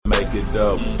it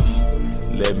double.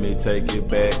 Let me take it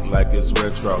back like it's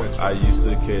retro. I used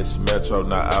to catch Metro,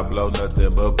 now I blow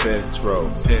nothing but petrol.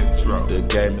 The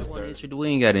game is thirsty. We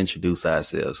ain't got to introduce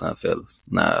ourselves, huh, fellas?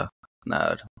 Nah.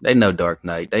 They know Dark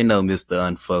Knight. They know Mr.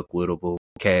 Unfuckwittable,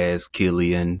 Kaz,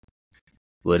 Killian,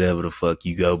 whatever the fuck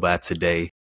you go by today.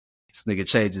 This nigga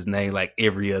changed his name like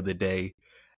every other day.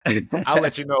 I'll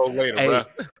let you know later, bro.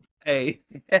 Hey,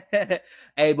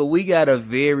 but we got a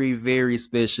very, very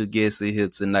special guest in here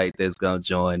tonight that's gonna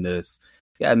join us.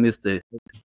 Got Mr.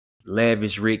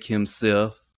 Lavish Ric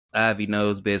himself, Ivey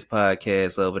Knows best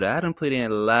podcast over there. I done put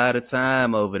in a lot of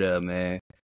time over there, man.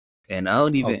 And I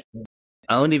don't even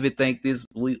think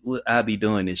I'd be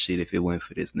doing this shit if it weren't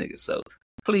for this nigga. So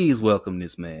please welcome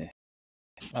this man.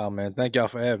 Oh man, thank y'all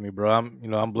for having me, bro.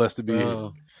 I'm blessed to be here.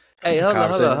 Hey, hold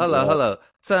on.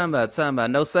 Time out.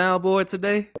 No soundboard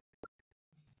today?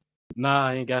 Nah,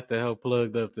 I ain't got the hell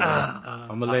plugged up today.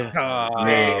 I'm gonna let.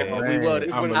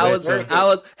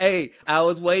 I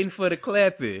was waiting for the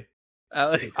clapping.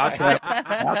 I clap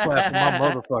for my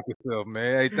motherfucking self,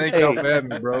 man. Hey, thank y'all for having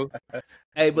me, bro.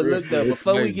 Hey, but look though,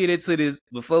 before we get into this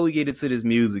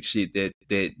music shit that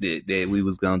we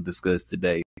was gonna discuss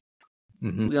today,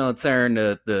 we're gonna turn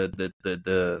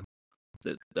the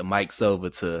mics over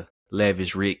to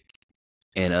Lavish Ric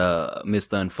and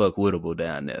Mr. Unfuckwittable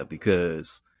down there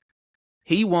because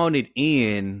he wanted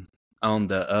in on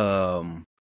the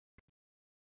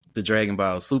Dragon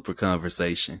Ball Super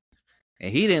conversation,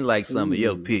 and he didn't like some of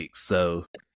your picks. So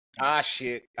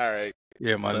shit. All right.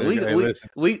 Yeah, my so nigga.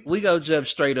 we go jump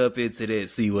straight up into that.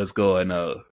 See what's going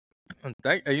on.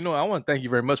 I want to thank you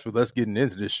very much for us getting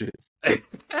into this shit.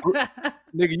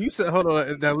 Nigga, you said, hold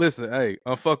on. Now listen, hey,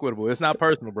 Unfuckwittable. It's not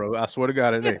personal, bro. I swear to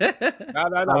God, it ain't. No.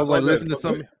 I was like listening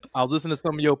to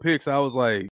some of your picks. I was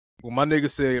like, when my nigga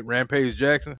said Rampage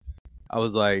Jackson, I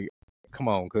was like, come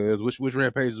on, cuz which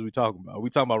Rampage are we talking about? Are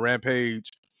we talking about Rampage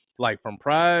like from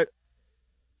Pride?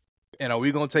 And are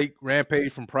we gonna take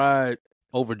Rampage from Pride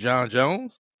over John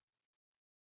Jones?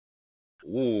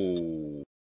 Ooh.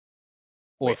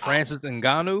 Or Francis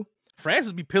Ngannou?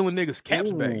 Francis be peeling niggas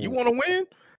caps back. You want to win?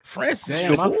 Francis,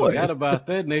 damn, I forgot about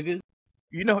that nigga.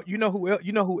 You know who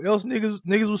else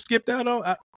niggas was skipped out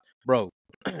on? Bro,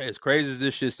 as crazy as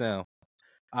this shit sound,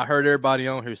 I heard everybody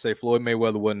on here say Floyd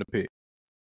Mayweather wasn't a pick.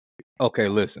 Okay,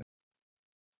 listen.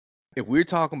 If we're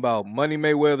talking about Money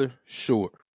Mayweather,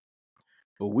 sure.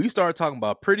 But we start talking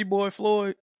about Pretty Boy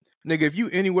Floyd, nigga, if you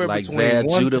anywhere like between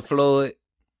Judah Floyd.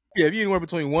 Yeah, if you anywhere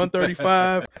between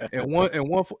 135 and one,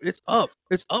 it's up.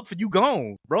 It's up for you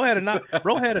gone. Bro had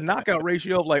a knockout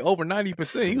ratio of like over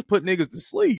 90%. He was putting niggas to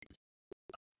sleep.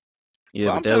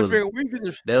 Yeah, but that was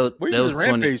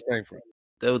Rampage thing from.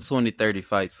 That was 20, 30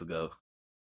 fights ago.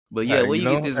 But yeah, where you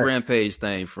get this Rampage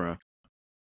thing from?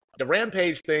 The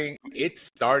Rampage thing, it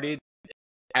started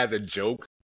as a joke,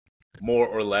 more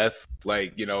or less.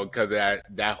 Like, because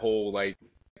that whole like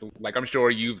I'm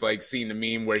sure you've like seen the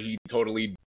meme where he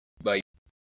totally like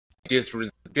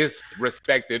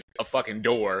disrespected a fucking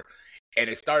door, and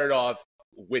it started off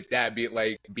with that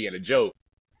being a joke.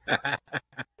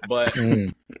 But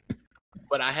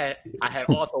I had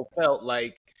also felt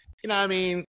like, what I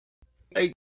mean,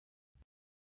 like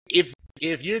if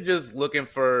you're just looking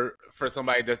for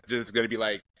somebody that's just gonna be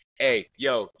like, hey,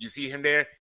 yo, you see him there?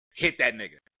 Hit that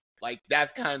nigga. Like,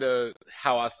 that's kind of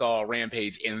how I saw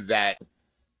Rampage in that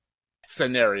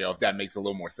scenario, if that makes a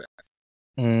little more sense.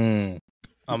 I'm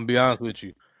gonna be honest with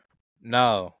you.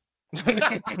 No. No,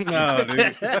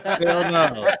 dude. Hell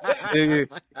no.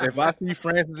 If I see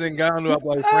Francis Ngannou, I'm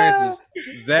like, Francis,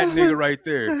 that nigga right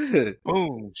there.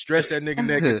 Boom. Stretch that nigga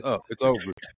neck, it's up. It's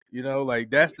over. Like,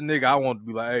 that's the nigga I want to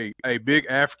be like, hey, big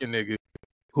African nigga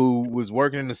who was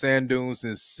working in the sand dunes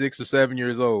since 6 or 7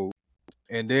 years old.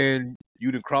 And then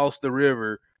you done cross the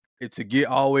river to get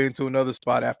all the way into another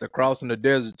spot after crossing the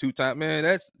desert 2 times. Man,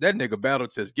 that nigga battle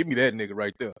test. Give me that nigga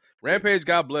right there. Rampage,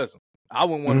 God bless him. I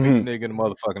wouldn't want to meet the nigga in the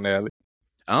motherfucking alley.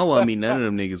 I don't want to meet none of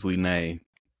them niggas we name.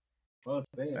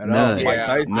 None. Mike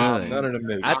Tyson, none of them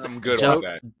niggas. I'm good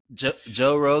with that.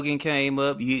 Joe Rogan came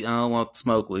up. I don't want to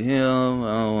smoke with him. I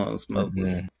don't want to smoke with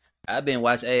him. I've been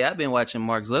watching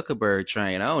Mark Zuckerberg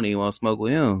train. I don't even want to smoke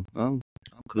with him. I'm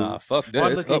cool. Nah, fuck that.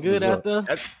 Mark looking good out there.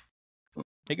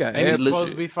 He got. Ain't he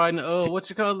supposed to be fighting? What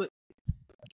you call it?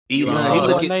 Elon. He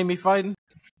looking. Name he fighting?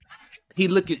 He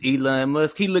looking Elon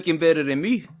Musk. He looking better than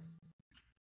me.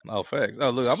 Oh, facts.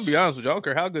 Oh, look, I'm gonna be honest with you. I don't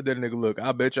care how good that nigga look.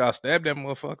 I bet you I'll stab that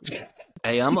motherfucker.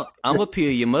 Hey, I'm a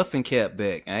peel your muffin cap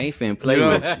back. I ain't finna play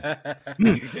with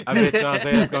you. I bet y'all's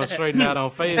ass gonna straighten out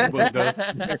on Facebook though.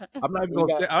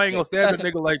 I ain't gonna stab that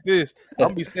nigga like this. I'm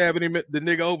gonna be stabbing him the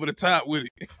nigga over the top with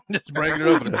it. Just bringing it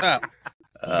over the top.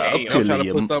 I'm trying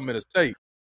to put something in his tape.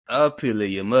 I'll peel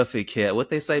your muffin cap. What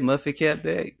they say, muffin cap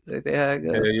bag? Like that how it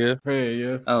go?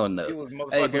 Yeah. I don't know. It was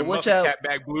Hey, but motherfucking what muffin y'all? cap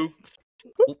back blue.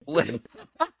 What?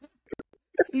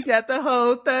 He got the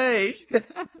whole thing.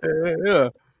 Yeah.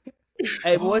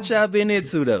 Hey, but what y'all been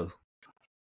into though?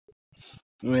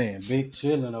 Man, big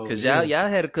chilling over. Cause y'all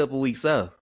had a couple weeks off.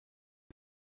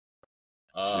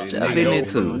 Shit, y'all been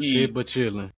into shit, but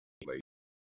chilling.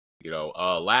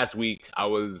 Last week I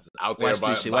was out there.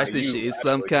 Watch this shit. It's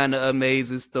some kind of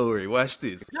amazing story. Watch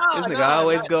this. This nigga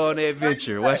always go on an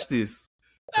adventure. Watch this.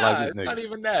 It's not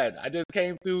even that. I just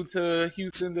came through to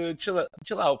Houston to chill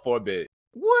out for a bit.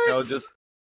 What?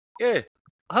 Yeah.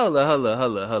 Hold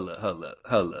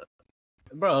up.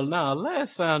 Bro,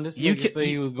 last time this nigga said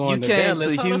he was going to came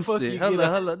Dallas. to Houston. Hold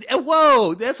up.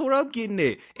 Whoa, that's what I'm getting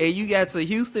at. And you got to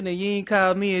Houston and you ain't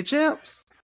called me and Champs?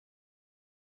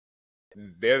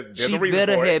 She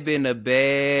better have been a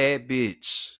bad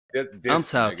bitch. I'm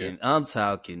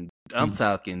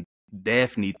talking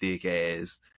Daphne thick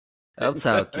ass. I'm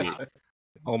talking.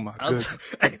 Oh my god.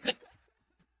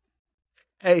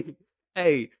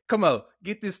 Hey, come on,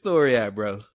 get this story out,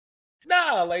 bro.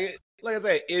 Nah, like I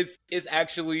said, it's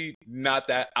actually not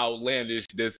that outlandish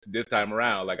this time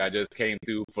around. Like I just came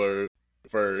through for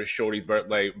Shorty's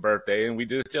birthday, and we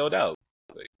just chilled out.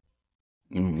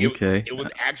 Okay. It was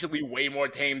actually way more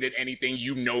tame than anything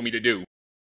you know me to do.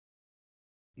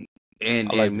 And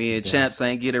me and Champs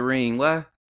ain't get a ring. Why?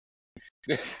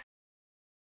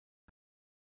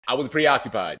 I was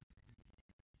preoccupied.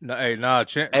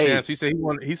 Champs. He said he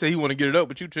want to get it up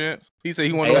with you, Champs. He said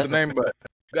he want to know the name, but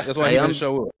that's why he didn't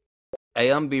show up.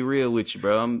 Hey, I'm be real with you,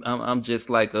 bro. I'm just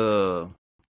like old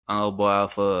boy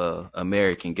off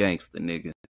American Gangster,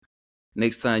 nigga.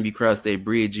 Next time you cross that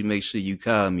bridge, you make sure you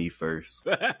call me first.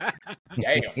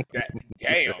 Damn.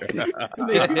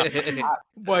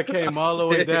 Boy came all the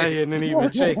way down here and didn't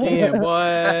even check in,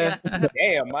 boy.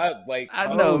 Damn,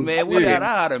 I know, man.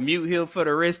 I ought to mute him for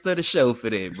the rest of the show for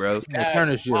that, bro. Turn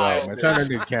this shit off, man. Turn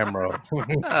that camera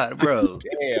off. Bro.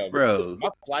 Damn, bro. My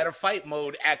flight or fight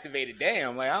mode activated.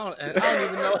 Damn, like I don't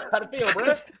even know how to feel, bro.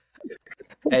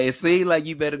 Hey, it seems like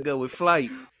you better go with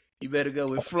flight. You better go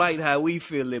with flight how we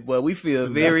feel it, boy. We feel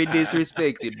very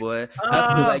disrespected, boy.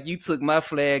 I feel like you took my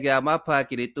flag out of my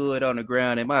pocket and threw it on the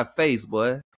ground in my face,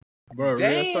 boy. Bro,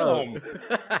 damn. Real talk.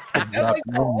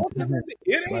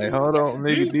 Like, hold on,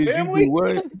 nigga. Did you do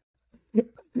what?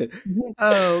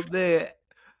 Oh, man.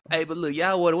 Hey, but look,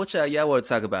 y'all want to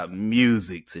talk about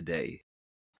music today.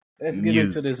 Let's get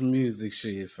into this music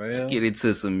shit, fam. Let's get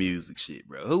into some music shit,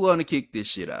 bro. Who want to kick this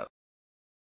shit out?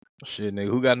 Shit, nigga.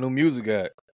 Who got new music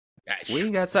at? We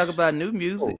ain't got to talk about new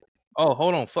music. Oh,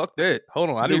 hold on. Fuck that.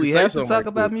 Hold on. Do we have to talk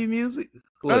about new music?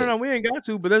 No, we ain't got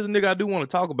to, but there's a nigga I do want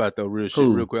to talk about, though, real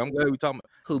quick. I'm glad we talking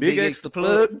about. Who, Big X the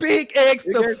plug? Big X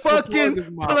the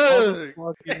fucking plug.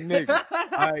 Fucking nigga.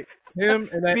 All right. Him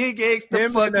and that Big X the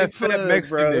fucking plug,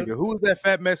 Mexican bro. nigga. Who was that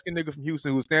fat Mexican nigga from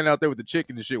Houston who was standing out there with the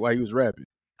chicken and shit while he was rapping?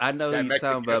 I know who you're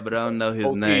talking about, but I don't know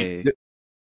his name.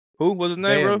 Who was his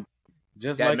name, bro?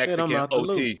 Just that like Mexican that, I'm out the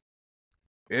loop.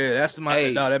 Yeah, that's that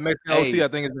Mexican OT, I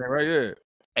think is right here.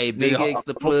 Hey, Big X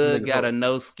the plug got a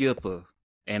no skipper.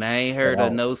 And I ain't heard a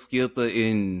no skipper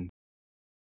in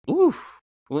What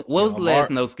was the last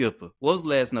no skipper?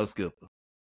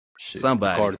 Shit,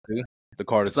 somebody. The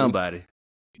Carter 2. Somebody.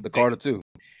 The Carter 2.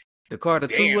 The Carter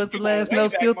 2 was the last no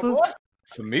skipper?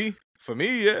 For me,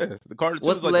 yeah. The Carter 2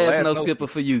 What's the last no skipper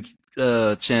for you,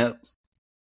 Champs?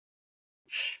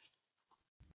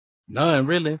 None,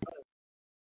 really.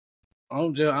 I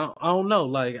don't know.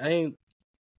 Like,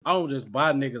 I don't just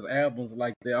buy niggas' albums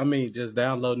like that. I mean, just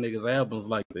download niggas' albums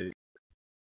like that.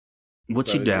 What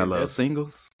so, you download?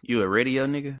 Singles? You a radio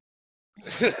nigga?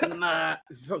 Nah,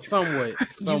 somewhat.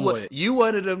 You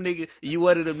one of them niggas.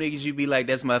 You be like,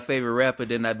 that's my favorite rapper.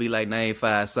 Then I be like, name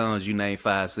 5 songs. You name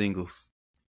 5 singles.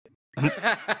 No,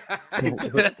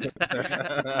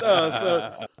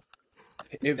 so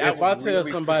if I tell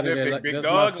somebody that that's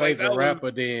my favorite rapper,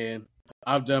 then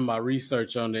I've done my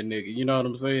research on that nigga. You know what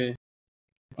I'm saying?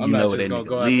 I'm not just gonna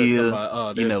go out there to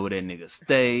my, you know where that nigga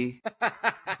stay.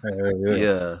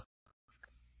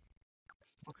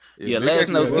 Yeah, last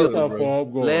no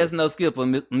skipper,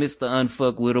 Mr.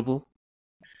 Unfuckwittable.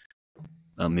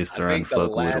 Mr.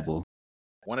 Unfuckwittable.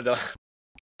 One of the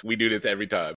we do this every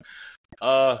time.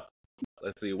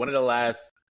 Let's see. One of the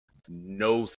last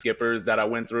no skippers that I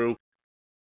went through.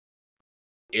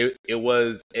 It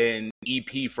was an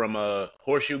EP from a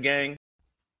Horseshoe Gang.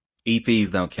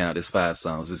 EPs don't count. It's 5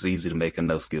 songs. It's easy to make a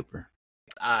no skipper.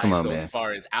 Come on, man. As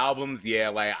far as albums, yeah,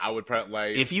 like I would probably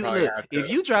like. If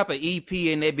you drop an EP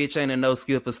and that bitch ain't a no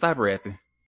skipper, stop rapping.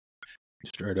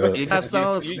 Straight up. If you have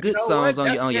songs, good songs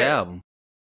on your album.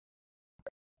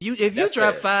 If you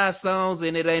drop 5 songs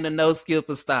and it ain't a no skip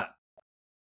or stop,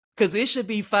 because it should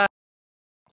be 5.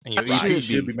 And your EP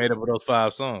should be made up of those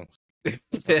 5 songs.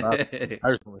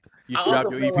 Personally, you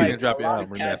drop your EP and drop your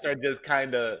album. Cats are just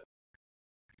kind of.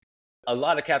 A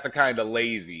lot of cats are kind of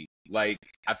lazy. Like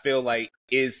I feel like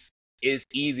it's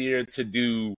easier to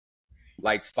do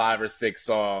like 5 or 6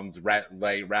 songs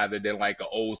rather than like an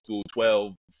old school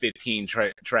 12, 15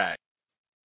 track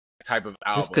type of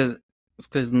album. It's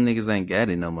because the niggas ain't got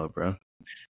it no more, bro.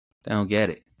 They don't get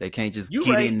it. They can't just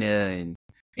get in there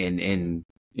and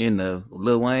you know,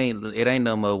 Lil Wayne, it ain't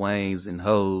no more Waynes and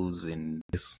hoes and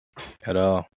this at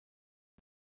all.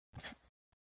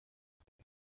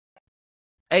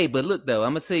 Hey, but look though,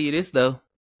 I'm gonna tell you this though.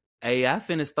 Hey, I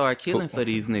finna start killing for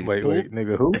these niggas. Wait,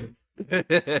 nigga, who?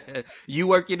 You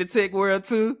work in the tech world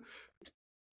too?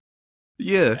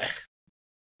 Yeah.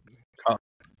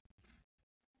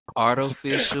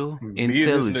 Artificial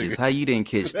intelligence. How you didn't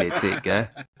catch that, tech guy?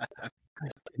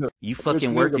 You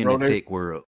fucking work in the tech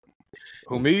world.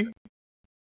 Who, me?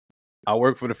 I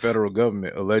work for the federal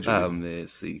government, allegedly. Oh man,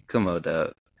 see, come on,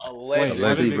 dog.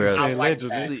 Allegedly, see, bro.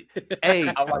 Allegedly.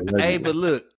 Hey, but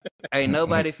look, ain't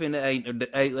nobody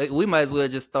finna. We might as well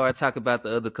just start talking about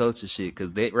the other culture shit,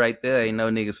 because that right there ain't no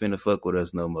niggas finna fuck with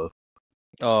us no more.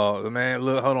 Oh man,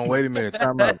 look, hold on, wait a minute,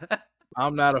 time out.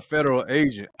 I'm not a federal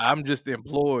agent. I'm just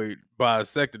employed by a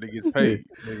sector that gets paid.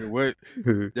 Nigga, what?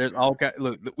 There's all kind.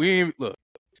 Look, we ain't look.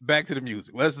 Back to the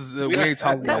music. We ain't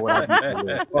talking about what I do.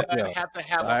 Fuck yeah. I have to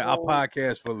have a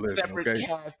podcast for a living. Separate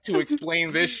cast to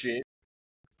explain this shit.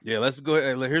 Yeah, let's go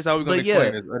ahead. Here's how we're gonna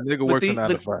explain it. A nigga works a 9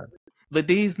 to 5. But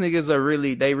these niggas are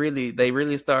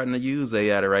really starting to use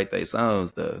AI to write their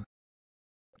songs though.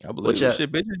 I believe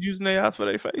shit. Bitches using AI for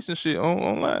their face and shit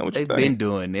online. They've been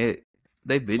doing it.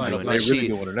 They've been doing that shit. Really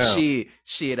doing it now.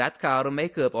 Shit. I call the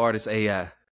makeup artist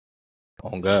AI.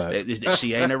 Oh God,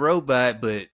 she ain't a robot,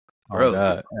 but bro,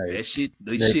 that shit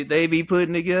they be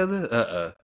putting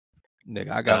together.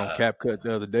 Nigga, I got on CapCut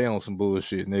the other day on some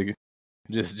bullshit, nigga.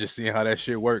 Just seeing how that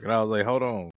shit work, and I was like, hold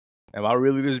on, am I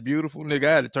really this beautiful, nigga?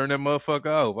 I had to turn that motherfucker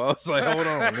off. I was like, hold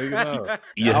on, nigga, no.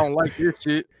 Yeah. I don't like this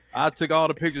shit. I took all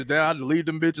the pictures down. I deleted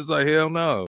them bitches. Like hell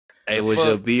no. Hey,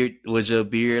 was your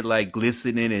beard like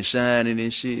glistening and shining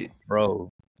and shit? Bro,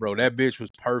 that bitch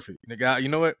was perfect. Nigga, you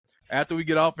know what? After we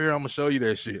get off here, I'm gonna show you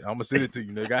that shit. I'm gonna send it to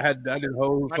you, nigga. I did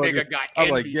whole nigga got I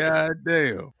was like, God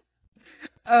damn.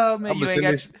 Oh man,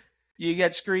 you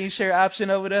got screen share option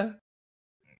over there?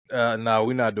 No,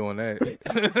 we're not doing that.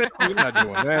 We're not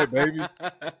doing that, baby.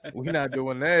 We're not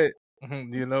doing that.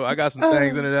 You know, I got some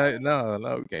things in it.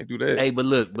 No, we can't do that. Hey, but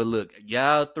look,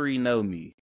 y'all 3 know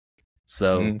me.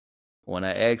 So when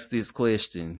I ask this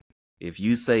question, if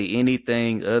you say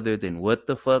anything other than what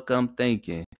the fuck I'm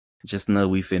thinking, just know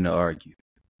we finna argue.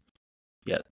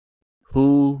 Yep.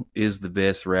 Who is the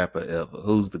best rapper ever?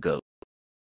 Who's the GOAT?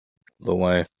 Lil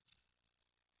Wayne.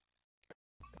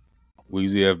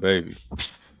 Weezy F Baby.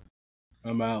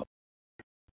 I'm out.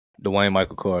 Dwayne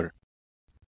Michael Carter.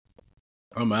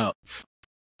 I'm out.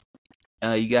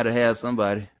 You gotta have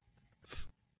somebody.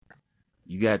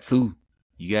 You got 2.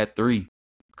 You got 3.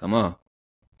 Come on.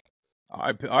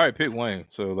 All right, pick Wayne.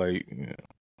 So like, yeah.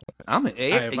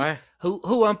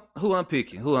 Who I'm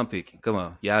picking? Who I'm picking? Come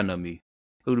on, y'all know me.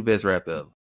 Who the best rapper ever?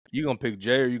 You gonna pick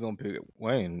Jay or you gonna pick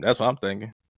Wayne? That's what I'm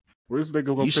thinking. Where's nigga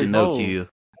gonna you pick should know Kill.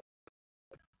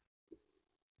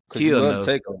 Kill no.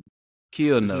 Takeover.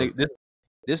 Kill no.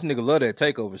 This nigga love that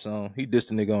Takeover song. He dissed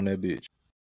the nigga on that bitch.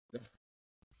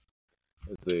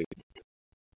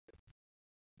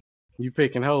 You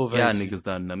picking Hov? Y'all niggas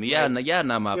don't know me. Y'all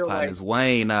not my partners. Like,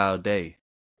 Wayne all day.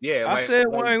 Yeah, I said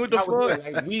Wayne. What the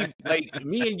fuck?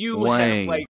 Me and you Wayne.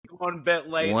 have one bet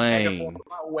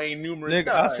Wayne numerous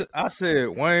times. I said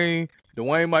Wayne,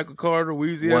 Dwayne Michael Carter,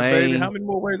 Weezy F Baby. How many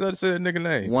more ways I said that nigga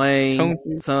name?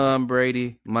 Wayne, Tom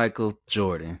Brady, Michael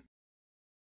Jordan.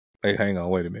 Hey, hang on,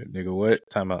 wait a minute, nigga. What?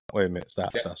 Time out. Wait a minute.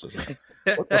 Stop.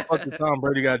 What the fuck does Tom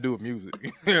Brady got to do with music?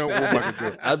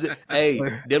 Hey,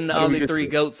 them the only 3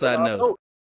 GOATs I know.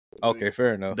 Okay,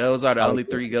 fair enough. Those are the only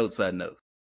 3 GOATs I know.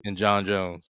 And John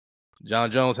Jones.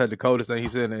 John Jones had the coldest thing he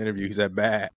said in the interview. He said,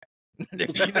 bad. You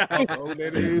know how cold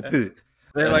that is?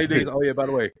 They're like this. Oh, yeah, by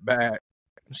the way, bad.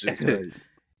 Shit crazy.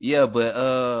 Yeah,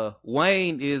 but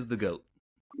Wayne is the GOAT.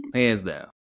 Hands down.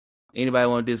 Anybody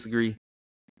want to disagree?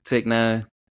 Tech 9?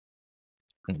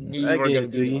 I get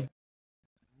it to you.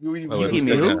 You give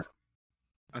me who?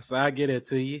 I said I get it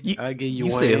to you. I give you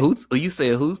Wayne. Said who's? You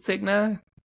said who's Tech 9?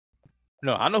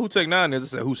 No, I know who Tech 9 is. I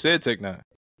said who said Tech 9.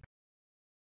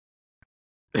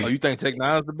 Oh, you think Tech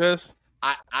 9 is the best?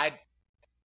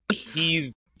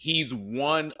 he's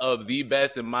one of the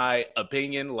best in my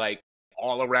opinion. Like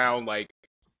all around, like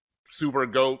super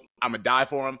GOAT. I'm gonna die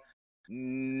for him.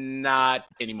 Not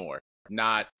anymore.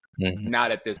 Not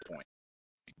at this point.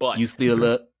 But you still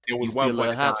up? It was one point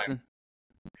in Hobson?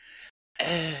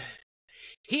 That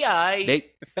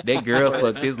girl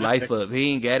fucked his life up.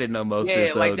 He ain't got it no more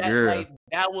since like girl. Like,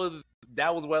 that was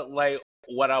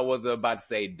what I was about to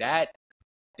say. That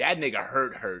nigga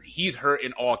hurt. He's hurt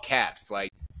in all caps.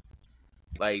 Like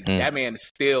that man is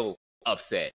still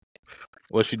upset.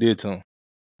 What she did to him?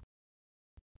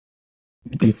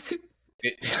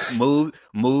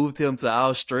 moved him to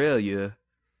Australia.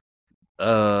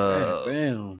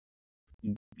 Damn.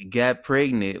 Got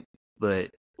pregnant, but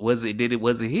was it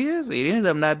his? It ended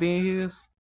up not being his.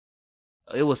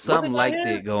 It was something like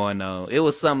that going on.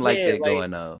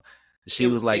 Going on. She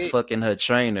was like fucking her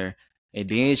trainer, and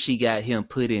then she got him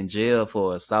put in jail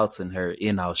for assaulting her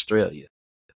in Australia.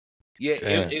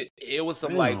 Yeah, it was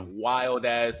some like wild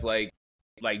ass like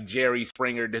Jerry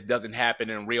Springer. This doesn't happen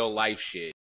in real life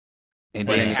shit. And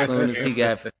then as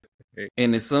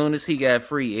soon as he got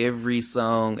free, every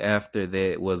song after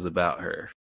that was about her.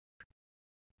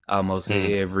 Almost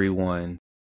every one.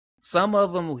 Some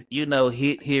of them,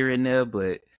 hit here and there,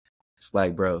 but it's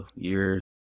like, bro,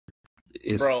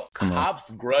 Hop's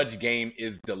grudge game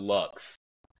is deluxe.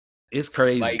 It's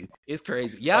crazy. It's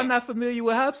crazy. Y'all not familiar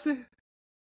with Hopson?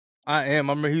 I am.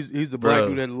 I remember he's the black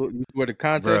dude that used to wear the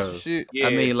contacts and shit. Yeah.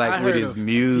 I mean, like with his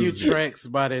music. A few tracks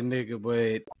by that nigga,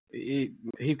 but he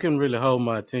couldn't really hold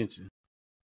my attention.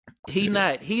 He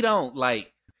don't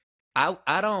like.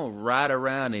 I don't ride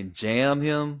around and jam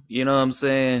him. You know what I'm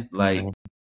saying? Like,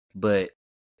 but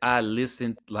I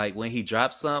listen like when he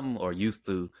drops something or used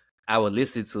to. I would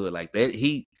listen to it like that.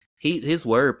 His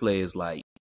wordplay is like,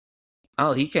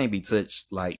 he can't be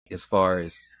touched like as far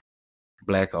as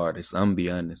black artists. I'm gonna be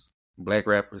honest. Black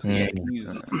rappers. Yeah, he's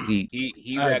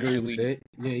actually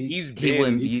he's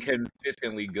been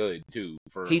consistently good too.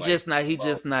 He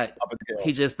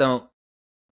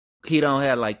don't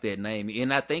have like that name,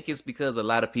 and I think it's because a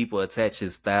lot of people attach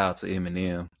his style to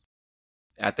Eminem.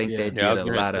 I think that did a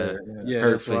lot of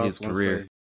hurt for his career.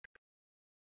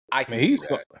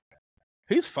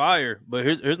 He's fire, but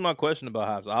here's my question about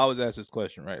Hops. I always ask this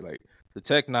question, right? Like the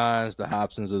Tech Nines, the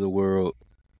Hopsons of the world.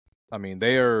 I mean,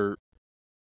 they are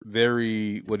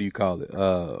very, what do you call it?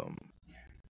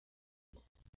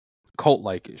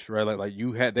 Cult-like-ish, right? Like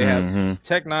they have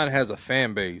Tech Nine has a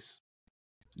fan base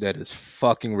that is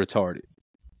fucking retarded.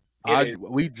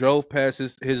 We drove past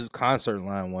his concert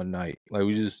line one night. Like I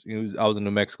was in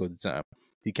New Mexico at the time.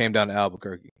 He came down to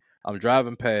Albuquerque. I'm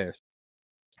driving past.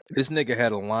 This nigga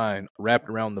had a line wrapped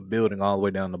around the building all the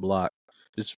way down the block,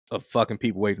 just of fucking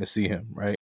people waiting to see him,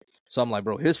 right? So I'm like,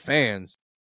 bro, his fans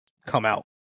come out.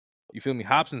 You feel me?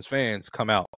 Hopson's fans come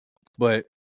out, but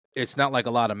it's not like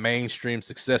a lot of mainstream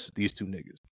success with these two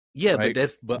niggas. Yeah, right?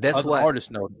 but that's why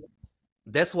artists know.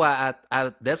 That's why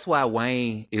that's why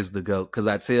Wayne is the GOAT. Because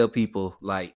I tell people,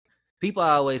 like, people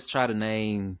always try to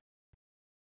name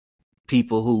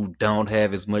people who don't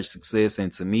have as much success,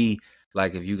 and to me,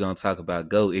 like, if you're gonna talk about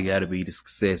GOAT, it got to be the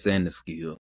success and the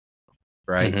skill,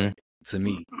 right? To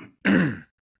me,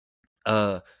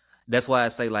 that's why I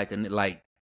say like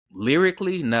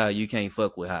lyrically, no, you can't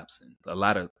fuck with Hopson.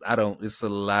 It's a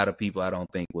lot of people I don't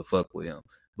think would fuck with him.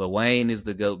 But Wayne is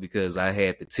the GOAT because I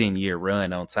had the 10-year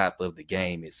run on top of the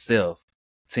game itself,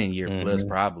 10-year plus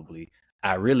probably.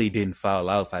 I really didn't fall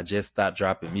off. I just stopped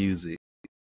dropping music,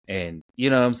 and you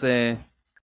know what I'm saying.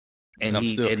 And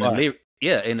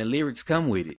the lyrics come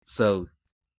with it, so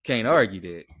can't argue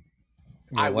that.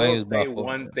 I will say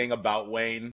one thing about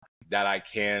Wayne that I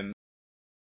can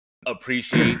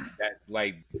appreciate that,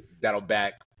 like, that'll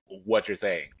back what you're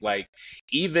saying. Like,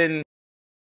 even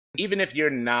if you're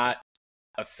not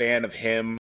a fan of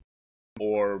him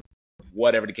or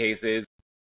whatever the case is,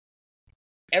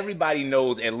 everybody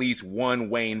knows at least one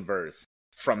Wayne verse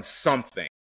from something.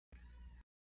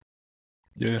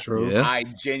 Yeah, true. Yeah. I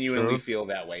genuinely feel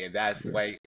that way, and that's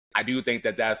like, I do think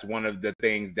that that's one of the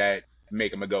things that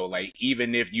make him a GOAT. Like,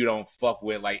 even if you don't fuck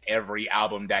with like every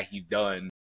album that he's done,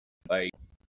 like,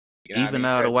 you know, even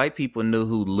all the white people knew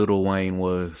who Lil Wayne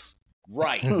was.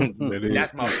 Right.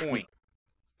 That's my point.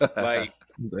 Like,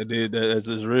 that's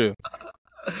just real.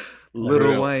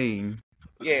 Lil Wayne.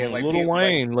 Yeah, like Lil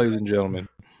Wayne, ladies and gentlemen.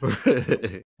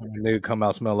 Nigga come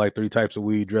out smell like 3 types of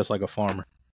weed, dressed like a farmer.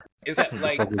 Is that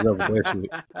like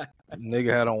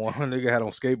nigga had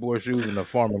on skateboard shoes in a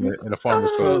farmer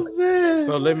store.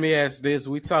 So let me ask this: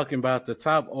 we talking about the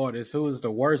top artist? Who is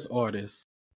the worst artist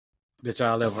that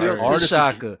y'all ever heard?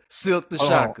 Silk the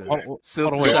Shocker.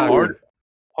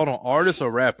 Hold Hold on, artist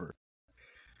or rapper?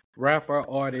 Rapper,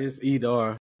 artist,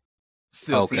 either.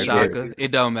 Silk the Shocker. It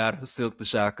don't matter. Silk the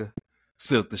Shocker.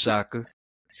 Silk the Shocker.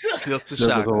 Silk the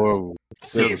Shocker.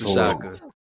 Silk the Shocker.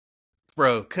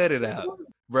 Bro, cut it out.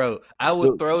 Bro, I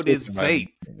would throw this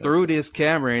vape through this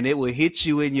camera and it would hit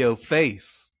you in your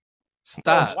face.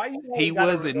 Stop. He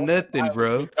wasn't nothing,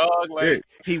 bro.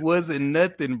 He wasn't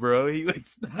nothing, bro. He was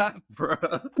stop, bro.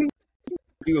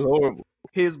 He was horrible.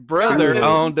 His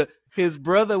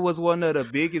brother was one of the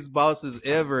biggest bosses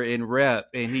ever in rap,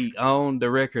 and he owned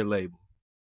the record label.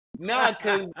 Nah,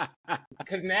 cause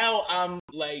now I'm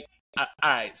like, all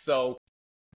right, so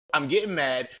I'm getting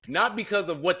mad, not because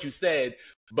of what you said,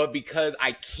 but because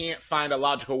I can't find a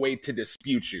logical way to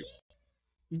dispute you.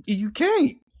 You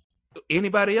can't.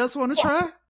 Anybody else want to try?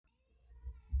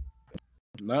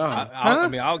 No. I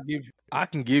mean, I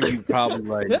can give you probably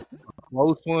like a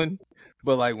close one,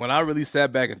 but like when I really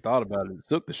sat back and thought about it,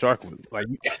 Silk the Shark was like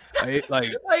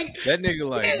that nigga,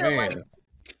 like, man.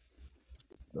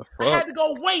 The fuck? I had to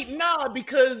go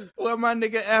because well, my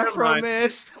nigga Afro man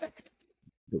said,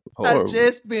 I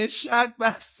just been shocked by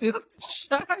Silk the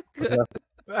Shocker.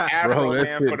 Afro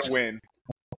man for the win.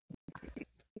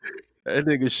 That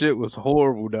nigga shit was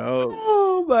horrible, dog.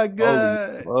 Oh my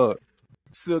god.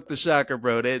 Silk the Shocker,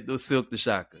 bro. That was Silk the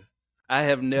Shocker. I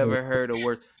have never heard a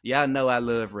worse. Y'all know I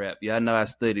love rap. Y'all know I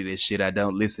study this shit. I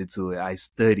don't listen to it. I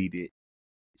studied it.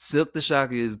 Silk the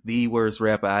Shocker is the worst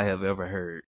rapper I have ever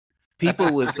heard.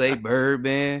 People would say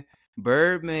Birdman.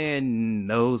 Birdman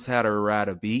knows how to ride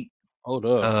a beat. Hold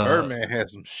up. Birdman had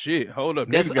some shit. Hold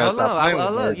up. Hold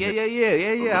up. Yeah.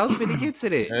 I was finna get to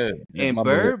that. And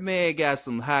Birdman got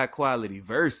some high quality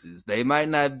verses. They might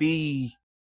not be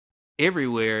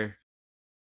everywhere,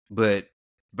 but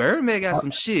Birdman got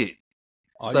some shit.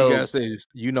 All you gotta say is,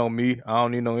 you know me. I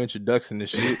don't need no introduction to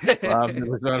shit. I'm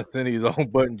just trying to send his own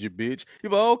buttons, you bitch. You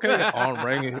like, okay, arm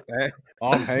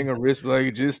hanging, wrist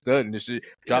like just studying this shit.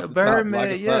 Birdman,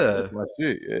 my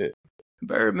shit, yeah.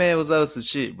 Birdman was on some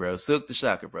shit, bro. Silk the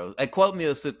Shocker, bro. Hey, quote me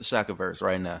a Silk the Shocker verse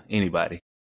right now. Anybody?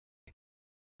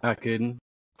 I couldn't.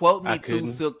 Quote me two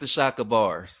Silk the Shocker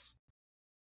bars.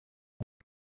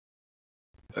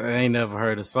 I ain't never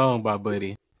heard a song by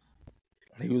Buddy.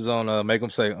 He was on Make Him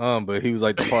Say but he was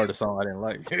like the part of the song I didn't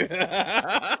like.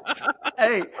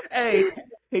 hey,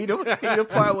 he the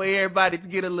part where everybody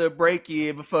get a little break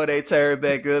in before they turn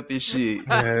back up and shit.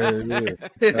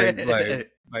 Yeah.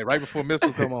 Like right before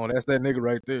Missile come on, that's that nigga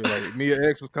right there. Like Mia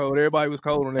X was cold, everybody was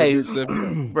cold on that. Hey,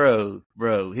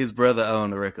 bro, his brother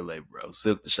owned the record label, bro.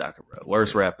 Silk the Shocker, bro,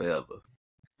 worst rapper ever.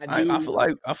 I feel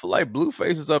like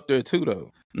Blueface is up there too,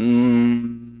 though.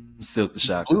 Silk the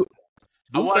Shocker.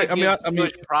 I want to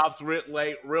give props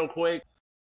real quick.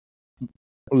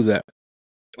 Who's that?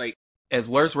 Like as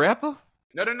worst rapper?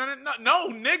 No,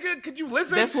 nigga. Could you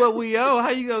listen? That's what we owe. How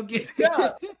you gonna get?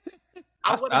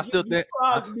 I still think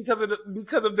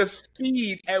because of the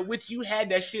speed at which you had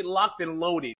that shit locked and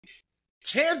loaded.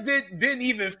 Chance didn't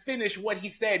even finish what he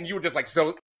said, and you were just like,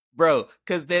 so, bro.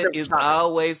 Because that is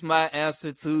always my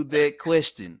answer to that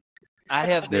question. I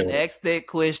have been asked that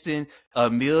question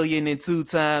 1,002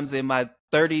 times in my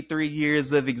 33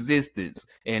 years of existence,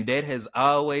 and that has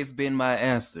always been my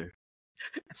answer.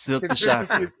 Silk the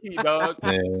Shocker.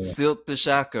 Silk the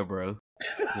Shocker, bro.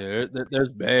 Yeah, there's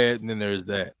bad, and then there's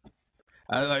that.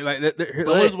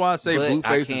 Here's why I say Blueface is close to it.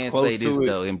 I can't say this,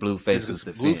 though, in Blueface's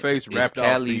defense. Blueface rapped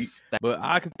off beat, but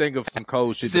I can think of some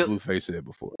cold shit that Blueface said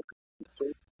before.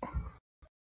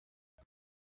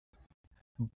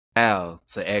 How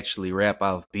to actually rap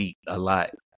off beat a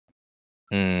lot.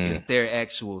 It's their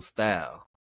actual style.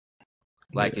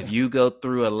 Like if you go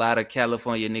through a lot of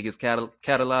California niggas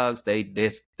catalogs,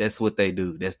 that's what they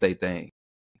do. That's their thing.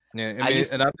 Yeah,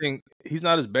 I think he's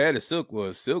not as bad as Silk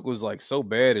was. Silk was like so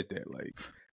bad at that. Like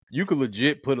you could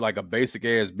legit put like a basic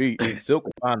ass beat, and Silk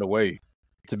would find a way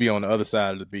to be on the other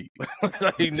side of the beat.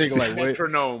 Like nigga, like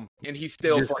metronome, and he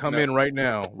still just come in right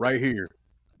now, right here.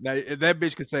 Now if that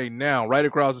bitch could say now right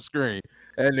across the screen,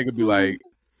 that nigga be like,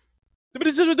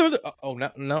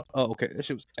 no, okay, that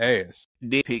shit was ass.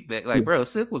 Did pick back like, bro,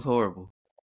 Silk was horrible.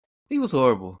 He was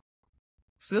horrible.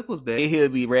 Silk was bad. He'll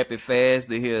be rapping fast,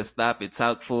 then he'll stop and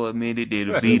talk for a minute, then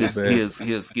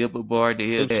he'll skip a bar, then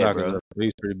he'll bad, bro.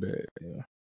 He's pretty bad, yeah.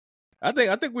 I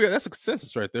think that's a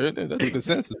consensus right there. That's a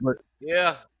consensus. But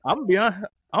yeah. I'm be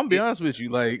honest with you.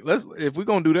 Like, if we're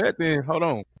gonna do that, then hold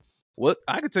on. What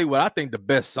I can tell you what I think the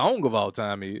best song of all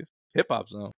time is. Hip hop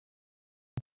song.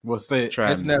 What's that?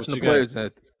 International Players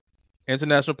Anthem.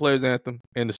 International Players Anthem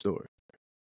in the story.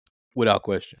 Without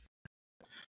question.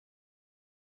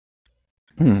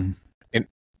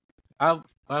 I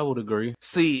I would agree.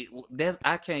 See,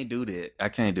 I can't do that. I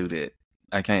can't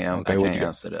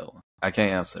answer that one. I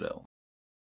can't answer that one.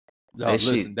 No,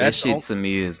 that shit to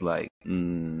me is like,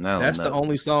 that's the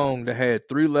only song that had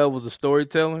 3 levels of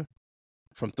storytelling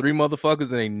from 3 motherfuckers,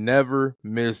 and they never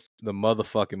missed the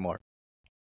motherfucking mark.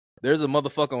 There's a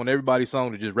motherfucker on everybody's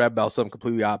song that just rap about something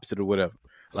completely opposite or whatever.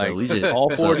 Like, so we just, all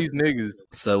 4 of these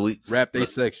niggas rap their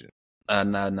section.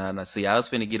 Nah. See, I was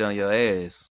finna get on your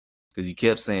ass because you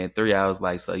kept saying 3. I was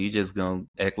like, so you just gonna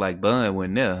act like Bun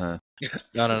wasn't there, huh?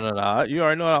 No. You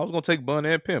already know I was gonna take Bun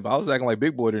and Pimp. I was acting like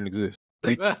Big Boy didn't exist.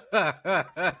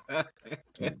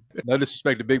 No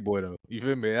disrespect to Big Boy though. You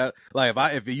feel me?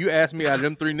 If you ask me out of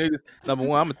them 3 niggas, number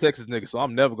one, I'm a Texas nigga, so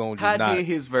I'm never gonna just How did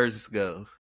his verses go?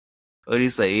 What did he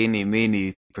say? Any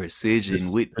mini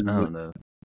precision with I don't know.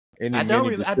 I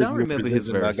don't remember his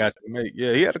verse. I got to make.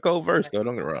 Yeah, he had a cold verse though.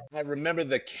 Don't get me wrong. I remember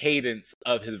the cadence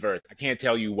of his verse. I can't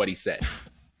tell you what he said.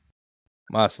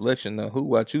 My selection of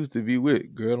who I choose to be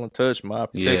with. Girl, don't touch my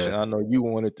protection. Yeah. I know you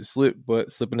wanted to slip,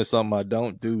 but slipping is something I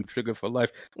don't do. Trigger for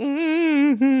life.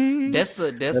 Mm-hmm. That's a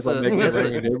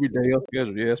everyday else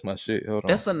schedule. Yeah, that's my shit. Hold on.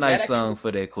 That's a nice song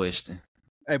for that question.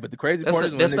 Hey, but the crazy part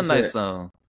is that's a nice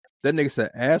song. That nigga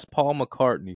said, ask Paul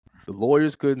McCartney. The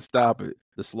lawyers couldn't stop it.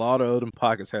 The slaughter of them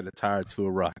pockets had to tie it to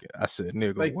a rocket. I said,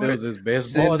 nigga, like that was his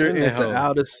best bars in into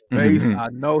outer space. I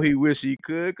know he wish he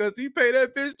could because he paid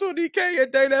that bitch $20K a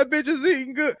day. That bitch is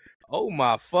eating good. Oh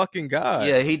my fucking God.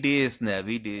 Yeah, he did snap.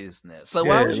 So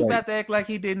why was you about to act like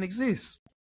he didn't exist?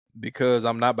 Because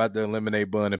I'm not about to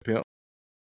eliminate Bun and Pimp.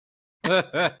 So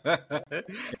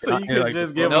you could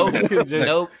just give him give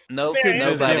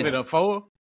it a 4?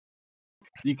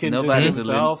 You couldn't just give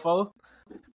it all 4?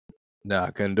 Nah,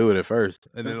 I couldn't do it at first.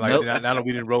 And then now that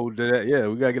we didn't roll to that, yeah,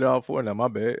 we gotta get it all 4 now. My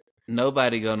bad.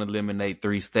 Nobody gonna eliminate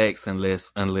 3 stacks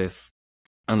unless it's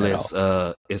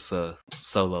a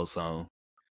solo song.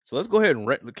 So let's go ahead and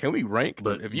rank. Can we rank?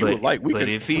 But if you would like, we can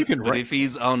rank. But if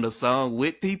he's on the song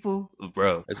with people,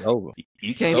 bro, it's over.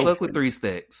 You can't fuck with 3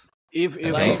 stacks. If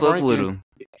you can't fuck with him.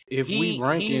 If we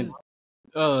ranking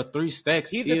 3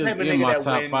 stacks is in my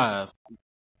top 5.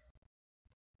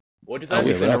 What you say?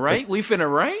 We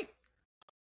finna rank?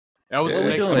 That was the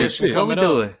next question coming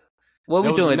up. What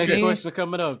we doing? Next question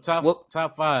coming up. Top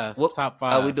 5. Top 5.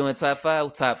 Are we doing top 5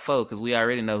 or top 4? Because we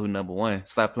already know who number 1.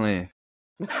 Stop playing.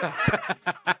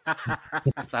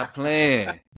 Stop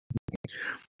playing.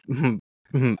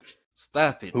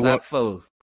 Stop it. Top 4.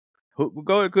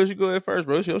 Go ahead, Kush. You go ahead first,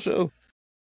 bro. It's your show.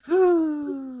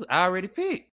 I already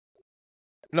picked.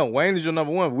 No, Wayne is your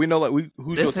number 1. We know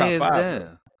who's this your top 5.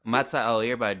 Down. My top. Oh,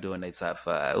 everybody doing their top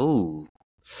 5. Ooh.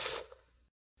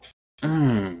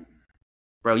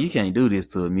 Bro, you can't do this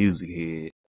to a music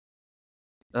head.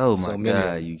 Oh my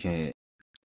God, you can't.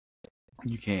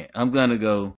 You can't. I'm gonna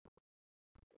go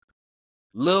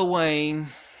Lil Wayne.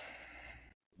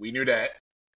 We knew that.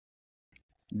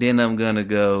 Then I'm gonna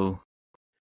go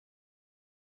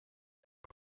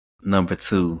number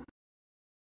 2.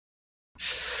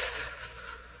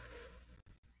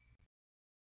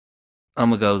 I'm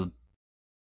gonna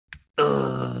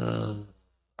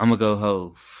go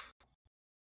Hove.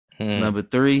 Number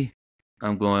 3,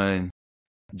 I'm going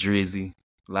Drizzy.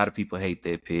 A lot of people hate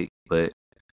that pick, but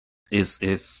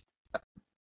it's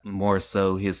more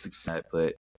so his success.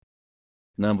 But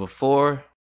number 4,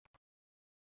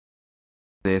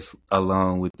 that's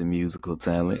along with the musical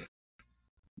talent,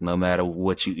 no matter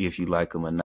if you like him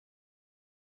or not.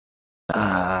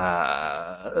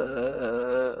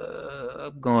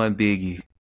 I'm going Biggie.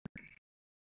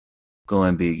 All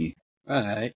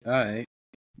right.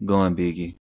 Going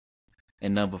Biggie.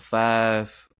 And number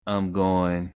 5, I'm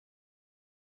going.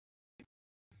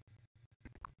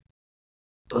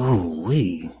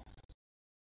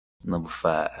 Number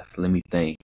 5. Let me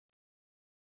think.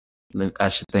 I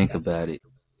should think about it.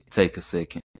 Take a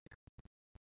second.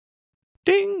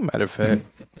 Ding. Matter of fact.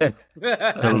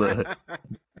 Hold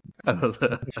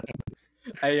up.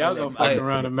 Hey, y'all gonna fuck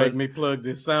around and make me plug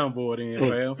this soundboard in,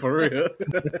 fam. For real.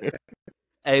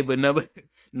 Hey, but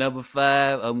number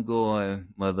 5, I'm going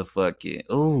motherfucking.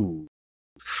 Ooh.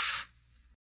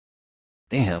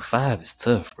 Damn, 5 is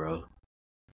tough, bro.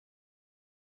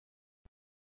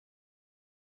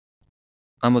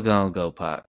 I'm gonna go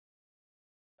Pop.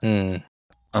 I'm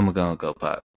gonna go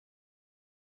Pop.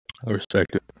 I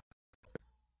respect it.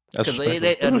 Because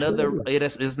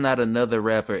it's not another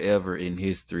rapper ever in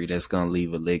history that's gonna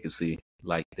leave a legacy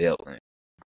like that one.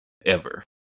 Ever.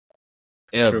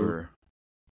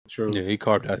 True. Yeah, he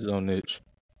carved out his own niche.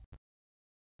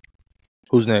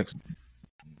 Who's next?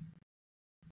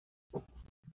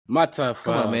 My top 5.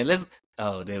 Come on, man. Let's.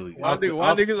 Oh, there we go. Why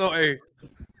niggas on A?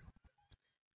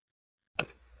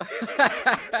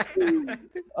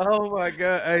 Oh my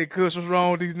God! Hey, Kush, what's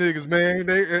wrong with these niggas, man?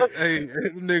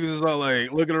 Them niggas is all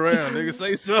like looking around. Niggas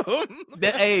say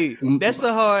something. That's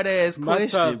a hard ass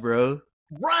question, bro.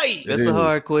 Right. That's a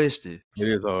hard question. It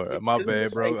is hard. My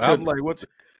bad, bro. I'm like, what?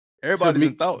 Everybody's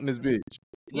been thought in this bitch.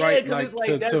 Yeah, right,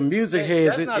 like to music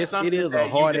heads, it is a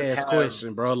hard ass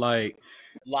question, bro. Like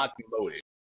locked and loaded.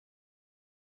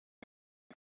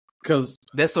 Cause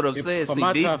that's what I'm saying. See,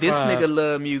 this nigga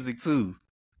love music too.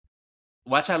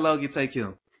 Watch how long it take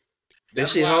him. That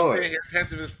shit hard.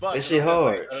 That shit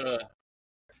hard.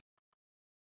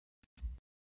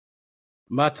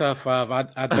 My top 5,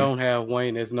 I don't have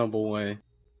Wayne as number 1.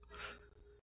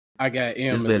 I got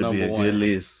M as number 1. This better be a good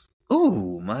list.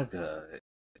 Ooh, my God.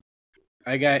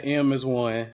 I got M as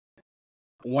 1.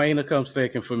 Wayne will come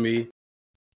second for me.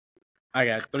 I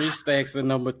got 3 Stacks at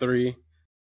number 3.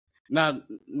 Now,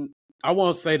 I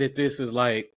won't say that this is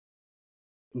like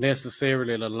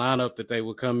necessarily the lineup that they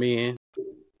would come in,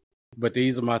 but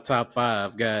these are my top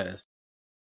 5 guys.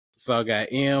 So I got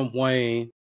M,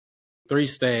 Wayne, 3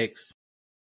 Stacks,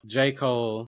 J.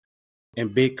 Cole,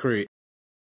 and Big Crit.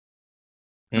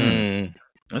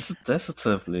 That's a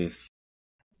tough list.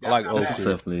 That's a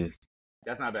tough list.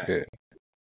 That's not bad.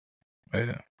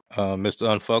 Yeah. Mr.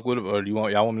 Unfuck with it, or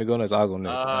y'all want me to go next? I'll go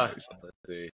next. Let's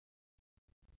see.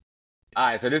 All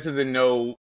right, so this is in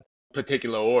no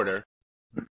particular order.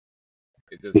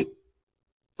 It's just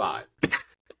 5.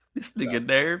 This nigga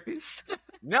nervous.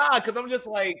 Nah, because I'm just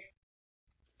like,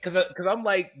 because I'm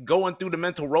like going through the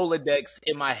mental Rolodex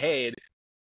in my head.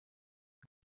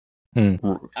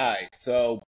 All right,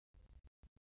 so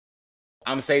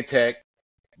I'm gonna say Tech,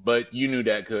 but you knew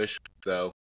that, Kush.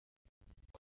 So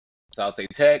I'll say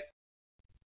Tech.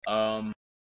 I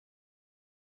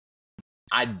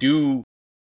do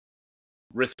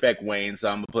respect Wayne, so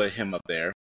I'm gonna put him up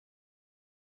there.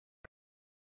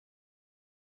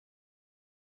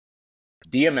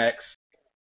 DMX.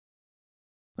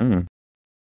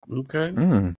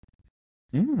 Okay.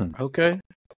 Okay.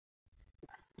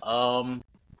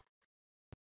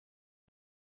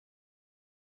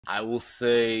 I will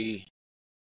say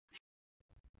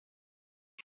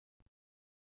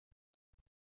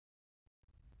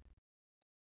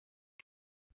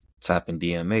Topping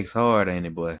DMX hard, ain't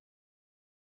it, boy?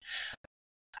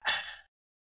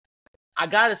 I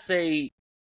gotta say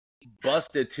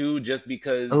Busta too, just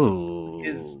because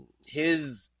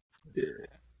his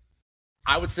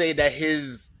I would say that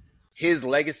his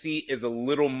legacy is a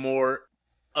little more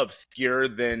obscure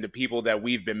than the people that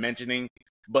we've been mentioning,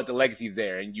 but the legacy's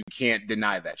there and you can't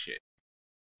deny that shit.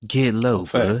 Get low,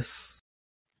 Bus.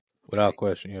 Without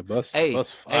question, yeah, Bus. Hey, Bus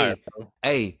fire, bro.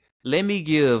 Hey, let me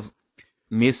give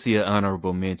Missy an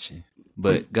honorable mention,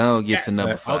 but go and get to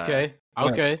number 5.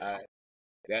 Okay.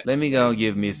 Let me go and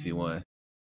give Missy one.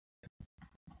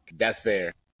 That's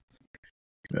fair.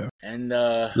 Yeah. And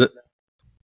that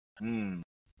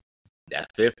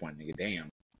 5th one, nigga, damn.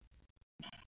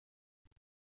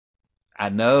 I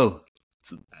know.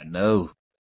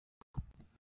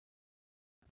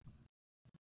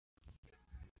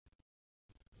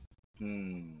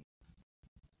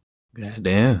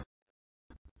 Goddamn.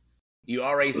 You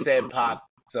already said Pac,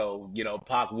 so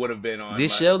Pac would have been on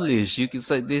this your list. You can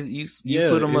say this. You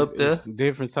put them up there. It's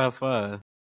different top 5,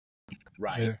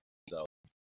 right? Yeah. So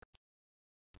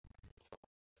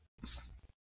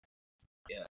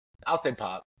yeah, I'll say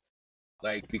Pac,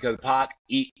 like because Pac,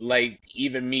 like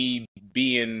even me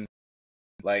being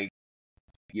like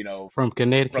from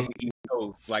Connecticut, from the East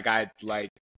Coast, like I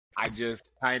just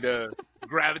kind of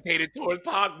gravitated towards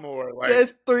Pac more. Like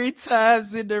that's 3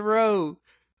 times in a row.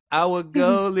 Our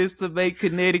goal is to make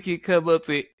Connecticut come up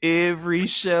in every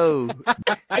show.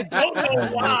 I don't know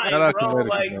why, bro.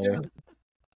 Like,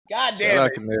 God damn Shout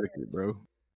out Connecticut, bro.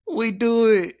 We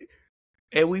do it,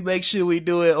 and we make sure we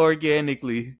do it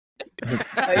organically.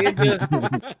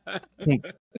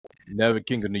 Never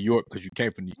king of New York because you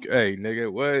came from New York. Hey,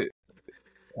 nigga, what? Hey,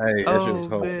 that shit was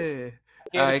hard. Man.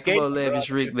 All right, come on, Lavish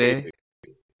Ric, man.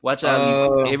 Watch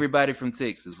out, everybody from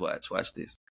Texas. Watch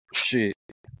this. Shit,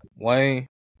 Wayne.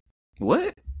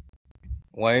 What?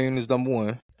 Wayne is number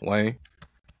 1. Wayne.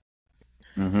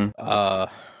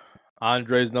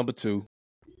 Andre's number 2.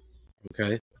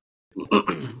 Okay.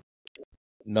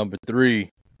 Number 3.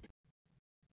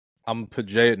 I'm gonna put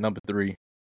Jay at number 3.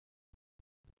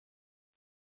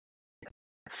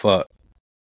 Fuck.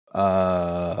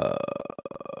 Damn.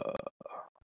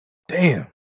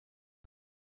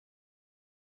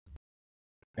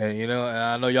 And and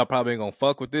I know y'all probably ain't gonna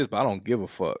fuck with this, but I don't give a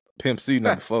fuck. Pimp C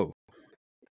number 4.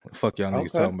 What the fuck y'all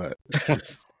niggas talking about?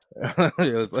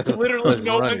 Literally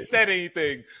no one said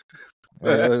anything.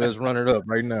 Let's run it up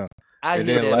right now. I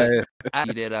hear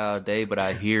that all day, but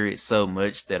I hear it so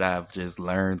much that I've just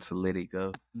learned to let it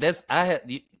go. I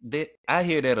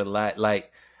hear that a lot.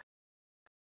 Like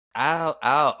I'll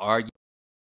argue.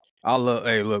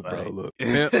 Hey, look, bro, look.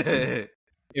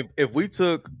 if we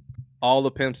took all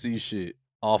the Pimp C shit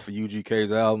off of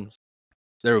UGK's albums,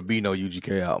 there would be no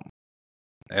UGK album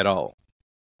at all.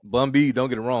 Bun B, don't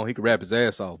get it wrong, he could rap his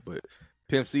ass off, but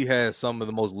Pimp C has some of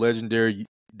the most legendary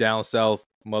down south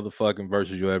motherfucking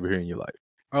verses you'll ever hear in your life.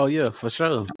 Oh yeah, for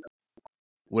sure,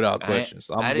 without question.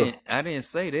 So I didn't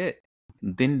say that.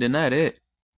 Didn't deny that.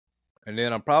 And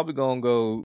then I'm probably gonna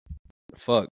go.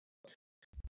 Fuck.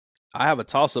 I have a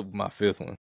toss up with my fifth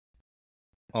one.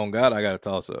 On God, I got a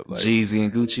toss up. Like, Jeezy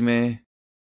and Gucci Mane.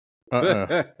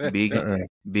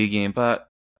 Biggie and Pop.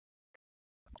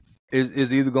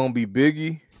 Is either gonna be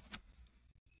Biggie.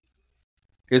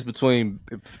 It's between.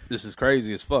 This is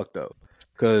crazy as fuck though,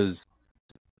 because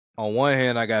on one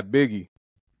hand I got Biggie.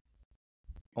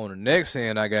 On the next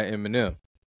hand I got Eminem,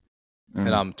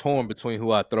 and I'm torn between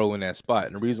who I throw in that spot.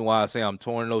 And the reason why I say I'm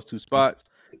torn in those two spots,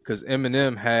 because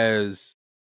Eminem has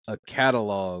a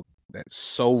catalog that's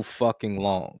so fucking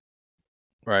long,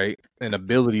 right? An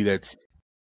ability that's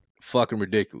fucking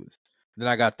ridiculous. Then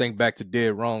I got to think back to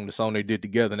Dead Wrong, the song they did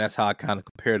together, and that's how I kind of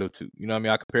compare the two. You know what I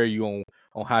mean? I compare you on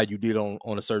how you did on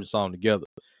a certain song together.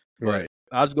 Right.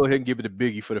 But I'll just go ahead and give it to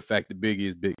Biggie for the fact that Biggie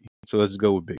is Biggie. So let's just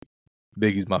go with Biggie.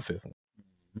 Biggie's my fifth one.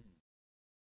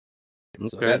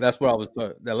 Okay. So that's where I was.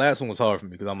 That last one was hard for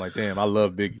me because I'm like, damn, I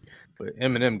love Biggie, but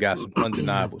Eminem got some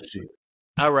undeniable shit.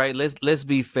 All right, let's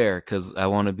be fair because I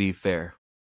want to be fair.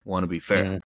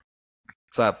 Mm-hmm.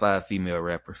 Top 5 female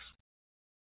rappers.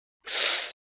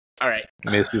 All right,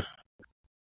 Missy.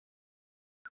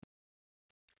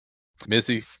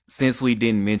 Since we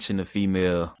didn't mention the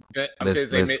female,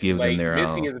 let's give them their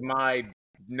own. Missy is my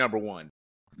number one.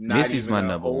 Missy's my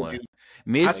number one.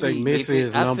 I think Missy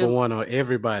is number one on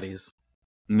everybody's.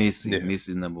 Missy's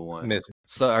number one. Missy.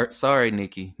 Sorry,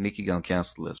 Nikki. Nikki gonna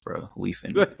cancel us, bro. We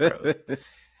finna, bro.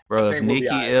 Bro, if Nikki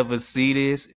ever see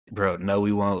this, bro, no,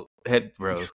 we won't. Head,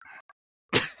 bro.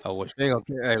 Oh, well, she ain't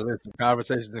gonna. Hey, listen,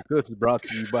 Conversations and Kush is brought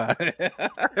to you by,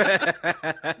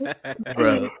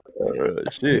 bro.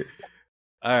 Shit.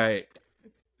 All right.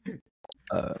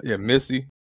 Yeah, Missy,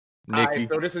 Nikki. Right,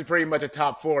 so this is pretty much a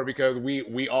top 4 because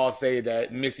we all say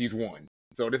that Missy's won.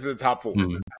 So this is a top 4.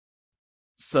 Mm-hmm.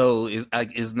 So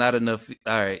it's not enough.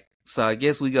 All right. So I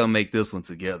guess we gonna make this one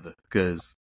together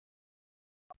because.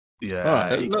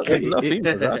 Yeah, because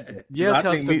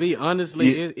to be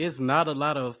honestly, it's not a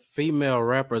lot of female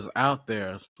rappers out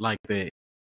there like that.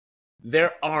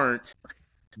 There aren't,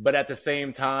 but at the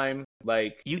same time,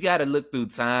 like you got to look through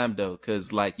time though,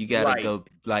 because like you got to go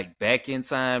like back in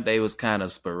time. They was kind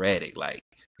of sporadic. Like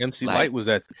MC Lyte was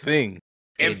that thing.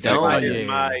 MC Lyte is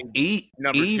my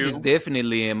number 2. Eve is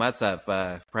definitely in my top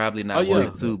 5. Probably not 1 or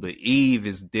 2, but Eve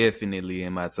is definitely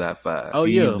in my top 5. Oh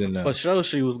yeah, for sure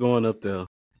she was going up there.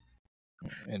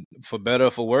 And for better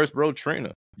or for worse, bro,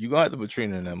 Trina. You gonna have to put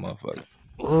Trina in that motherfucker.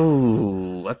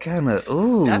 Ooh, that's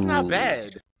not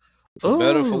bad. For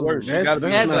better or for worse. As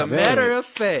a matter of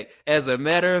fact,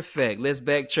 let's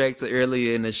backtrack to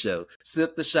earlier in the show.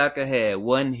 Silk the Shocker had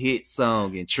one hit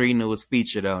song and Trina was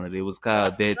featured on it. It was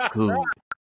called That's Cool.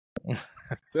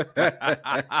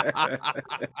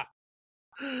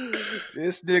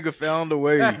 This nigga found a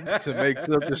way to make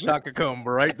Silk the Shocker come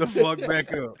right the fuck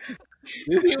back up.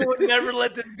 He would never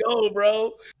let this go,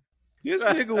 bro. This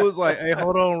nigga was like, hey,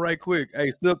 hold on right quick.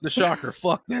 Hey, Silk the Shocker,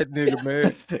 fuck that nigga,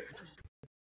 man.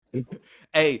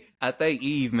 Hey, I think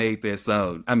Eve made that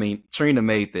song. I mean, Trina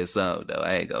made that song, though.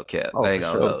 I ain't gonna cap. I ain't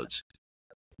gonna hold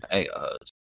you.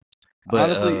 But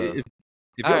honestly, if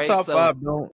your top 5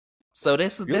 don't... So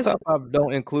this top 5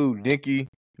 don't include Nikki,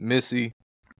 Missy,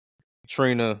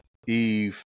 Trina,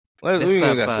 Eve. That's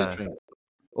top 5.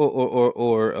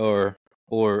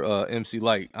 Or MC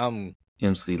Lyte.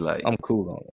 MC Lyte. I'm cool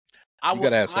on it. You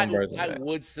gotta have some version of that. I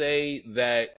would say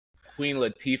that Queen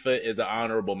Latifah is an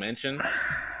honorable mention.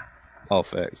 All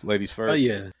facts. Ladies first. Oh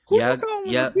yeah.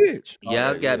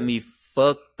 Y'all got me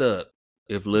fucked up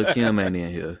if Lil Kim ain't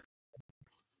in here.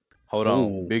 Hold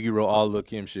on. Biggie wrote all Lil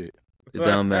Kim shit. It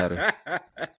don't matter.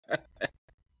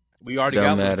 We already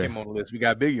got Lil Kim on the list. We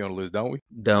got Biggie on the list, don't we?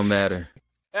 Don't matter.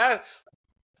 Don't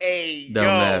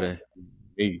matter.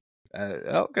 Hey.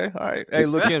 Okay, all right. Hey,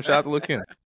 Lil Kim, shout out to Lil Kim.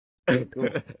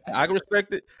 I can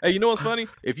respect it. Hey, you know what's funny?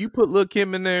 If you put Lil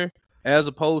Kim in there as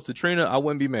opposed to Trina, I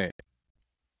wouldn't be mad.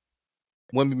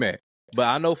 But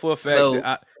I know for a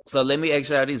fact So let me ask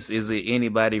y'all this. Is it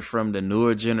anybody from the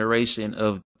newer generation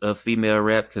of female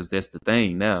rap? Because that's the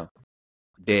thing now.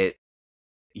 That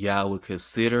y'all would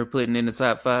consider putting in the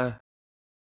top 5?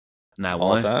 Not Of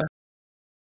one. all time?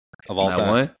 Of all Not time?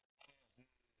 one? Are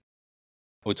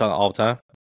we talking all time?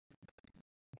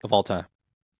 Of all time.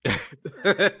 Is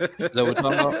that what we're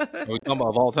talking about? Are we talking about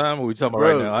of all time, or are we talking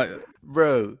about right now?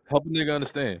 Bro, help a nigga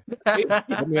understand.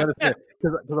 Help me understand,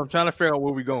 because I'm trying to figure out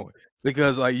where we're going.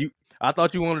 Because like I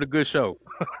thought you wanted a good show.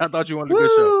 I thought you wanted a good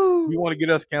show. You want to get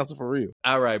us canceled for real?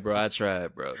 All right, bro. I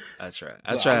tried, bro. I tried,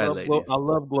 ladies. I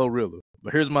love Glorilla,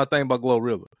 but here's my thing about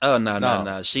Glorilla. Oh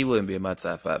no. She wouldn't be in my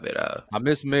top 5 at all. I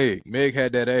miss Meg. Meg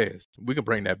had that ass. We can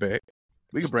bring that back.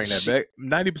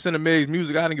 90% of Meg's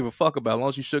music I didn't give a fuck about as long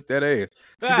as she shook that ass.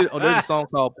 She did, there's a song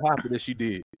called Poppy that she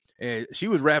did. And she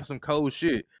was rapping some cold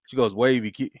shit. She goes,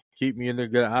 Wavy, keep me in the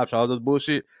good option. All this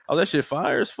bullshit. Oh, that shit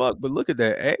fire as fuck. But look at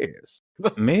that ass.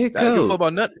 Meg, I didn't give a fuck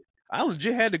about nothing. I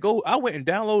legit had to go. I went and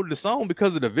downloaded the song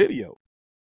because of the video.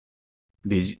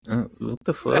 Did you? What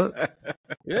the fuck?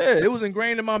 Yeah, it was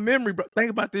ingrained in my memory, bro.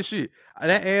 Think about this shit.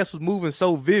 That ass was moving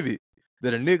so vivid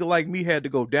that a nigga like me had to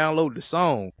go download the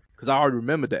song because I already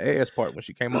remembered the ass part when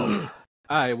she came on. All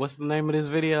right, what's the name of this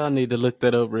video? I need to look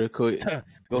that up real quick.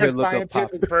 Go ahead and look up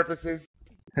scientific purposes.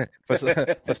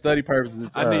 for study purposes.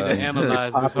 I need to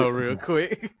analyze this whole real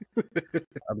quick.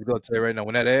 I'm just gonna tell you right now,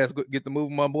 when that ass get the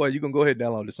move, my boy, you can go ahead and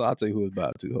download this song. I'll tell you who it's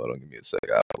about to. Hold on, give me a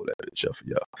second. I'll pull that bitch up for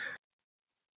y'all.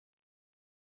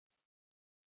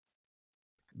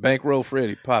 Bankroll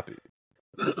Freddy, Poppy.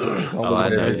 I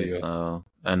know that song.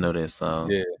 I know that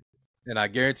song. Yeah. And I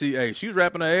guarantee, hey, she was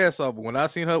rapping her ass off, but when I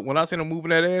seen her moving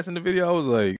that ass in the video, I was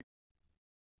like,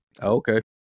 oh, okay.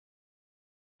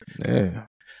 Yeah.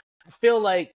 I feel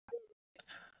like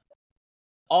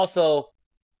also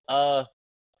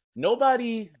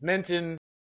nobody mentioned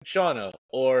Shauna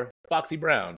or Foxy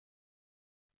Brown.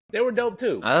 They were dope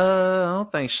too. I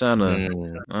don't think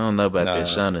Shauna. I don't know about that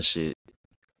Shauna shit.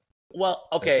 Well,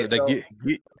 okay.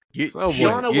 So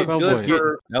Shauna was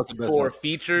good for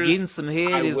features. Getting some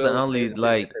head is the only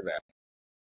like.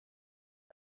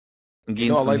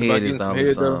 Getting some head is the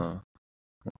only song.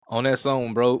 On that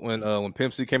song, bro, when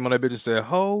Pimp C came on that bitch and said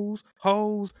hoes,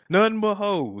 nothing but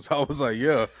hoes, I was like,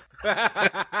 yeah.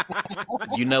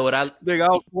 You know what I think I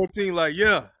was 14, like,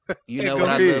 yeah. You know what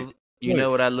I love. You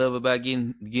know what I love about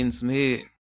getting some head.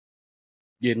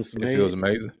 Getting some head. It feels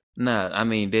amazing. Nah, I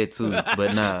mean that too,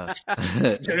 but nah.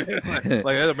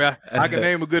 Like I can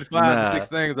name a good 5 to 6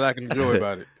 things that I can enjoy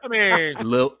about it. I mean,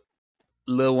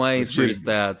 Lil Wayne's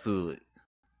freestyle to it.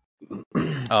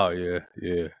 Oh yeah.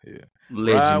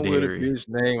 Legendary. Ride with a bitch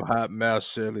named Hot Mouth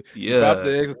Shelly. Yeah. Drop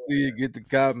the ecstasy, get the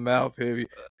cotton mouth heavy.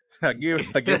 I give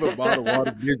a bottle of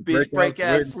water, bitch break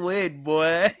out sweat,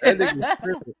 boy.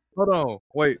 Hold on,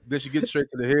 wait. Then she gets straight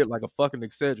to the head like a fucking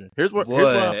Excedrin. Here's why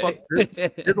I fuck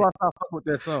with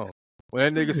that song.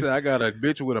 When that nigga said, I got a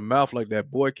bitch with a mouth like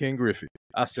that boy King Griffey,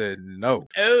 I said no.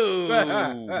 Oh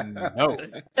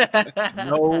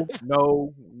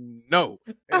no.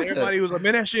 And everybody was like,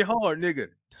 man, that shit hard, nigga.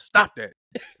 Stop that.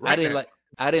 I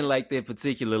didn't like that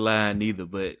particular line either,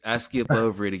 but I skip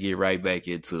over it to get right back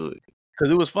into it. Cause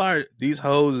it was fire. These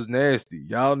hoes is nasty.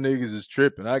 Y'all niggas is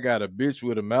tripping. I got a bitch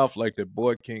with a mouth like that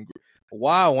boy King.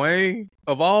 Why, Wayne?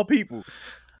 Of all people,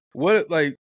 what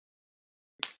like?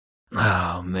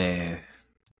 Oh man,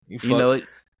 you know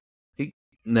it.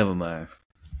 Never mind.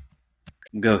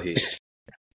 Go ahead.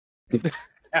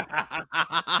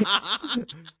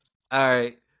 All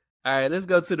right. Let's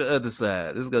go to the other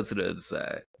side.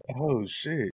 Oh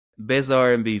shit! Best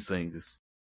R&B singers.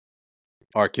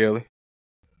 R. Kelly.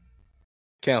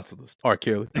 Counselors. R.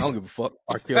 Kelly. I don't give a fuck.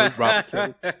 R. Kelly.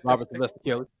 Robert Sylvester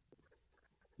Kelly.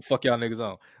 Fuck y'all niggas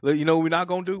on. Look, you know what we're not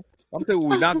gonna do? I'm telling you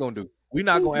what we're not gonna do. We're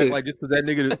not gonna act like just because that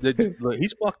nigga look,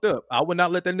 he's fucked up. I would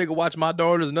not let that nigga watch my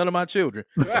daughters, none of my children.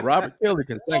 But Robert Kelly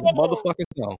can sing a motherfucking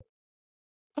song.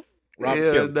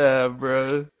 Robert Kelly. Nah,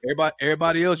 bro.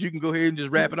 Everybody else, you can go ahead and just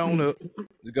wrap it on up.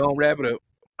 Just go and wrap it up.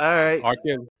 All right. R.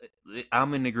 Kelly.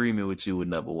 I'm in agreement with you with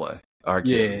number one. R.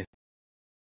 Kelly. Yeah.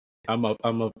 I'm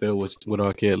up there with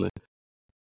R. Kelly.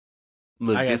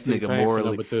 Look, this nigga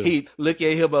morally. Look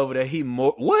at him over there. He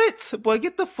what? Boy,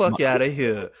 get the fuck out of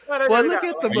here. Boy, look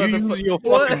at the motherfucker. Your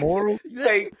fucking moral.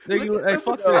 Hey,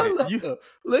 fuck that.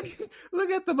 Look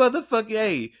at the motherfucker.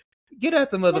 Hey, get out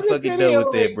the motherfucking door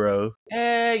with that, bro.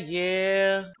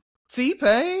 Yeah.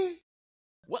 T-Pain.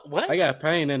 What? I got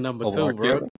Pain at number 2,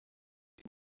 bro.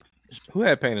 Who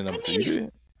had Pain at number 2? You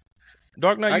did?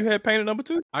 Dark Knight, you had Pain at number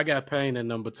 2? I got Pain at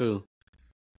number 2.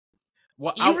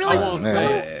 Well, I won't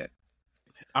say.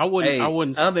 I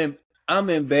wouldn't. I'm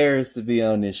embarrassed to be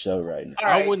on this show right now.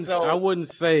 I wouldn't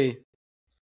say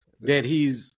that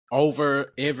he's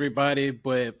over everybody,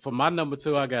 but for my number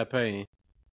 2, I got Pain.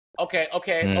 Okay.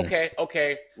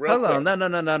 Real Hold quick. on.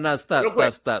 No. Stop.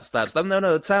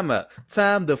 No. Time out.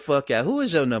 Time the fuck out. Who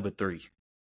is your number 3?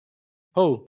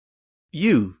 Who?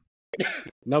 You.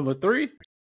 Number 3?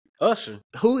 Usher.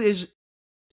 Who is...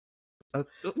 how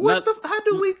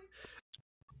do we...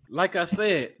 Like I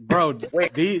said, bro,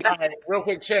 these... real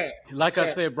quick, chat. Like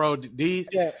I said, bro, these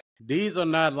are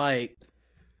not like,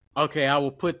 okay, I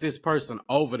will put this person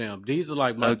over them. These are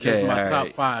like my top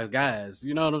 5 guys.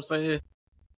 You know what I'm saying?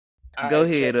 Go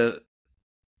ahead.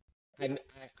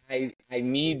 I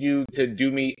need you to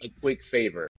do me a quick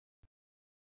favor.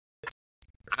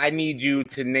 I need you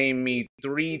to name me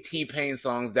 3 T-Pain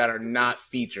songs that are not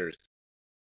features.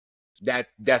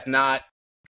 That's not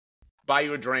Buy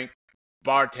You a Drink,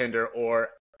 Bartender, or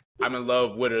I'm in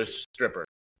Love with a Stripper.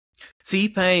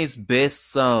 T-Pain's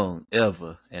best song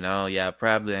ever, and y'all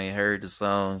probably ain't heard the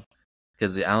song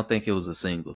because I don't think it was a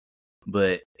single,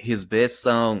 but his best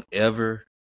song ever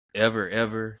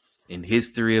in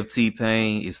history of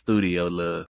T-Pain is Studio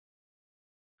Love.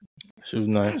 She was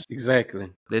nice. Exactly.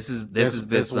 This is his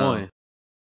best song. One.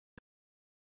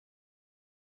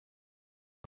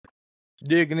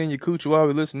 Digging in your coochie while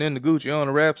we listening to Gucci on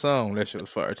a rap song. That shit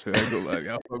was fire too. I ain't gonna lie.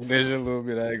 Y'all fucking that shit a little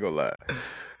bit. I ain't gonna lie.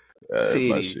 That's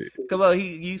my shit. Come on,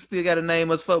 you still gotta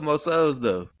name us 4 more songs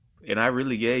though. And I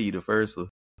really gave you the first one.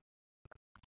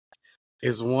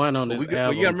 It's one on this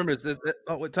album. You gotta remember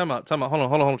time out.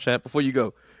 Hold on, champ. Before you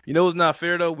go. You know what's not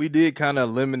fair though? We did kind of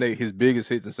eliminate his biggest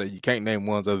hits and say you can't name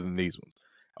ones other than these ones.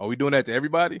 Are we doing that to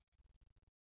everybody?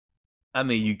 I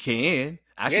mean, you can.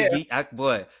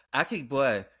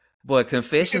 Boy,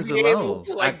 Confessions alone.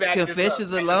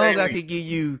 Confessions alone, I could give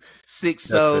you 6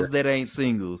 songs that ain't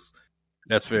singles.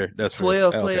 That's fair.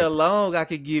 12 Play alone, I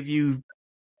could give you.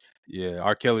 Yeah,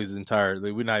 R. Kelly's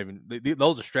entirely. We're not even.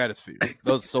 Those are stratosphere.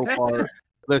 Those are so far.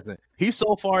 Listen, he's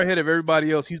so far ahead of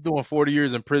everybody else. He's doing 40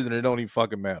 years in prison. It don't even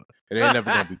fucking matter. It ain't never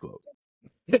gonna be close.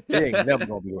 It ain't never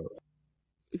gonna be close.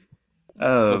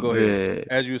 Oh, so go ahead.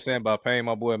 As you were saying about Payne,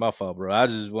 my boy, my fault, bro. I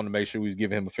just want to make sure we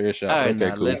give him a fair shot. All right,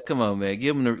 now, cool. Come on, man.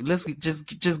 Give him let's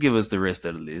just give us the rest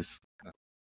of the list.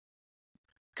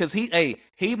 Cause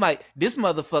he might, this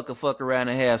motherfucker fuck around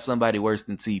and have somebody worse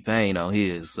than T-Pain on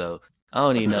his. So I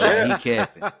don't even know why he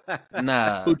capping.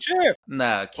 Nah,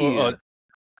 kid.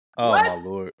 Oh my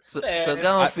lord. So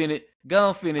go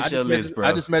on finish your list, bro.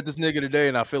 I just met this nigga today,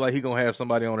 and I feel like he gonna have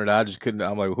somebody on it. I just couldn't.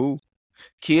 I'm like, who?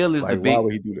 Kill is like, the big. Why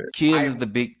would he do that? Kill is the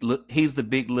big. He's the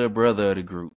big little brother of the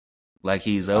group. Like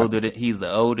he's the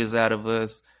oldest out of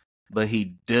us, but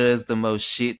he does the most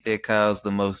shit that caused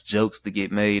the most jokes to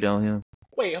get made on him.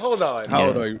 Wait, hold on. How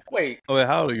old are you? Wait. Oh, wait,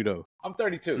 how old are you though? I'm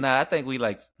 32. Nah, I think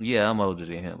I'm older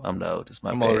than him. I'm the oldest.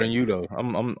 I'm older than you though.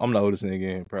 I'm the oldest nigga in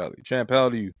here, probably. Champ, how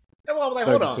old are you? That's why I was like,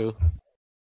 hold 32. on.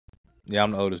 Yeah,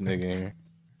 I'm the oldest nigga in here.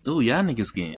 Ooh, y'all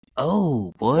niggas getting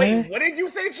boy. Wait, what did you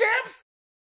say, Champs?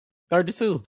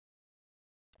 32.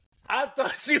 I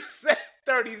thought you said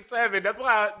 37. That's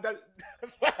why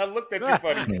I looked at you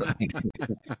funny.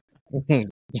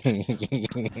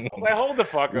 I'm like, hold the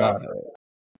fuck up.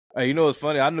 Hey, you know what's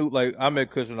funny? I knew, like, I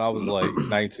met Kush when I was like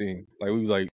 19. Like,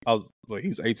 he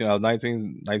was 18, I was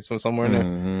 19 somewhere in there.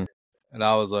 Mm-hmm. And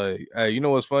I was like, hey, you know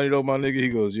what's funny though, my nigga? He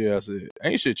goes, yeah. I said,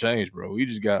 ain't shit changed, bro. We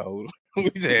just got older. We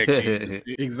just had kids.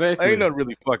 Exactly. Ain't nothing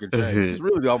really fucking changed. It's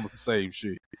really almost the same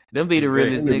shit. Them be the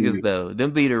realest niggas though.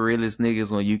 Them be the realest niggas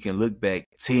when you can look back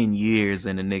 10 years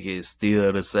and the nigga is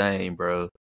still the same, bro.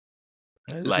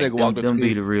 Like them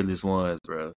be the realest ones,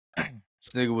 bro.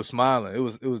 This nigga was smiling.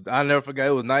 It was. I never forgot.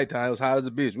 It was nighttime. It was hot as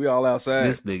a bitch. We all outside.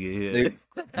 This nigga here.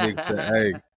 Nigga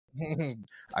said, hey,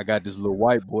 I got this little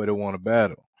white boy that want to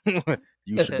battle.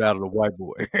 You should battle the white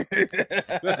boy.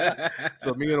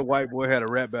 So me and the white boy had a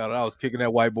rap battle. I was kicking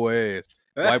that white boy ass.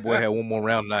 The white boy had one more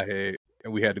round than I had,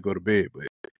 and we had to go to bed. But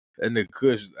that nigga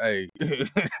Kush, hey,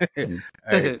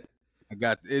 hey, I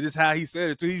got it. Is how he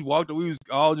said it too. He walked. We was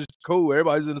all just cool.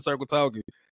 Everybody's in the circle talking.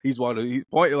 He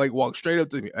pointed, like walked straight up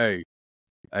to me.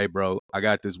 Hey, bro, I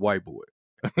got this white boy.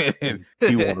 And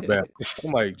he want to battle.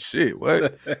 I'm like, shit,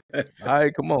 what? All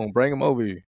right, come on, bring him over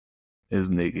here. This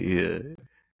nigga here.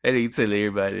 And he tell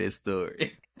everybody that story.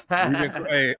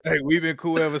 We've been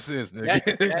cool ever since,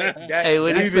 nigga. Hey,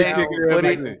 what he say?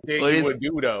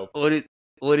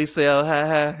 What he say? Oh,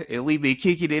 ha, and we been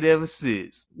kicking it ever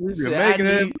since.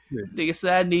 Nigga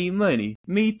said, I need money.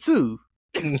 Me too.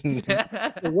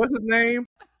 What's his name?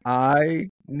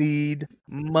 I need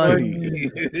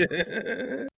money.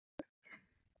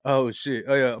 Oh shit!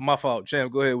 Oh yeah, my fault.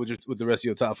 Champ, go ahead with the rest of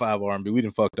your top 5 R&B. We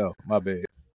done fucked up. My bad.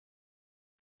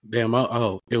 Damn!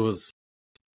 It was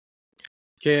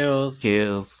Kills,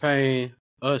 Payne,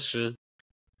 Usher.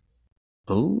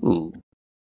 Ooh,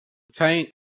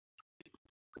 Tank.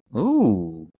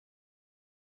 Ooh.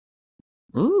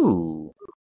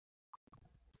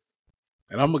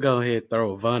 And I'm gonna go ahead and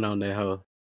throw Avant on that hoe.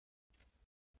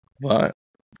 What?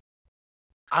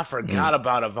 I forgot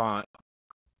about Avant.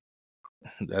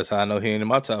 That's how I know he ain't in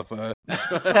my top 5.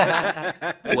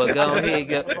 Well, go ahead,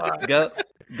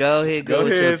 go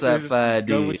with your top 5.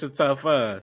 Go with your top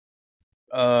 5.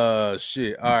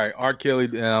 Shit. All right, R. Kelly.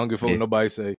 And I don't give a fuck what nobody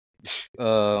say.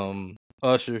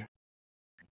 Usher,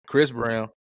 Chris Brown.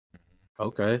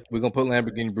 Okay, we're gonna put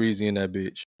Lamborghini Breezy in that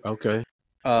bitch. Okay.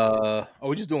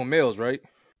 We just doing males, right?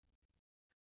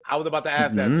 I was about to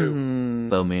ask that too.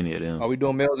 So many of them. Are we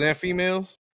doing males and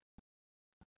females?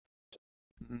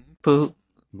 Poop.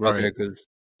 Right. Okay, because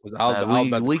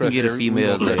we can get a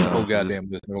females. Oh goddamn,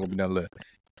 there's not gonna be nothing left.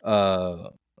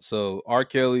 So R.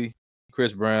 Kelly,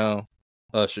 Chris Brown,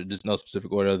 Usher, just no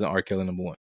specific order other than R. Kelly number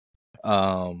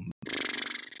 1.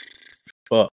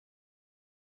 Fuck.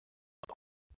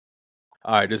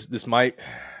 All right, this might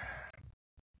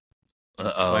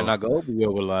not go over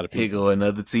well with a lot of people. Here go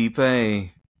another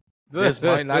T-Pain. This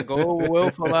might not go over well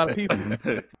for a lot of people.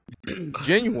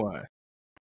 Genuine.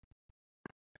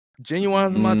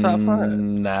 Genuine's in my top 5.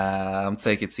 Nah, I'm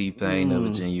taking T-Pain over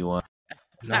Genuine.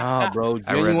 Nah, bro.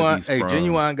 Genuine. Hey,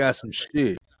 Genuine got some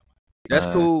shit. That's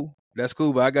cool. That's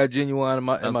cool. But I got Genuine in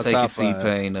my top 5. I'm taking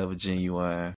T-Pain over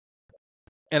Genuine.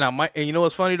 And and you know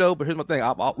what's funny though? But here's my thing.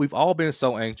 We've all been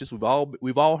so anxious. We've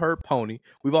all heard Pony.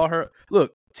 We've all heard.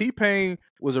 Look, T-Pain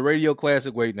was a radio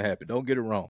classic waiting to happen. Don't get it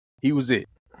wrong. He was it.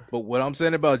 But what I'm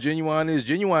saying about Genuine is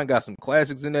Genuine got some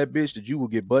classics in that bitch that you will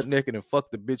get butt naked and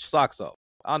fuck the bitch socks off.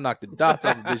 I'll knock the dots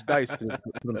off the bitch dice to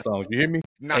them songs. You hear me?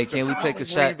 Hey, can we take a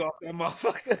shot?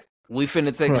 We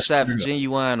finna take a shot for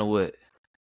Genuine or what?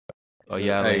 Oh,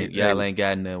 y'all ain't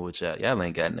got nothing with y'all. Y'all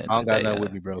ain't got nothing. I don't got nothing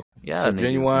with me, bro. Y'all niggas,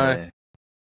 Genuine. Man.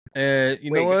 And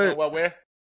you know what? Where?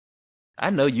 I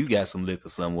know you got some liquor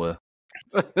somewhere.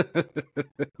 Look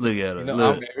at her.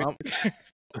 Look.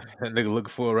 That nigga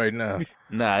looking for it right now.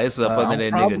 Nah, it's up under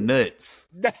that nigga nuts.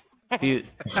 He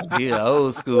a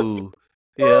old school.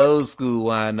 He a old school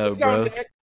wino, bro.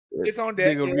 It's on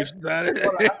deck.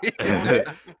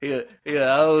 He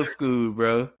a old school,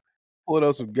 bro. Pulled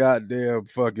up some goddamn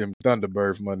fucking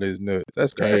Thunderbird from under his nuts.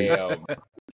 That's crazy. Damn.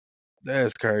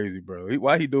 That's crazy, bro.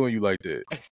 Why he doing you like that?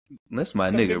 That's my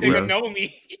nigga, bro. Nigga know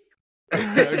me.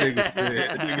 That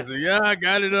nigga said, yeah, I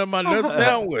got it on my nuts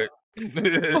down with.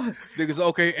 Niggas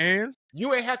okay, and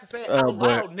you ain't have to say it out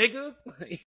loud, nigga.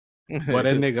 Well,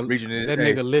 that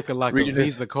nigga liquor like a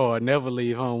Visa card. Never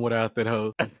leave home without that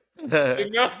hoe. Hey,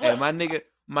 my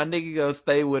nigga gonna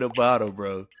stay with a bottle,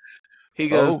 bro. He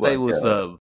gonna stay with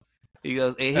something. He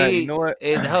goes, and you know what?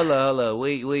 And hold on.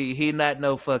 He not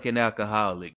no fucking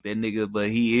alcoholic, that nigga, but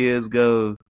he is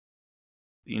go.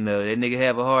 You know, that nigga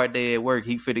have a hard day at work.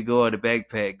 He finna go on the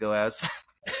backpack, go outside.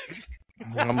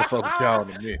 I'm gonna fuck with y'all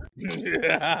in a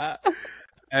minute.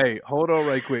 Hey, hold on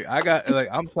right quick.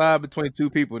 I'm tied between two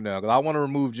people now because I want to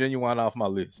remove Genuine off my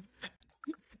list.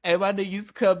 Hey, my nigga used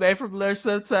to come back from lunch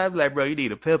sometime like, bro, you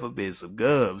need a peppermint, some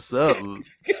gum, something.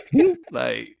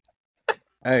 Like,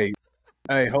 hey,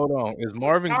 hold on. Is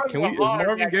Marvin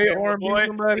Gaye R&B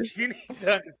somebody? You need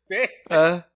to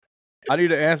understand. I need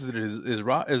to answer to this.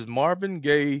 Is Marvin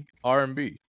Gaye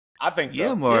R&B? I think so.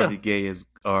 Yeah, Marvin Gaye is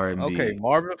R&B. Okay,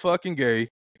 Marvin fucking Gaye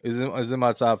is in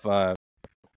my top 5.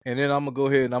 And then I'm going to go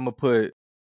ahead and I'm going to put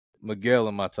Miguel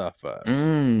in my top 5.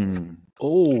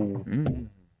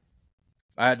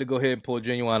 I had to go ahead and pull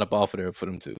Genuine up off of there for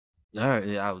them too. All right,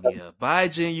 yeah. Bye,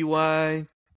 Genuine.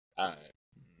 All right.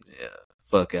 Yeah,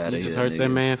 fuck out of here. You just hurt that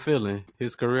man feeling.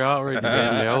 His career already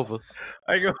damn over.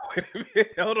 I go, wait a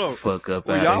minute, hold on. Fuck up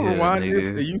out of here, rewind nigga.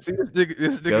 This, and you see this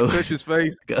nigga touch his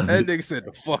face. That nigga said,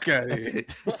 "The fuck out of here."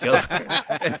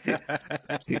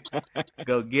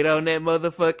 Go get on that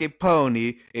motherfucking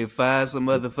pony and find some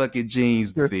motherfucking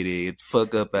jeans to fit in.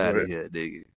 Fuck up out of here,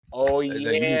 nigga. Oh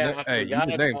yeah, hey, you can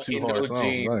name 2 hard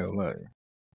songs.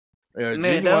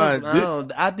 Man,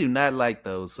 I do not like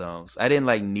those songs. I didn't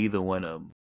like neither one of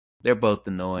them. They're both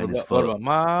annoying as fuck. What about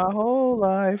My Whole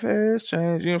Life Has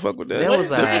Changed? You didn't fuck with that? That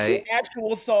was alright. An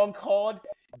actual song called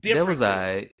Differences. That was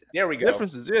alright. There we go.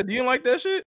 Differences. Yeah, do you like that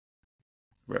shit?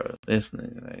 Bro, this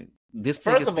nigga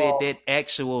said that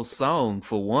actual song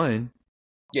for one.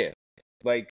 Yeah.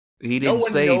 Like, he didn't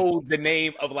say knows the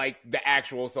name of like the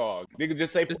actual song. Nigga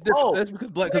just say, that's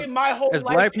because black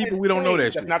people, we don't know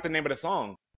that shit. That's not the name of the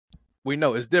song. We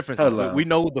know it's different. We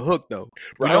know the hook though.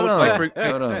 Hold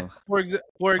on. For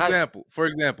example,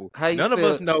 none of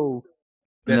us know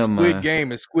that Squid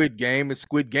Game is Squid Game and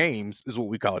Squid Games is what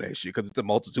we call that shit because it's a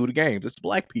multitude of games. It's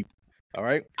black people. All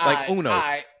right, like Uno.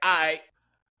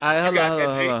 All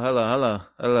right,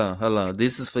 hold on.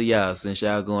 This is for y'all since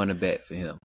y'all going to bat for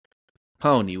him.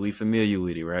 Pony, we familiar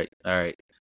with it, right? All right.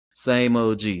 Same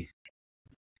OG.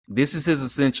 This is his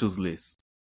essentials list.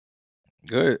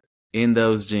 Good. In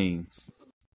those jeans.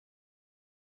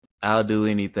 I'll do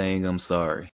anything, I'm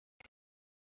sorry.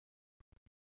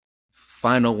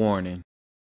 Final warning.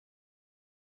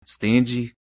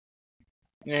 Stingy.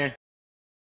 Yeah.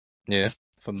 Yeah.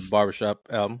 From the Barbershop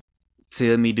album.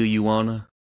 Tell me, do you wanna?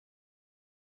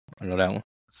 I know that one.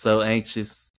 So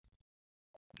anxious.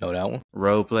 Know that one.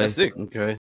 Role play. That's it.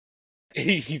 Okay.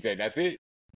 He said that's it.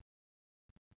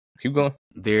 Keep going.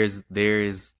 There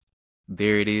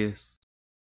it is.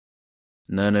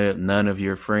 None of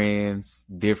your friends'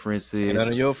 differences. None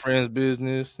of your friends'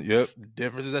 business. Yep.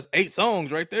 Differences. That's 8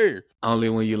 songs right there. Only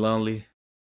when you're lonely.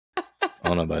 I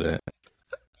don't know about that.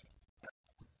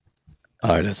 All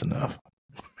right, that's enough.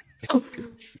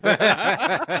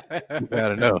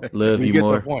 Bad enough. Love you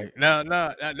more. Point. No,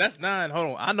 that's 9.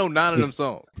 Hold on. I know 9 of them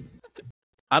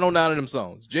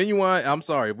songs. Genuine. I'm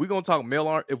sorry. If we're gonna talk male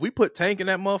art, if we put Tank in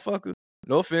that motherfucker,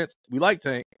 no offense, we like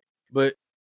Tank, but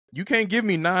you can't give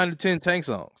me 9 to 10 Tank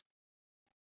songs.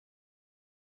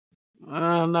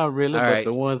 Not really, all but right.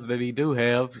 The ones that he do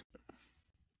have.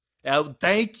 Oh,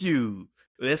 thank you.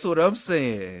 That's what I'm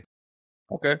saying.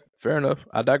 Okay, fair enough.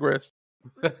 I digress.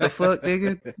 The fuck,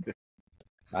 nigga?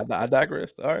 I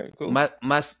digress. All right, cool.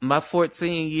 My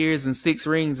 14 years and 6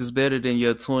 rings is better than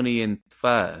your 20 and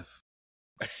 5.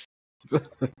 I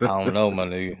don't know, my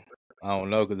nigga. I don't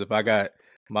know, because if I got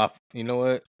my, you know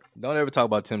what? Don't ever talk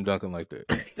about Tim Duncan like that.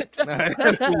 That's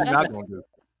what you're not gonna do.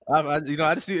 I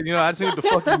just see what the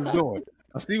fuck you was doing.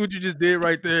 I see what you just did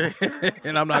right there,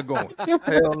 and I'm not going.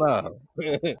 Hell no.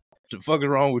 What the fuck is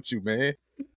wrong with you, man?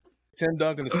 Tim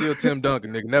Duncan is still Tim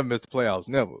Duncan, nigga. Never missed the playoffs,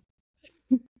 never.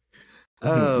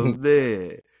 Oh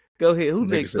man, go ahead. Who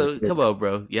next? Come on,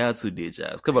 bro. Y'all two did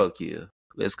jobs. Come on, Kill.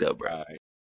 Let's go, bro. All right.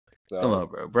 So, come on,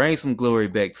 bro. Bring some glory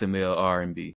back to male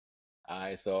R&B. All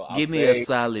right, so give me a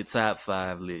solid top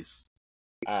 5 list.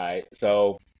 All right,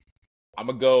 so I'm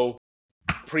gonna go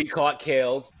pre-caught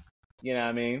Kales. You know what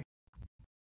I mean?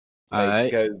 All right,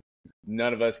 because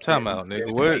none of us. Time out, nigga.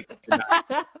 What?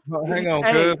 Hang on,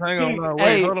 cuz. Hang on. No,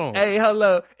 wait, hold on. Hey,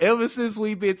 hello. Ever since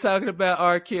we've been talking about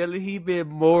R. Kelly, he been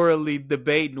morally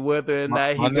debating whether or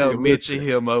not he gonna mention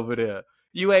him over there.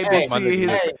 You ain't been seeing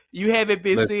his. You haven't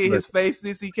been seeing his face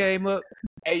since he came up.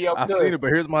 Hey, yo, I've seen it, but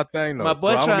here's my thing though. My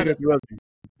boy trying to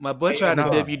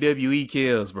WWE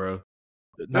Kills, bro.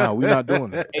 No, we're not doing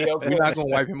that. We're not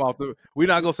gonna wipe him off. We're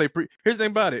not gonna say. Here's the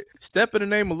thing about it. Step in the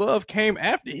Name of Love came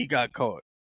after he got caught.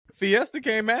 Fiesta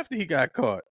came after he got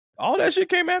caught. All that shit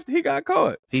came after he got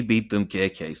caught. He beat them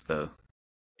KKs though.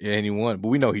 Yeah, and he won, but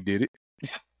we know he did it.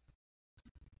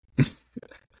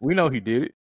 We know he did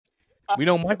it. We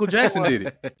know Michael Jackson did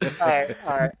it. All right.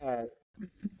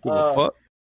 Give a fuck.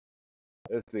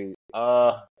 Let's see.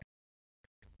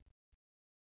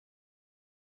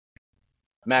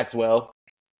 Maxwell.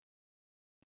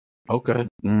 Okay.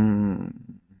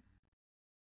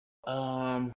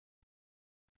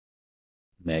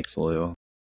 Maxwell.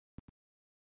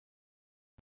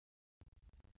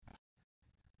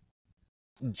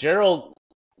 Gerald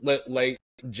Levert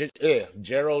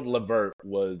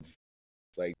was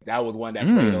like that was one that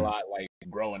played a lot like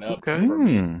growing up. Okay. For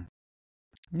me.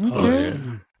 Okay.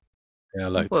 Yeah, I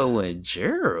like. Well, when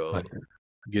Gerald. Like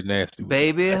get nasty.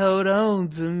 Baby, hold on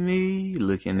to me.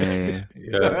 Looking at.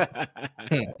 Yeah.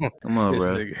 Come on,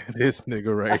 bro. This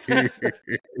nigga right here.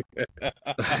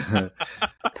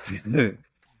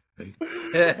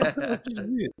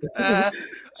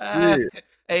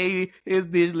 Hey, his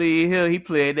bitch Lee Hill, he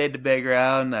played that in the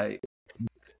background all night.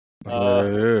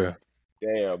 Yeah.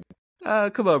 Damn.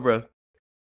 Come on, bro.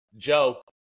 Joe.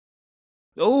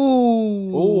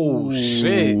 Oh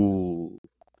shit.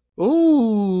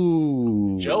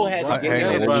 Ooh. Joe had to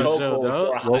get in the chokehold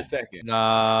for a hot second.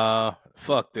 Nah,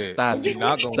 fuck that. Stop it.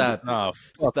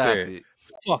 Fuck that.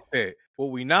 Fuck that.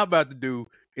 What we not about to do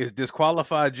is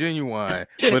disqualify Genuine,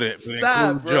 but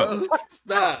stop, bro. Joe.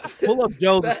 Stop. Pull up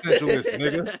Joe's essential list,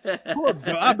 nigga. Pull up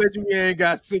Joe. I bet you he ain't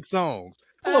got 6 songs.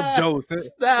 Pull up Joe's.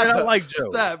 Stop. Man, I like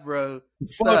Joe. Stop, bro.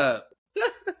 Stop.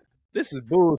 This is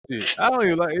bullshit. I don't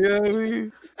even like. You know what I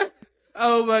mean?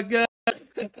 Oh my god.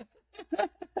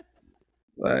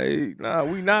 Like, nah,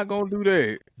 we not gonna do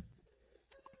that.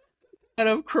 And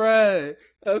I'm crying.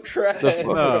 Hold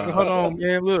on,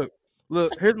 man. Look.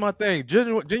 Here's my thing.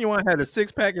 Genuine had a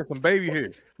 6-pack and some baby hair.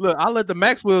 Look, I let the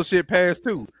Maxwell shit pass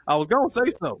too. I was gonna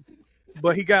say so,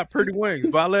 but he got pretty wings.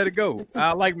 But I let it go.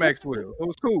 I like Maxwell. It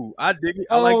was cool. I dig it.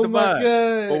 I like the vibe.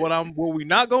 God. But what we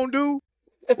not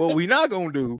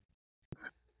gonna do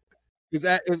is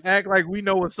act like we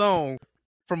know a song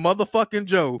from motherfucking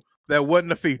Joe that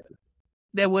wasn't a feature.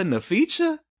 That wasn't a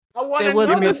feature? That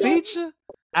wasn't a feature?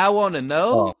 I want to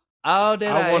know all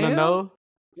that I want to know.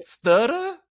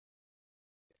 Stutter?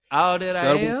 All that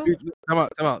I am? Come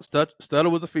out. Stutter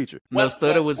was a feature. No,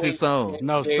 Stutter was his song.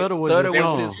 No, Stutter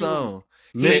was his song.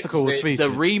 Mystical was featured.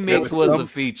 The remix was a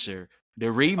feature. The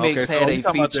remix had a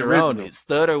feature on it.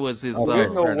 Stutter was his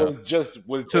song. Was just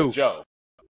Joe.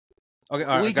 Okay,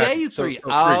 all right. We gave you three.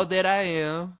 All that I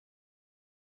am.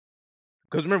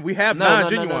 Because remember, we have nine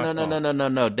genuine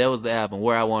songs. No. That was the album.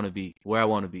 Where I Want to Be.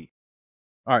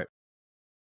 All right.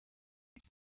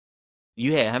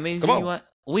 You had how many genuine?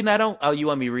 We not on. Oh, you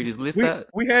want me to read his list out?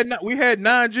 We had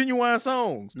 9 genuine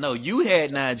songs. No, you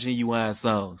had 9 genuine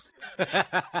songs.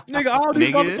 Nigga, all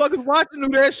these motherfuckers watching knew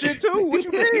that shit too. What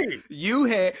you mean? You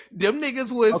had them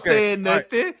niggas was saying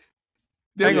nothing.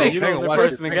 Hang on, the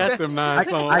person that got them 9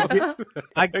 songs.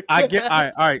 I get.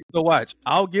 All right. So watch.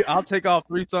 I'll take off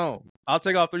 3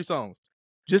 songs.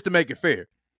 Just to make it fair.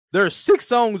 There are 6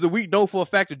 songs that we know for a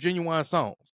fact are genuine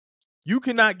songs. You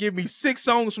cannot give me 6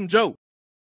 songs from Joe.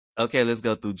 Okay, let's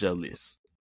go through Joe list.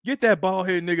 Get that bald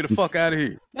head nigga the fuck out of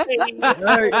here. Nah,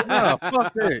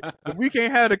 fuck that. If we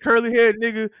can't have the curly head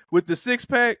nigga with the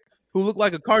 6-pack who look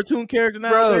like a cartoon character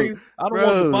nowadays, I don't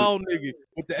want the bald nigga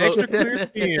with the extra clear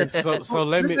skin. So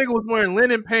let me. This nigga was wearing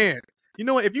linen pants. You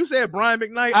know what? If you said Brian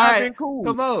McKnight, I'd been cool.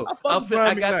 Come on.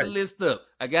 I got the list up.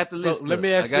 Let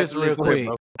me ask this real quick.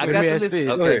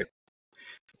 Okay.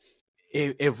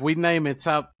 If we name in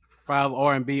top 5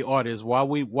 R&B artists, why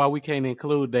we can't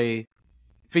include they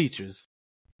features?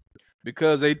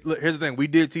 Because here's the thing, we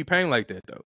did T-Pain like that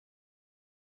though.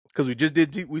 Because we just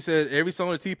did we said every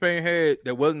song that T-Pain had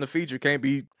that wasn't a feature can't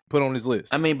be put on his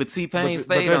list. I mean, but T-Pain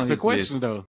stayed on his list. That's the question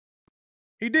though.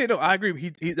 He did. No, I agree.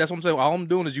 He that's what I'm saying. All I'm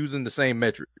doing is using the same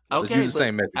metric. Okay, the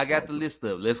same metric. I got the list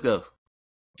up. Let's go.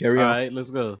 Carry on. All right,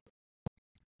 let's go.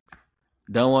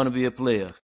 Don't Want to Be a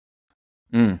Player.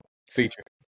 Feature.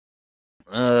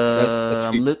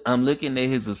 I'm looking at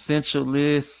his essential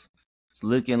list. It's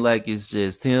looking like it's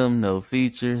just him, no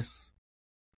features.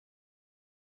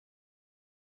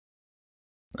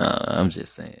 I'm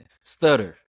just saying.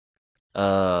 Stutter.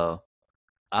 All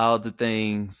the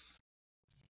things.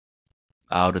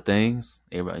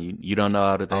 Everybody, you don't know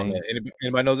All the Things.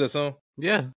 Anybody knows that song?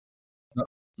 Yeah.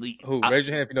 Who? Raise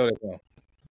your hand if you know that song.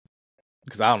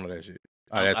 Because I don't know that shit.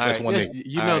 All right, that's one nigga.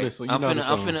 You know this. I'm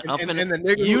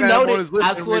finna. You know this.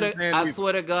 I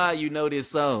swear to God, you know this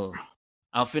song.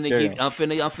 I'm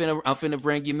finna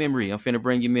bring you memory.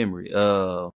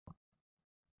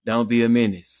 Don't Be a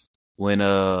Menace. When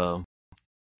the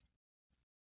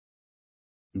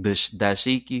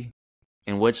Dashiki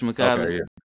and whatchamacallit.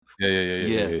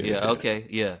 Yeah. Okay,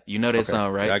 yeah. You know that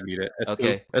song, right? Yeah, I get it.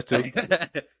 That's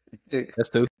okay. That's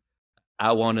 2.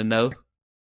 I Want to Know.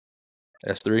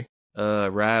 That's 3.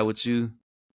 Ride With You.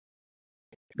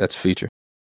 That's a feature.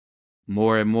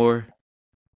 More and More.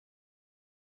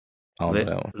 I don't know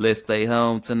that one. Let's Stay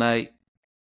Home Tonight.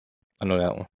 I know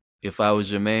that one. If I Was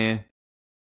Your Man.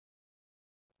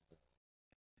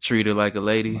 Treat Her Like a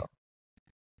Lady. No.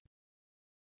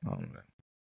 I don't know that.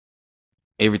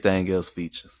 Everything else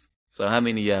features. So how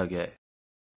many y'all got?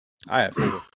 I have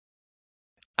 4.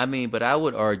 I mean, but I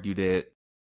would argue that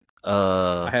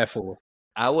I have 4.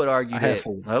 I would argue that.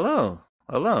 Hold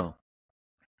on.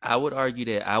 I would argue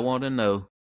that I Want to Know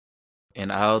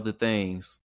and All the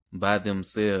Things by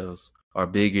themselves are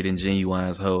bigger than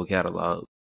Genuine's whole catalog.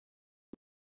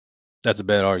 That's a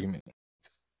bad argument.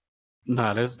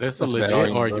 Nah, that's a legit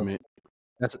argument.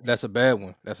 That's a bad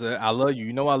one. I love you.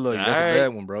 You know I love you. That's a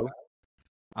bad one, bro.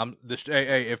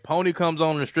 Hey, if Pony comes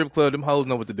on in the strip club, them hoes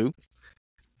know what to do.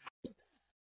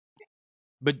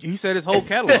 But he said his whole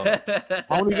catalog.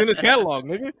 Pony's in his catalog,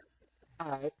 nigga.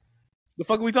 All right. The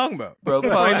fuck are we talking about? Bro,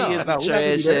 Pony is a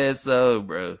trash ass song,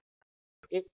 bro.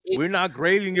 We're not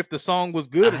grading if the song was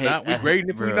good or not. We're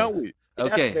grading if we know it.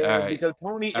 Okay, all right. Because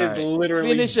Pony is literally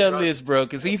finish your list, bro.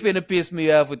 Because he finna piss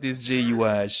me off with this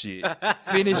Genuine shit.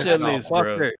 Finish your list,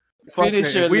 bro.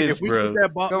 Finish your list, bro.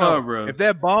 Come on, bro. If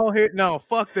that bald head,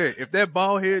 fuck that. If that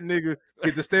bald head nigga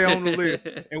gets to stay on the list,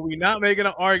 and we not making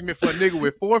an argument for a nigga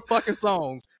with 4 fucking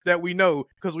songs that we know,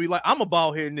 because we like, I'm a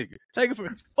bald head nigga. Take it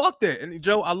from fuck that. And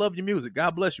Joe, I love your music.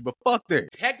 God bless you, but fuck that.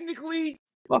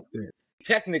 Fuck that.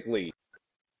 Technically,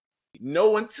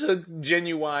 no one took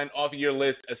Genuine off of your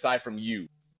list aside from you.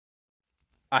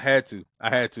 I had to.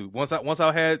 Once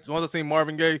I seen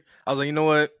Marvin Gaye, I was like, you know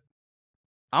what?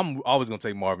 I'm always gonna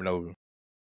take Marvin over.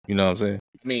 You know what I'm saying?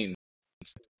 I mean,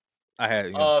 I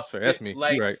had. That's me.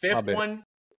 Like, right. 5th one,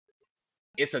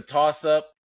 it's a toss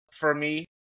up for me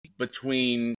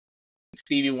between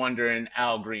Stevie Wonder and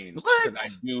Al Green. What? I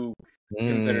do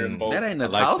consider them both. That ain't a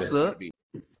toss up.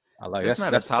 I like that's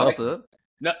not a toss up.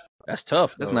 No, that's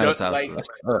tough. That's not a toss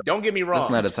up. Don't get me wrong.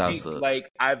 That's not a toss up.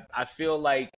 Like I feel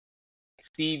like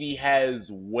Stevie has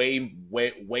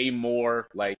way more,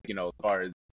 like, you know, as far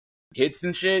as hits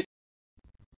and shit.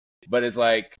 But it's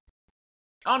like,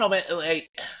 I don't know, man. Like,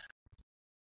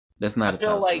 that's not a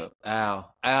toss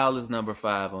up. Al is number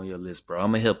 5 on your list, bro.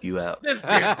 I'm gonna help you out.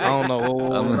 I don't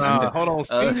know. Hold on,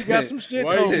 Stevie got some shit,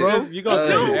 though, bro. You gonna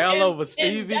take Al over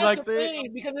Stevie like that?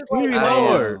 Because it's Stevie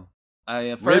Lord. I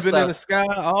am. First Ribbon in the sky,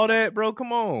 all that, bro.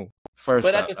 Come on.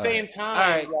 But at the same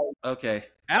time, all right. Okay.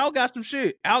 Al got some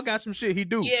shit. He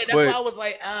do. Yeah, that's why I was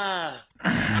like, I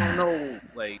don't know,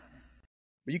 like.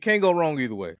 But you can't go wrong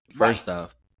either way. First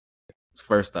off, it's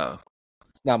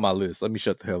not my list. Let me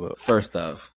shut the hell up. First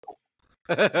off,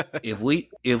 if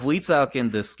we talking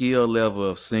the skill level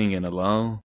of singing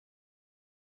alone,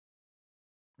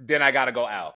 then I gotta go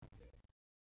Al.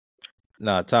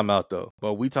 Nah, time out though.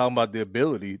 But we talking about the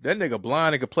ability. That nigga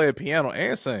blind and can play a piano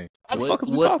and sing. What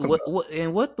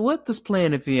does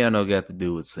playing the piano got to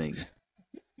do with singing?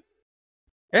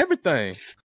 Everything.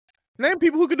 Name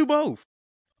people who can do both.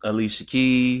 Alicia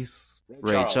Keys,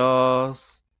 Ray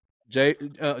Charles,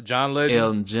 John Legend,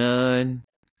 Elton John,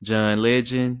 John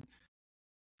Legend.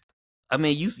 I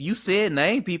mean, you said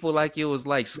name people like it was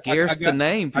like scarce to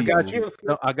name people. I got you.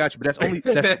 No, I got you. But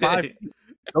that's 5.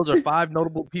 Those are 5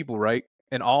 notable people, right?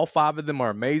 And all 5 of them are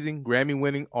amazing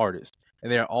Grammy-winning artists,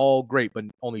 and they're all great. But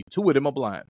only 2 of them are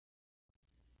blind.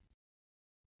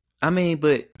 I mean,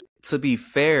 but to be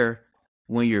fair,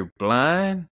 when you're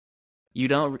blind, you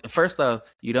don't. First off,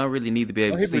 you don't really need to be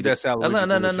able to see.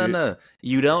 No.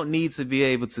 You don't need to be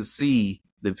able to see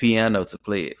the piano to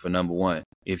play it. For number one,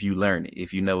 if you learn it,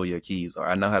 if you know where your keys are.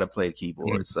 I know how to play the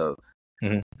keyboard, so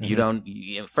you don't.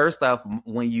 First off,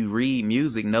 when you read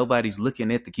music, nobody's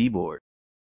looking at the keyboard.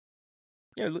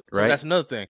 Yeah, right. So that's another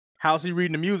thing. How's he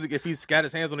reading the music if he's got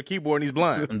his hands on the keyboard and he's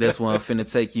blind? And that's why I'm finna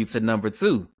take you to number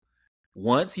 2.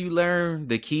 Once you learn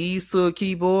the keys to a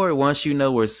keyboard, once you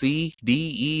know where C,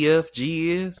 D, E, F,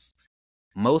 G is,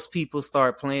 most people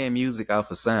start playing music off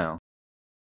of sound.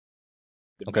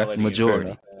 Okay.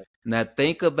 Majority. Now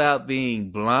think about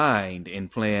being blind and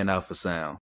playing off of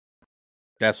sound.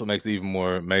 That's what makes it even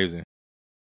more amazing.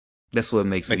 That's what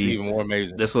makes it even more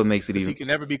amazing. That's what makes it even. He can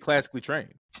never be classically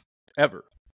trained, ever.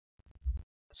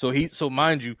 So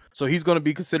mind you, he's going to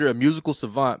be considered a musical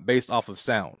savant based off of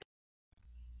sound.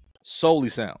 Solely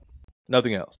sound,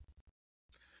 nothing else.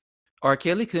 R.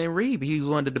 Kelly couldn't read, but he was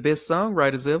one of the best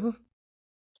songwriters ever.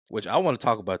 Which I want to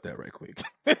talk about that right quick.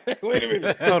 Wait a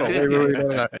minute. Hold on.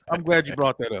 Wait. I'm glad you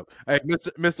brought that up. Hey,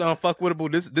 Mr.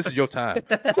 Unfuckwittable, this is your time.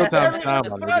 Your time, my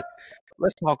nigga.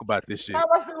 Let's talk about this shit.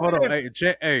 Hold on. Hey,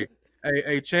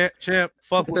 champ,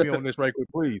 fuck with me on this right quick,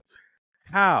 please.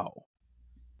 How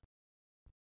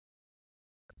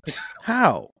is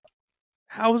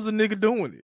the nigga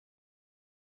doing it?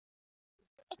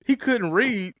 He couldn't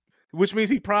read, which means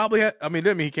he probably had, I mean,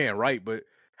 that means he can't write, but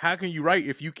how can you write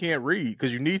if you can't read?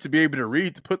 Because you need to be able to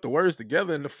read to put the words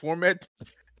together in the format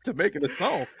to make it a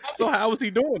song. So how is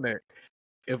he doing that?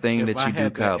 If you do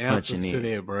called punching in.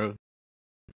 There, bro.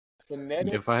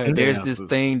 There's this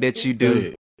thing that you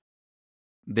do.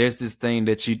 There's this thing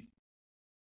that you.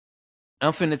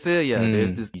 I'm finna tell you.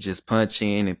 There's this. You just punch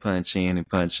in and punch in and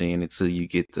punch in until you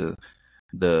get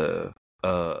the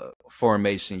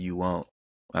formation you want.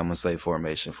 I'm gonna say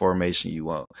formation you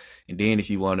want. And then if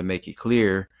you want to make it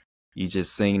clear, you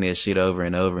just sing that shit over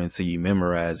and over until you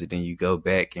memorize it. Then you go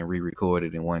back and re-record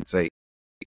it in one take,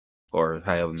 or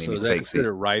however many takes. So is that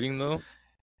considered writing though?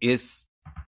 It's.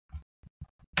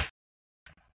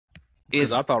 I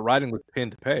thought writing was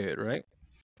pen to pad, right?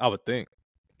 I would think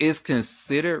it's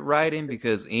considered writing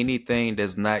because anything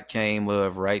that's not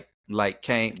anything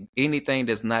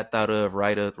that's not thought of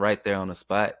right there on the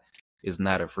spot is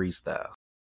not a freestyle.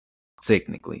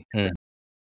 Technically.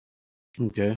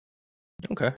 Okay.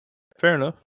 Fair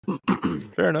enough.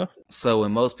 So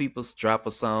when most people drop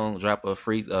a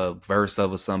verse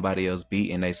over somebody else's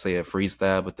beat and they say a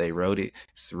freestyle, but they wrote it,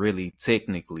 it's really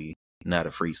technically not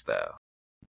a freestyle.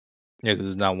 Yeah, because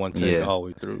it's not one take all the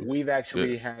way through. We've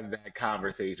actually had that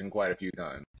conversation quite a few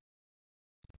times.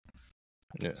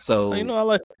 Yeah. So I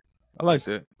like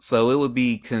that. So it would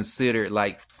be considered,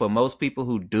 like, for most people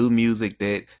who do music,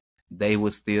 that they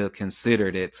would still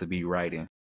consider that to be writing.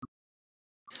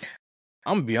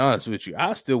 I'm gonna be honest with you.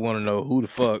 I still want to know who the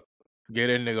fuck gave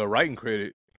that nigga writing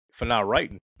credit for not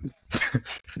writing.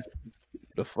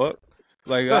 The fuck?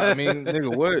 Like, I mean,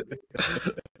 nigga, what?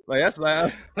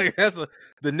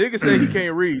 The nigga said he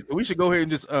can't read. So we should go ahead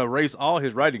and just erase all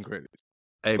his writing credits.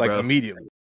 Hey, like bro. Immediately.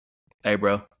 Hey,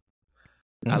 bro.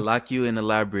 I lock you in the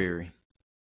library.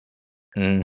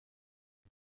 Mm.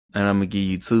 And I'm going to give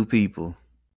you 2 people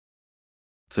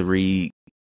to read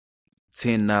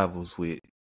 10 novels with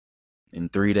in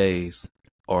 3 days,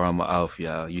 or I'm off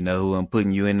y'all. You know who I'm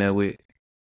putting you in there with?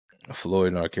 Floyd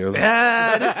and R. Kelly. This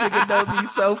nigga know me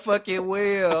so fucking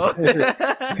well.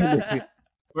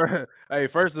 Hey,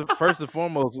 first and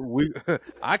foremost,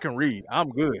 I can read.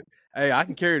 I'm good. Hey, I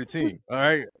can carry the team. All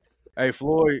right. Hey,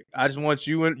 Floyd, I just want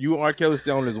you and R. Kelly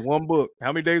stay on this one book.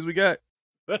 How many days we got?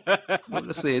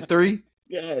 I said 3.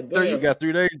 Yeah, 3. You got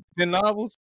 3 days, 10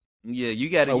 novels. Yeah, you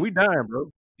got it. Oh, we dying,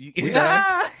 bro. We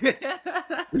dying.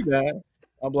 We dying.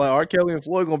 I'm like, R. Kelly and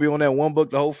Floyd gonna be on that one book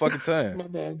the whole fucking time.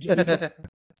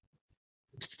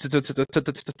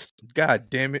 God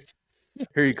damn it!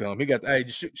 Here he come. He got. Hey,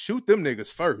 shoot them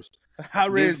niggas first. I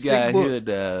read this guy 6 books. here,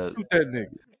 Shoot that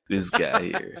nigga. This guy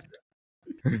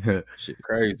here. Shit,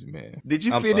 crazy, man. Did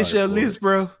you finish your list,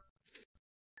 bro?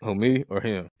 Oh, me or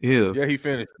him? Yeah, he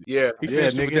finished. Yeah, he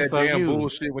finished nigga, with that damn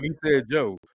bullshit when he said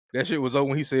Joe. That shit was over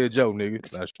when he said Joe,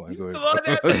 nigga. That's fine. Go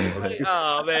ahead.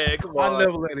 Oh man, come on. I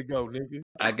never let it go, nigga.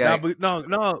 I got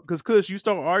no, because Kush, you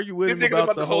start arguing with him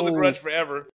about the hold the grudge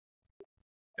forever.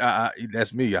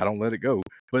 That's me. I don't let it go.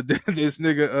 But then this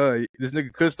nigga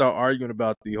could start arguing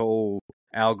about the whole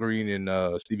Al Green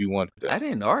and Stevie Wonder. I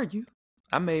didn't argue.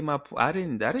 I made my. I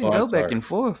didn't go back and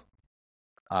forth.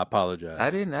 I apologize. I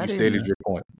didn't. Stated your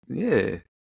point. Yeah,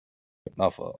 my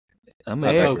fault. I'm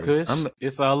Aries.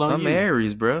 It's all on I'm you.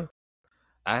 Aries, bro.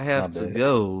 I have to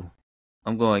go.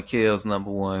 I'm going Kels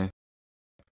number 1.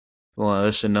 Going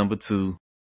Usher number 2.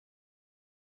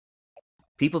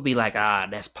 People be like,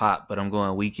 that's pop, but I'm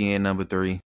going Weekend number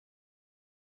 3.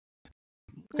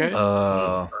 Okay.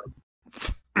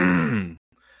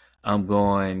 I'm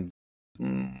going.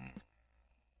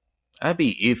 I'd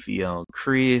be iffy on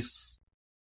Chris,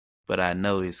 but I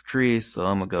know it's Chris, so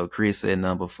I'm gonna go Chris at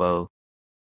number 4.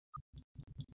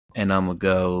 And I'm gonna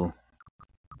go.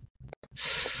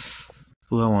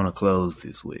 Who I want to close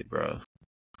this with, bro?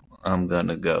 I'm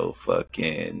gonna go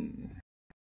fucking.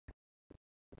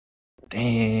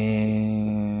 Damn.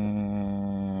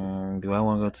 Do I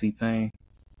want to go T-Pain?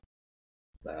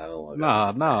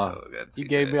 Nah. You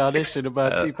gave me all this shit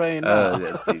about T-Pain.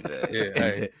 Yeah,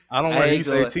 hey, I don't want you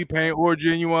say T-Pain or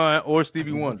Genuine or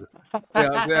Stevie Wonder.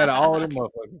 Yeah, all them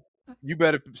motherfuckers. You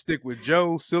better stick with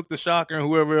Joe, Silk the Shocker, and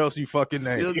whoever else you fucking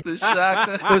name. Silk the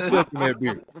Shocker. Put Silk in that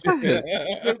bitch.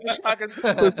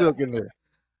 Put Silk in there.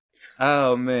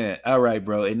 Oh, man. All right,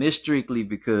 bro. And this strictly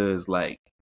because, like,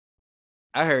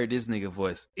 I heard this nigga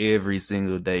voice every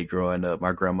single day growing up.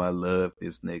 My grandma loved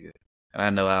this nigga. And I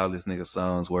know all this nigga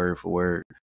songs word for word.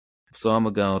 So I'm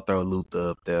going to throw Luther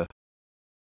up there.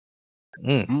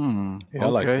 Yeah, I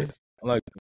like that. I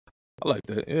like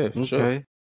that. Yeah, for sure.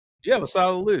 You have a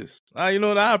solid list. You know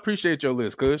what? I appreciate your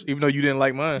list, Kush, even though you didn't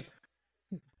like mine.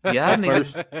 Yeah,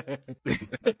 niggas.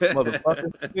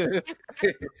 Motherfucker.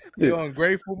 You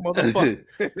ungrateful motherfucker.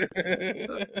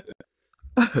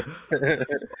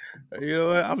 You know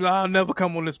what? I'll never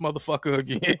come on this motherfucker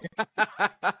again.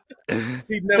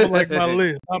 He never liked my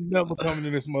list. I'm never coming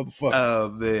in this motherfucker. Oh,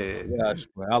 man. Gosh,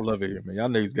 man, I love it here, man. Y'all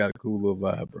niggas got a cool little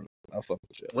vibe, bro. I fuck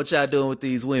with y'all. What y'all doing with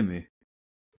these women?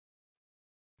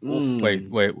 Wait.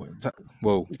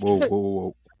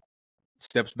 Whoa.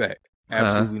 Steps back.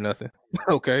 Absolutely nothing.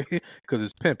 Okay, because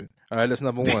it's pimping. All right, that's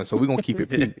number 1. So we're gonna keep it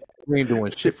pink. We ain't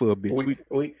doing shit for a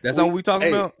bitch. That's not what we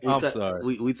talking about. I'm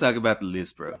sorry. We talk about the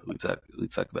list, bro. We talk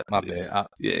about the list. Bad.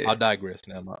 I'll digress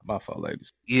now. My fault,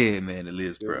 ladies. Yeah, man, the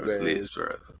list, bro. The list,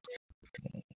 bro.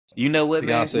 You know what,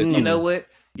 man? You know what?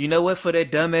 You know what? For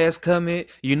that dumbass comment.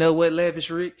 You know what, Lavish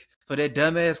Ric? For that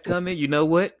dumbass comment. You know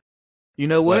what? You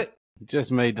know what? You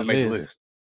just made the list.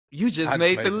 You just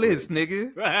made the list,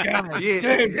 nigga. God, yeah.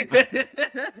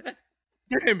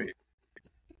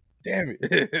 Damn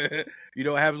it. You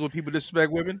know what happens when people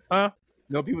disrespect women? Huh?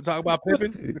 You know people talk about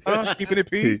pimping? Huh? Keeping it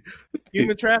P?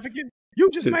 Human trafficking? You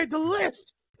just made the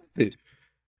list.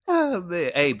 Oh,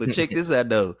 man. Hey, but check this out,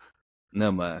 though.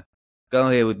 Never mind. Go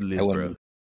ahead with the list, bro.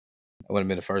 I wouldn't have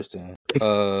been the first time.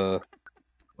 Wouldn't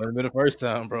have been the first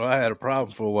time, bro. I had a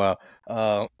problem for a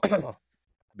while.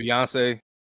 Beyonce.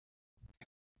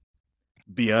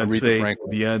 All that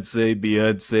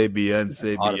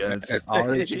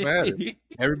matters.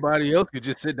 Everybody else could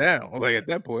just sit down. Like at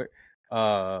that point,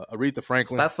 Aretha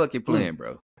Franklin. Stop fucking playing,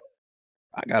 bro.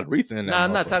 I got Aretha in there. No,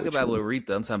 I'm not talking about with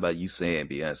Aretha. I'm talking about you saying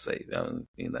Beyonce.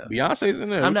 Beyonce's in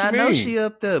there. I know she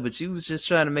up there, but you was just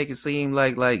trying to make it seem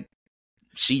like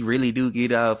she really do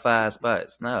get out 5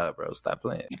 spots. Nah, bro, stop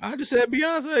playing. I just said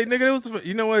Beyonce, nigga. It was,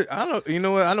 you know what? I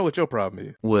know what your problem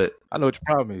is. What? I know what your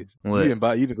problem is. What?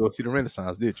 You didn't go see the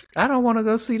Renaissance, did you? I don't want to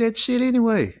go see that shit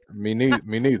anyway. Me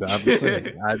neither. I'm just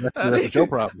saying. That's what your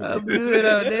problem is. I'm good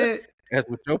on that. That's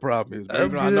what your problem is. I'm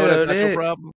Even though I know good that's on not your that.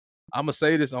 problem, I'm gonna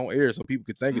say this on air so people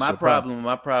can think it's My your problem.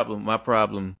 My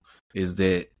problem is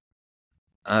that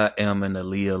I am an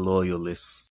Aaliyah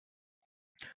loyalist.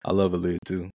 I love Aaliyah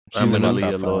too. I'm an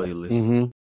Aaliyah loyalist.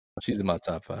 Mm-hmm. She's in my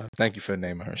top 5. Thank you for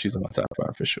naming her. She's in my top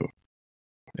 5 for sure.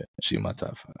 Yeah, she's in my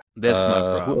top 5. That's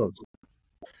my problem.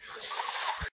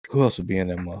 Who else would be in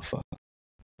that motherfucker?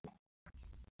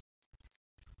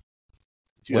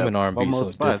 Women R&B. 4 more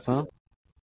spots, huh?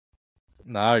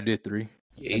 No, I already did 3.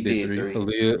 Yeah, he did 3.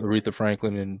 Aaliyah, Aretha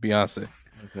Franklin, and Beyonce.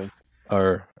 Okay.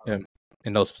 Or in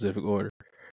no specific order.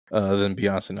 Than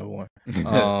Beyonce number 1.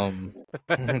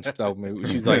 So maybe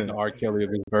she's like the R. Kelly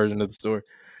of his version of the story.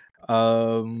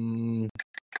 I'm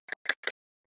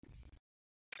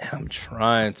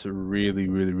trying to really,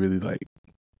 really, really like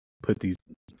put these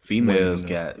females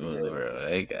got.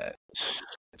 They got.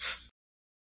 Because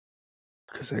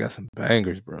they got some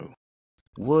bangers, bro.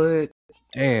 What?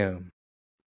 Damn.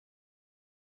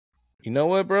 You know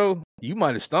what, bro? You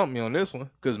might have stumped me on this one.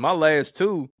 Because my last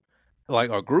 2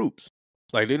 like are groups.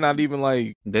 Like they're not even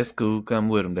like. That's cool. Come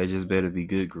with them. They just better be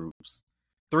good groups.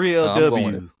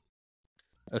 3LW.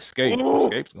 Escape.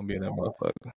 Escape's gonna be in that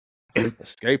motherfucker.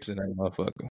 Escape's in that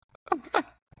motherfucker.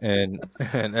 And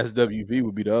SWV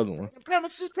would be the other one.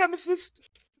 Premises.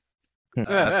 I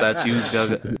thought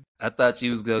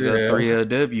you was gonna go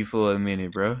 3LW for a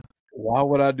minute, bro. Why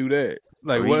would I do that?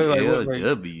 Like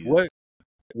 3LW.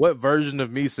 What version of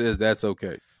me says that's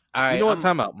okay? All right, you know what?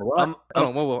 Time out. Mariah.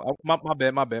 My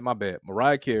bad.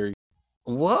 Mariah Carey.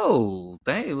 Whoa,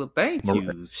 thank you.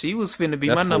 She was finna be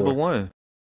my number 1.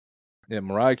 Yeah,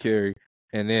 Mariah Carey,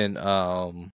 and then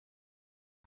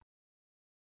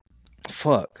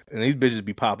fuck, and these bitches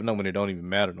be popping up when it don't even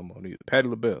matter no more. Either. Patti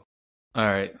LaBelle. All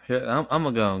right,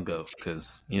 I'm gonna go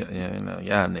because you know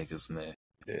y'all niggas, man.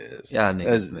 Yes. Y'all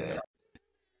niggas, man.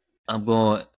 I'm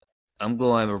going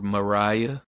with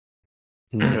Mariah.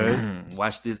 Okay.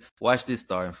 Watch this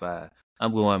starting 5.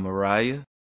 I'm going Mariah.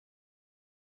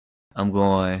 I'm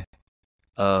going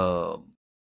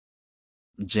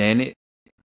Janet.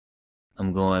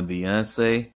 I'm going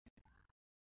Beyonce.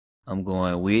 I'm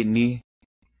going Whitney.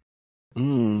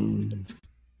 And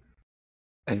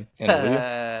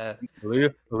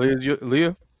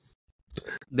Aaliyah?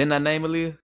 Didn't I name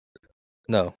Aaliyah?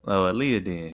 No. Oh, Aaliyah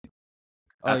then.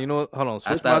 Oh, you know what? Hold on.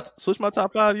 Switch my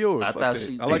top 5 to yours. I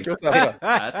like your top 5.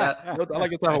 I like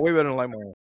your top 5 way better than like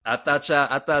mine. I thought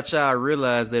y'all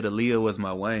realized that Aaliyah was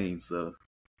my Wayne, so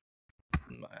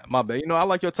my bad. You know, I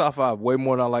like your top 5 way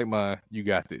more than I like mine. You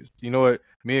got this. You know what?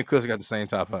 Me and Kush got the same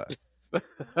top 5.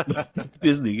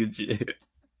 This nigga shit.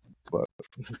 But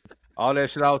all that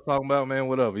shit I was talking about, man,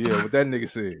 whatever. Yeah, what that nigga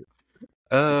said.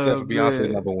 Except for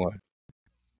Beyonce number 1.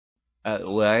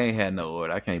 Well, I ain't had no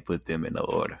order. I can't put them in no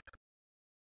order.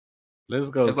 Let's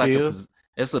go. It's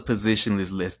it's a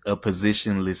positionless list. A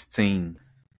positionless team.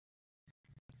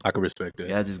 I can respect that.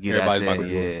 Y'all just get out there.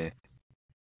 Yeah.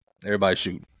 Everybody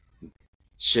shoot.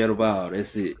 Shut the ball.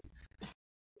 That's it.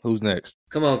 Who's next?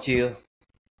 Come on, Kill.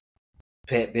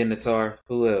 Pat Benatar.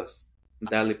 Who else?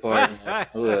 Dolly Parton.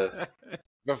 Who else?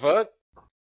 The fuck?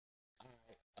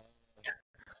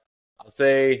 I'll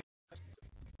say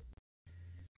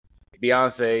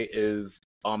Beyonce is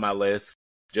on my list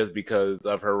just because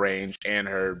of her range and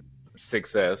her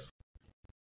success.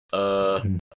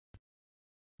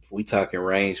 If we talking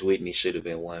range, Whitney should have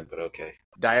been 1, but okay.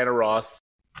 Diana Ross.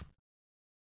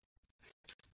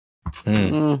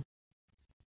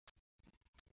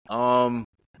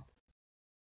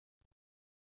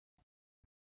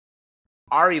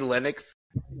 Ari Lennox,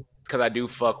 because I do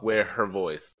fuck with her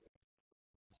voice.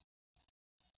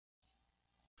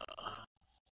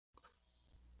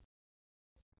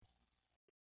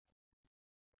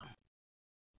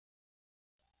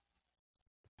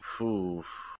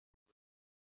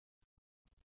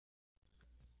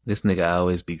 This nigga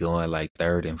always be going like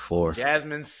 3rd and 4th.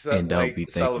 Jasmine and don't be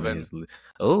thinking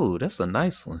oh, that's a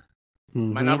nice one.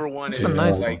 My number 1 is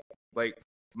nice like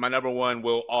my number 1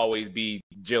 will always be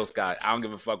Jill Scott. I don't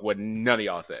give a fuck what none of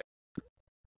y'all say.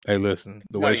 Hey, listen,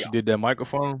 the way she did that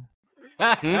microphone,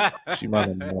 she might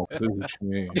have known what you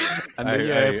mean. I knew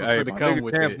your ass was going to come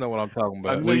with it. Know what I'm talking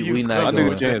about. We not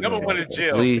going. Number 1 is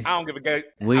Jill. I don't give a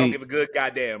good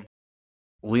goddamn.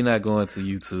 We not going to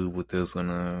YouTube with this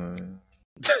one.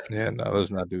 Yeah, no,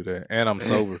 let's not do that. And I'm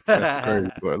sober. That's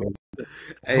crazy. But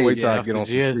wait till I get on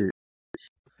some shit.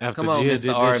 After Come on, Gia Mr. did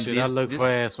R. this shit, I look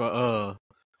fast for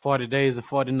 40 Days and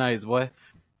 40 Nights, boy.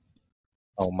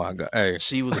 Oh my god! Hey,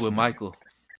 she was with Michael.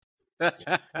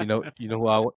 you know who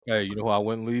I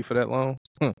wouldn't leave for that long?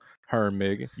 Her and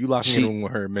Megan. You lock me in the room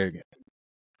with her and Megan.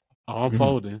 Oh, I'm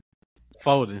folding.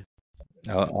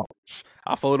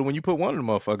 I folded when you put one of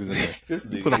the motherfuckers in there.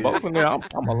 You put them both in there. I'm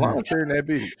a lawn chair in that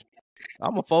bitch.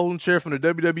 I'm a folding chair from the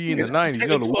WWE in the 90s. You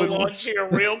know the wooden lawn chair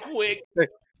real quick.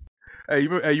 Hey, you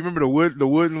remember the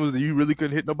wooden was that you really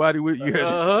couldn't hit nobody with? You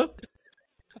had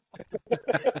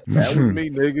that was me,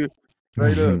 nigga.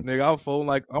 Straight up, nigga.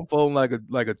 I'm folding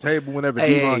like a table whenever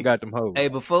Devon got them hoes. Hey,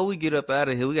 before we get up out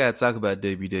of here, we gotta talk about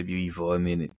WWE for a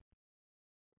minute.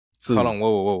 Hold on,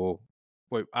 whoa.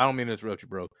 Wait, I don't mean to interrupt you,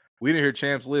 bro. We didn't hear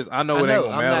Champ's list. I know it ain't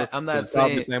gonna matter. I'm not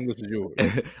saying the same list as yours.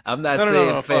 I'm not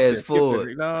saying fast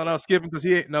forward. No, skip him because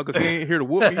he ain't here to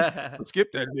whoop me. So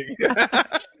skip that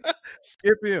nigga.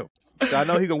 Skip him. I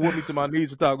know he gonna whoop me to my knees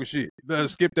for talking shit.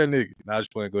 Skip that nigga. Nah,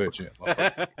 just playing. Go ahead, Champ.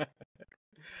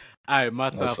 All right, my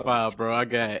top 5, bro. I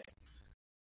got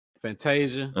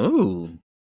Fantasia. Ooh.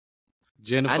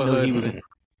 Jennifer Hudson.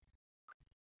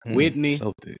 Whitney.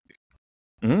 So thick.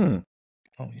 Oh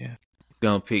yeah.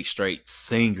 Gonna pick straight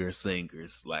singers.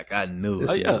 Like I knew it.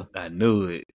 Oh yeah. I knew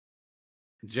it.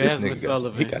 Jasmine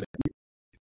Sullivan.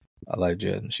 I like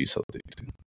Jasmine. She's so thick too.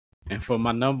 And for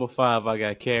my number 5, I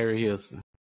got Carrie Hilson.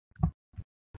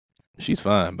 She's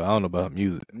fine, but I don't know about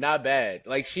music. Not bad.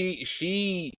 Like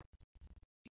she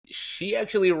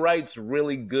actually writes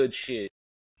really good shit,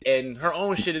 and her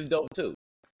own shit is dope too.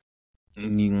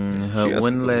 When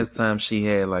the last time she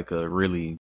had like a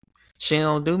really? She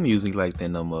don't do music like that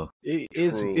no more.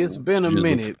 It's been a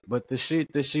minute, but the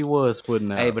shit that she was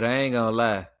putting out. Hey, but I ain't gonna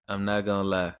lie. I'm not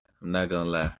gonna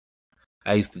lie.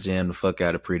 I used to jam the fuck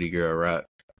out of Pretty Girl Rock.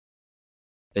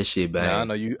 That shit bang. Nah, I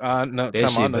know you. I know you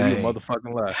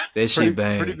motherfucking lie. That shit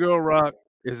bang. Pretty Girl Rock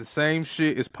is the same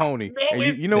shit as Pony. No,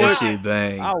 and you know that what? Shit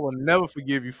bang. I will never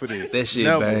forgive you for this. That shit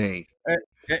never. bang.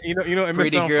 And you know,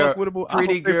 Pretty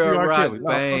Girl Rock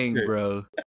bang, bro.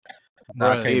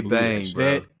 Nah, it bang, bro.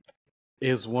 That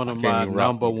is one of my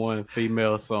number 1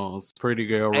 female songs. Pretty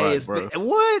Girl Rock, bro.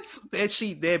 What? That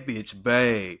bitch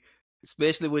bang.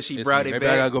 Especially when she brought it back.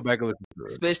 I gotta go back and listen to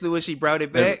it. Especially when she brought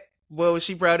it back. Boy, when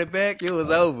she brought it back, it was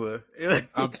over.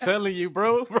 I'm telling you,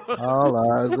 bro.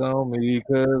 All eyes on me,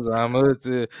 cause I'm a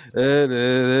Nah,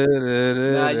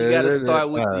 you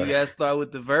gotta start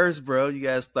with the verse, bro. You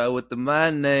gotta start with the my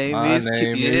name is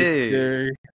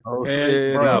Gary.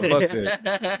 Okay, nah, fuck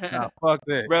that. Fuck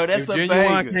that. Bro, that's a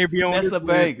banger. That's a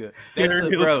banger.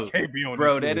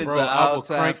 Bro, that is an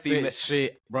all-time female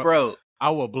shit, bro. I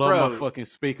will blow my fucking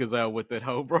speakers out with that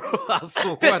hoe, bro. I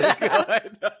swear to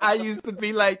God. I used to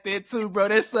be like that too, bro.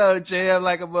 That song jam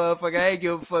like a motherfucker. I ain't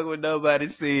give a fuck what nobody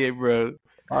said, bro.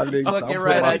 You fucking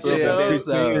right, I jammed that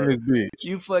song.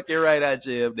 You fucking right, I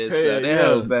jammed that song. That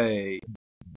hoe bang.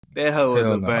 That hoe is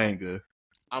a banger.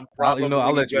 I'm probably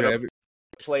I'll let you have it.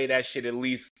 Play that shit at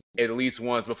least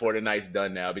once before the night's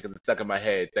done now because it's stuck in my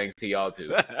head. Thanks to y'all too.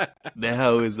 That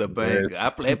hoe is a banger. I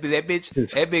play that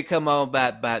bitch. That bitch come on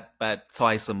about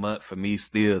twice a month for me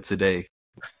still today.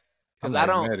 Cause I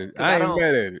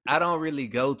don't really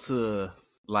go to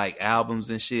like albums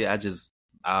and shit. I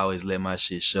always let my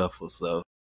shit shuffle. So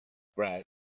right.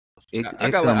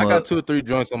 I got 2 or 3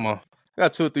 joints on my. I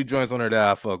got 2 or 3 joints on there that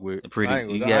I fuck with. I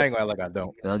ain't gonna act like I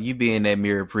don't. You be in that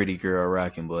mirror, Pretty Girl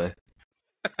rocking, boy.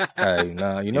 Hey,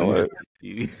 nah, you know what?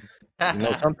 You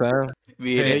know, sometimes.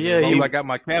 I got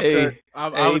my cap.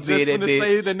 I was just gonna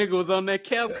say the nigga was on that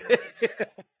cap.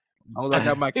 I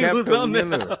got my cap. He was on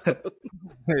that.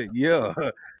 Yeah.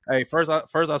 Hey, first I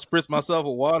spritz myself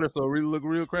with water so it really look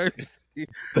real crazy.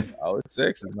 Oh, it's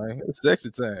sexy, man. It's sexy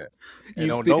time. And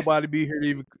don't nobody be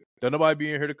in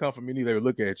here to come for me neither.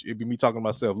 Look at you. It'd be me talking to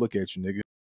myself. Look at you, nigga.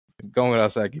 Go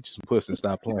outside, get you some pussy and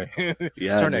stop playing.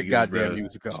 Turn that goddamn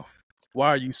music off. Why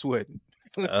are you sweating?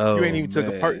 Oh, you ain't even took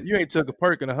a perk. You ain't took a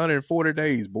perk in 140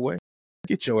 days, boy.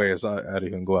 Get your ass out of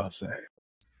here and go outside.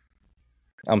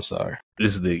 I'm sorry.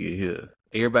 This nigga here.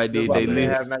 Everybody did their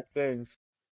list.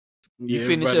 You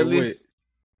finish your list?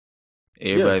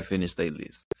 Everybody finished their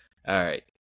list. All right.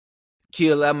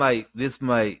 Kill, this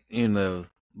might,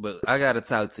 but I gotta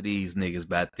talk to these niggas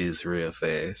about this real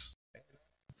fast.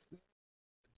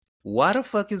 Why the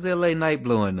fuck is LA Night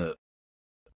blowing up?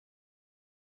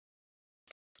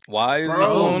 Why is it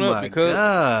blowing up? Because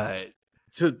God.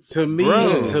 To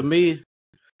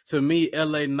me,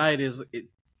 LA Night is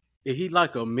he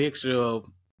like a mixture of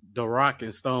The Rock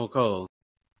and Stone Cold.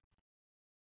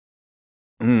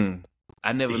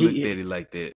 I never looked at it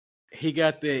like that. He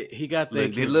got that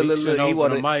Look,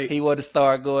 he want to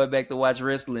start going back to watch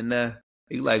wrestling now.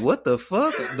 He like, what the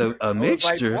fuck? A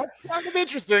mixture? Like, that's kind of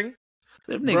interesting.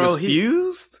 Them niggas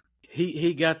fused?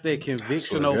 He got that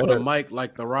conviction over the mic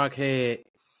like The Rock had.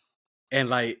 And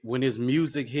like when his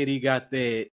music hit, he got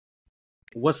that.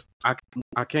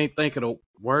 I can't think of the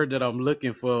word that I'm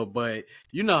looking for, but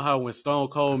you know how when Stone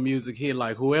Cold music hit,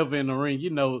 like whoever in the ring, you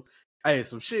know, hey,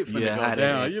 some shit finna go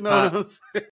down. You know what I'm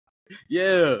saying?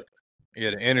 Yeah.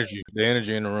 Yeah, the energy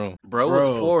in the room. Bro was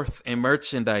fourth in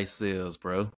merchandise sales,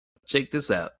 bro. Check this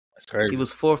out. That's crazy. He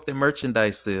was fourth in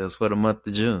merchandise sales for the month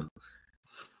of June.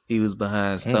 He was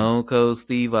behind Stone Cold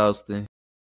Steve Austin,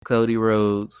 Cody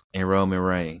Rhodes, and Roman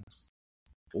Reigns.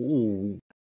 Ooh.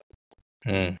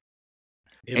 And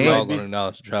y'all gonna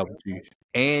acknowledge the tribal chief.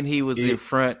 And he was in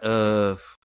front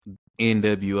of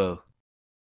NWO.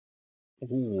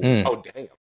 Oh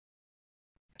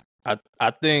damn!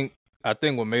 I think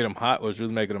what made him hot, what's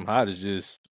really making him hot, is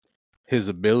just his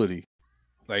ability.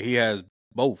 Like he has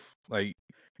both. Like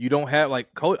you don't have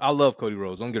like Cody. I love Cody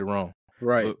Rhodes. Don't get it wrong.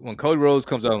 Right. But when Cody Rhodes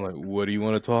comes out, I'm like, what do you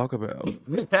want to talk about?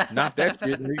 Not that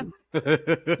shit, nigga.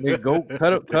 Nigga, go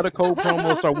cut a cold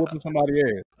promo, start whooping somebody's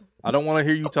ass. I don't want to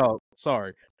hear you talk.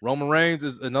 Sorry. Roman Reigns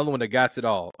is another one that got it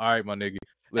all. All right, my nigga.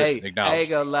 Listen, hey, I ain't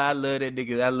gonna lie, I love that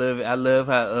nigga. I love it. I love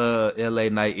how LA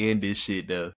Knight end this shit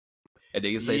though. And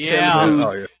nigga say, tell him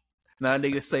who's now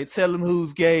nigga say, tell him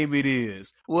whose game it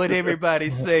is. What everybody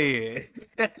says.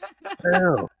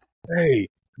 Hell. Hey.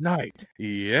 Night.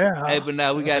 Yeah. Hey, but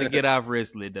now we got to get off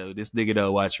wrestling, though. This nigga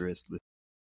don't watch wrestling.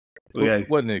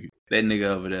 What nigga? That nigga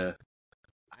over there.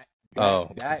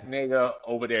 That nigga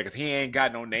over there, because he ain't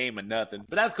got no name or nothing.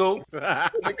 But that's cool.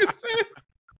 Nigga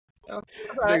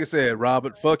said,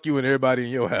 Robert, fuck you and everybody in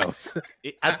your house.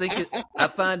 I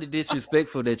find it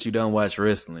disrespectful that you don't watch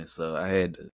wrestling, so I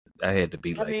had to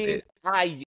be that.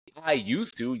 I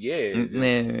used to, yeah.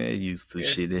 Used to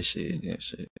shit. That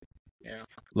shit. Yeah.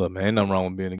 Look, man, ain't nothing wrong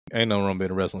with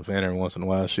being a wrestling fan every once in a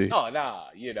while. Shit. Oh nah,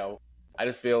 you know, I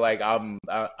just feel like I'm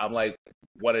like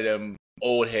one of them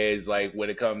old heads. Like when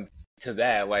it comes to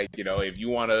that, like you know, if you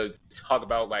want to talk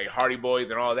about like Hardy Boys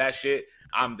and all that shit,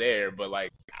 I'm there. But like,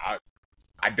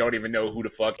 I don't even know who the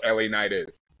fuck LA Knight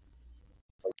is.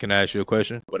 Can I ask you a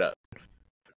question? What up?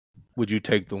 Would you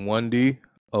take the 1D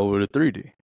over the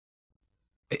 3D?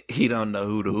 He don't know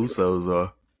who the Usos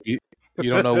are. You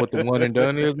don't know what the one and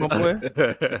done is, my boy?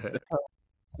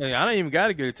 Hey, I don't even got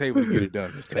to get a table to get it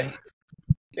done this time.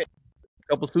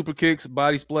 Couple super kicks,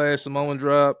 body splash, Samoan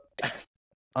drop,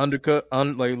 undercut,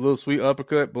 like a little sweet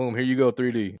uppercut. Boom, here you go,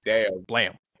 3D. Damn.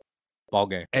 Blam. Ball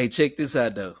game. Hey, check this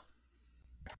out, though.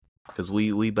 Because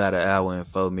we about an hour and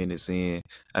 4 minutes in.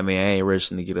 I mean, I ain't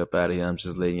rushing to get up out of here. I'm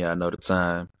just letting y'all know the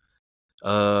time.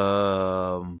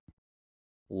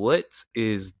 What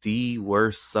is the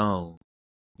worst song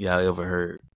y'all ever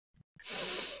heard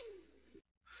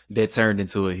that turned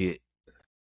into a hit?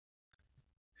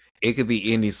 It could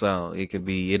be any song. It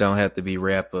don't have to be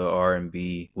rap or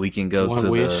R&B. We can go to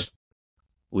the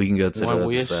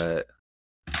other side.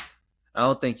 I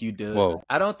don't think you dug. Whoa.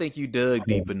 I don't think you dug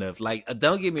deep enough. Like,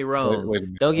 don't get me wrong.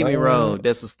 Don't get me wrong.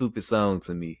 That's a stupid song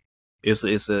to me. It's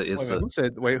a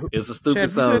stupid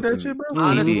song to me.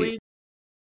 Honestly,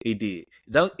 he did.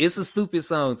 It's a stupid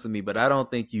song to me, but I don't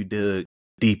think you dug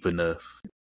deep enough.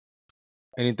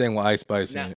 Anything with Ice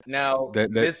Spice in it. Now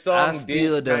this song, I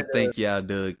still don't think y'all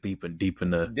dug deep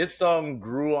enough. This song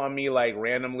grew on me like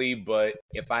randomly, but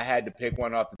if I had to pick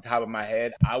one off the top of my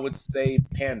head, I would say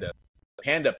Panda.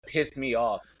 Panda pissed me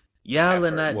off. Y'all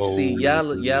are not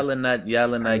y'all are not getting.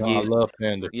 I love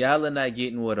Panda. Y'all are not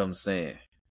getting what I'm saying.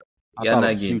 Y'all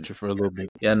not getting Future for a little bit.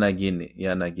 Y'all not getting it.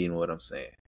 Y'all not getting what I'm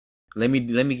saying. Let me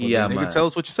give y'all mine. Tell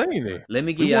us what you're saying there. Let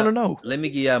me give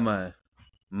y'all mine.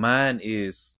 Mine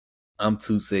is I'm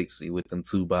Too Sexy with them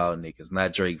two bald niggas,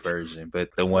 not Drake version,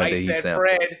 but the one that he sampled.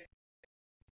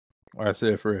 I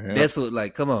said Fred. Yeah. That's what,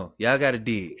 like, come on, y'all gotta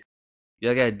dig.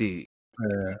 Yeah,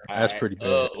 that's pretty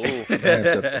bad.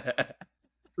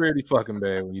 Pretty fucking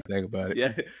bad when you think about it.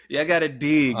 Yeah, y'all gotta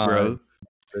dig, bro.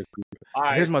 All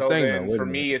right, here's my thing. Then, for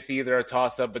me, it's either a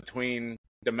toss up between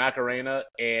the Macarena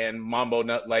and Mambo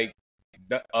Nut, like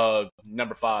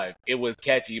number 5. It was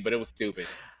catchy, but it was stupid.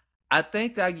 I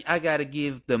think I gotta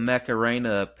give the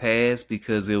Macarena a pass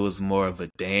because it was more of a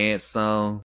dance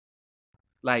song.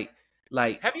 Like,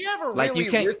 have you ever really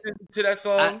listened to that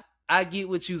song? I get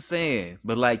what you're saying,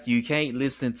 but like you can't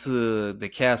listen to the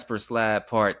Casper Slide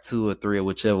Part 2 or 3 or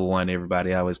whichever one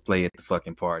everybody always play at the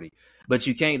fucking party. But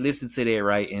you can't listen to that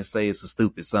right and say it's a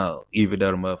stupid song, even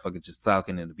though the motherfucker just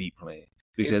talking and the beat playing.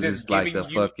 Because it's like a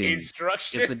fucking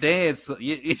instruction. It's a dance.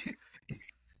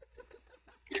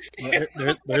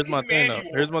 Here's my thing though.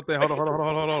 Here's my thing. Hold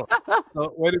on.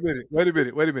 So, wait a minute.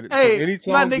 Hey, so any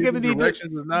song my nigga giving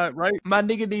directions is not right. My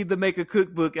nigga need to make a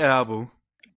cookbook album.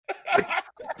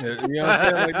 Yeah, you know what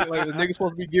I'm saying? Like the nigga's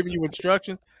supposed to be giving you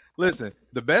instructions. Listen,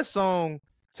 the best song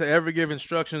to ever give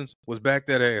instructions was Back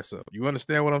That Ass Up. You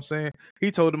understand what I'm saying?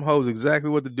 He told them hoes exactly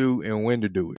what to do and when to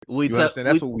do it. You understand?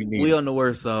 That's what we need. We on the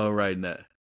worst song right now.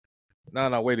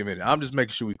 No, wait a minute. I'm just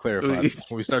making sure we clarify this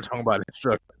when we start talking about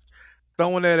instructions.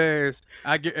 Throwing that ass,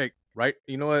 right?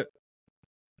 You know what?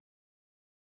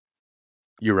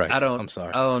 You're right. I'm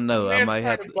sorry. I don't know. I might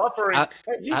have to.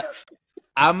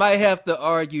 I might have to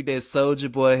argue that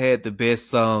Soulja Boy had the best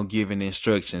song giving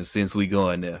instructions since we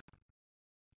going there.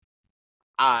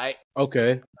 All right.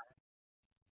 Okay.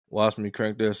 Watch me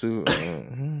crank that suit.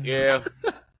 Yeah.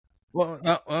 Well,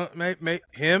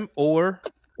 him or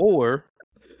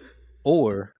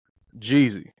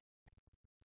Jeezy.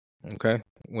 Okay.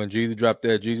 When Jeezy dropped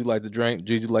that, Jeezy like to drink,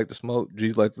 Jeezy like to smoke,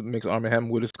 Jeezy like to mix Arm & Hammer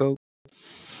with his coke.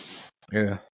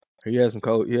 Yeah. He has some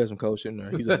cold shit in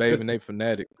there. He's a Babe and Nate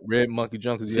fanatic. Red Monkey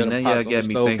Junkies. See, now y'all got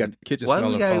me thinking. Got the kitchen why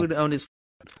we got on this?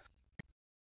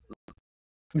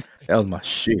 That was my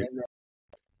shit.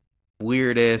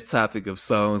 Weird ass topic of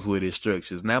songs with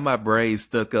instructions. Now my brain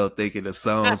stuck up thinking of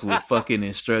songs with fucking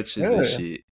instructions and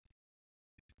shit.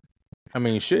 I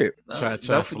mean, shit.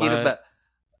 Don't forget about.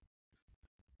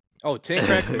 Oh, 10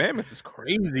 Crack Commandments is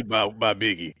crazy by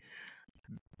Biggie.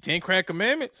 10 Crack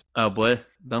Commandments? Oh, boy.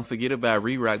 Don't forget about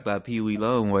Re-Rock by Pee Wee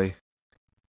Longway.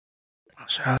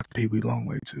 Shout out to Pee Wee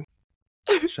Longway, too.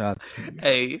 Shout out to Pee Wee.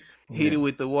 Hey, hit it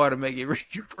with the water, make it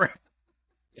re-rock.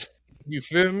 You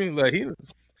feel me? Like, Pee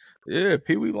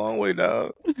Wee Longway,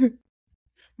 dog.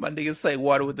 My niggas say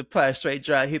water with the pie, straight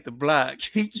dry, hit the block.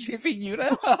 He giving you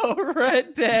the whole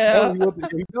right down.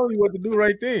 He's telling you what to do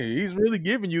right there. He's really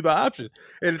giving you the option.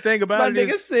 And the thing about my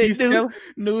nigga said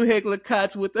new Heckler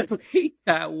Koch with the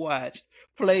Peacock watch.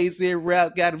 Plays in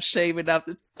route, got him shaving off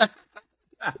the top.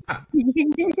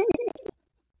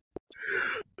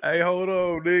 Hey, hold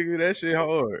on, nigga. That shit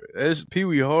hard. That's Pee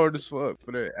Wee hard as fuck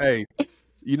for that. Hey.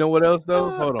 You know what else though?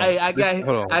 Hold on. Hey, I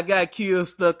got Kill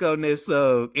stuck on that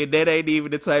song, and that ain't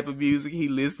even the type of music he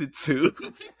listened to.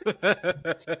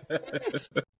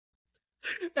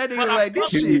 That nigga like this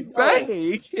shit,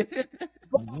 bang.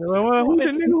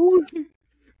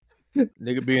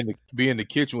 Nigga be in the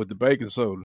kitchen with the baking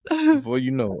soda before you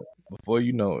know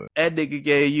it. That nigga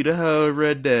gave you the whole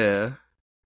rundown.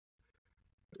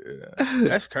 Yeah,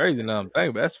 that's crazy. Now I'm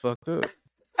thinking, but that's fucked up.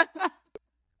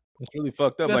 It's really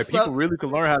fucked up. Like people really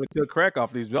could learn how to cut crack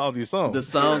off all these songs. The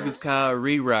song is called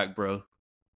Re-Rock, bro.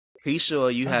 He's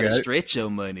showing you how to stretch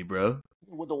your money, bro.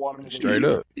 With the water, straight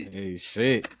up. Hey,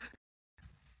 shit.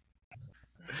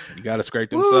 You gotta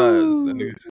scrape them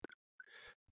sides.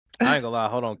 I ain't gonna lie.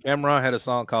 Hold on. Cameron had a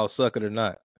song called "Suck It or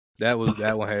Not." That one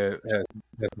had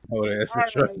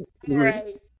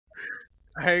right.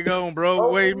 Hang on, bro.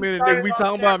 Wait a minute, nigga. We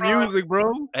talking about music,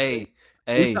 bro. Hey.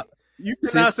 You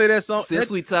cannot say that song. Since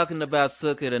we talking about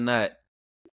Suck It or Not,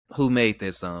 who made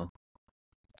that song?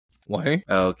 Wayne.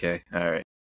 Oh, okay. All right.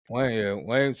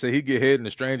 Wayne said he get head in the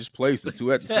strangest places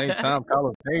who at the same time call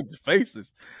them dangerous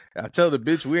faces. I tell the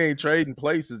bitch we ain't trading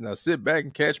places. Now sit back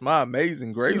and catch my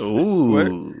amazing graces.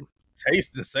 Ooh.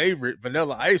 Taste and savor it.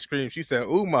 Vanilla ice cream. She said,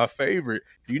 ooh, my favorite.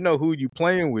 Do you know who you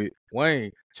playing with?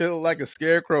 Wayne. Chill like a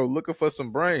scarecrow looking for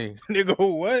some brain. Nigga,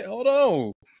 what? Hold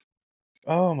on.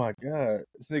 Oh my God.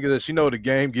 This nigga that she know the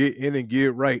game, get in and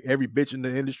get right. Every bitch in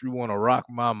the industry want to rock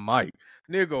my mic.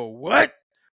 Nigga, what?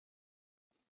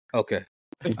 Okay.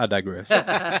 I digress.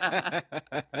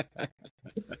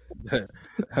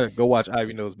 Go watch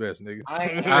Ivey Knows Best, nigga. All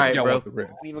right, bro.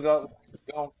 Even go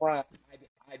in front.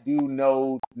 I do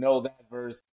know that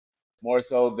verse more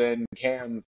so than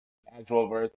Cam's actual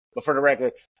verse. But for the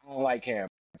record, I don't like Cam.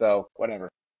 So whatever.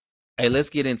 Hey,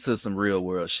 let's get into some real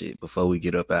world shit before we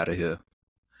get up out of here.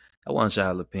 I want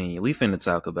y'all opinion. We finna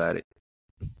talk about it.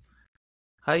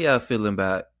 How y'all feeling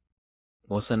about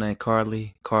what's her name?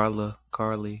 Carly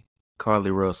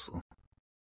Russell.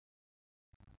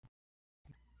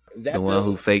 The one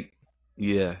who faked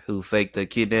the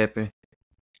kidnapping.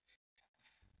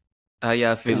 How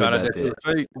y'all feeling about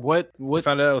that? What you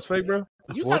found out that was fake, bro?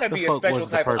 You gotta be a special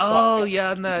type of oh,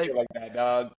 y'all not like that,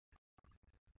 dog.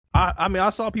 I mean,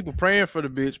 I saw people praying for the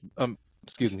bitch.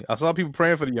 Excuse me. I saw people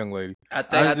praying for the young lady. I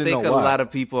think a lot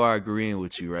of people are agreeing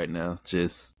with you right now. I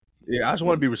just want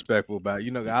to be respectful about it.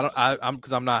 You know,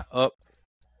 I'm not up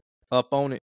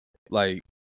on it. Like,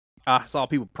 I saw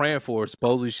people praying for her.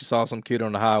 Supposedly, she saw some kid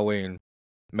on the highway and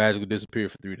magically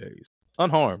disappeared for 3 days,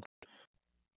 unharmed.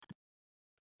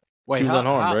 Wait, she was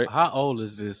unharmed, right? How old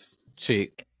is this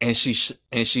chick, and she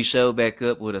showed back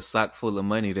up with a sock full of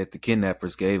money that the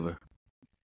kidnappers gave her.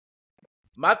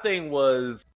 My thing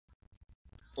was,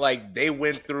 like, they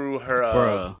went through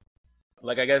her,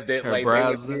 like, I guess they, like, they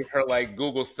went through her, like,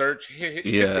 Google search.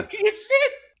 Yeah.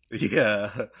 Yeah.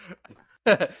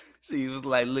 She was,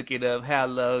 like, looking up how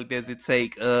long does it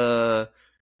take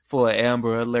for an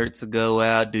Amber Alert to go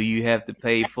out? Do you have to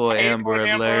pay for an Amber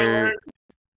Alert?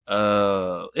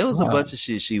 It was a bunch of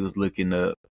shit she was looking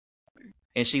up.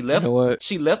 And she left. You know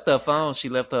she left her phone. She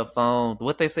left her phone.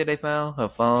 What they say they found? Her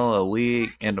phone, a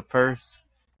wig, and a purse.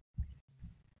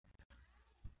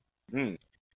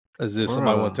 As if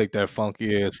somebody want to take that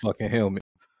funky ass fucking helmet.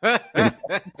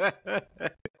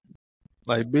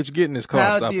 Like, bitch, get in this car.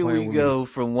 How did we go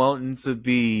from wanting to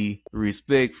be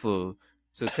respectful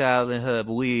to calling her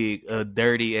wig a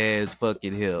dirty ass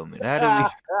fucking helmet?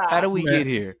 How do we get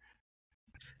here?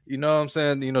 You know what I'm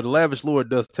saying? You know, the lavish Lord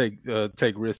does take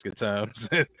risk at times,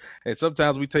 and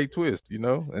sometimes we take twists. You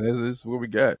know, and this is what we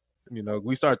got. You know,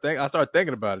 I start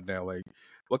thinking about it now. Like,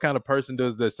 what kind of person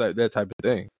does that type of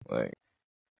thing? Like,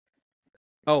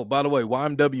 oh, by the way,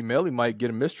 YMW Melly might get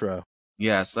a mistrial.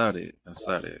 Yeah, I saw that.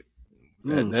 That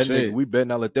nigga, we better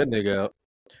not let that nigga out.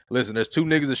 Listen, there's two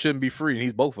niggas that shouldn't be free, and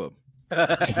he's both of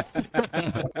them.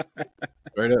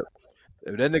 Straight up.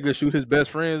 If that nigga shoot his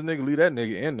best friends, nigga, leave that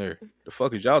nigga in there. The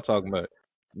fuck is y'all talking about?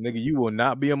 Nigga, you will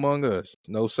not be among us.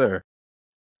 No, sir.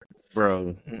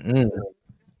 Bro. No,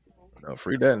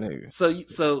 free that nigga. So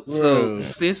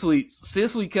since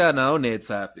we kind of on that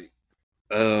topic,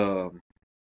 do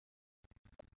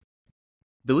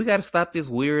we got to stop this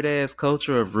weird ass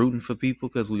culture of rooting for people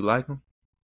because we like them?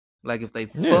 Like, if they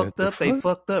fucked up, they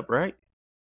fucked up, right?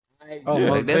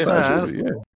 Like, that's how.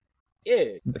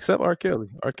 Yeah. Except R. Kelly.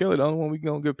 R. Kelly, the only one we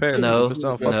gonna get past. No.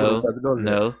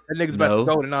 That nigga's about to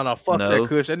go. No, fuck that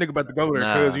Kush. That nigga about to go there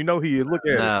because you know he is. Look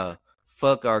at it.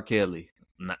 Fuck R. Kelly.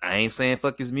 I ain't saying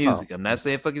fuck his music. I'm not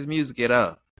saying fuck his music at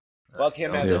all. Fuck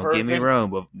him as a person. Don't get me wrong,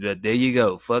 but there you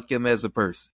go. Fuck him as a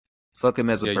person. Fuck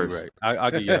him as a person. Right. I'll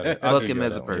give you that. Fuck him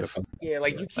as a person. Yeah,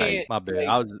 like, you can't. My bad.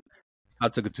 Like, I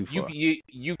took it too far.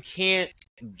 You can't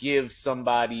give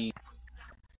somebody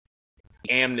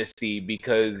amnesty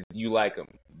because you like them,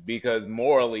 because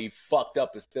morally fucked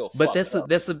up is still but fucked up.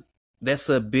 That's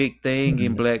a big thing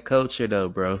in black culture though,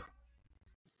 bro,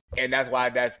 and that's why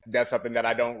that's something that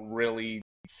I don't really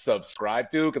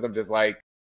subscribe to, because I'm just like,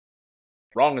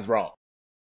 wrong is wrong.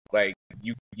 Like,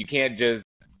 you can't just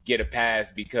get a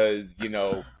pass because you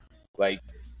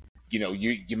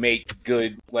make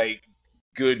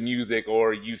good music,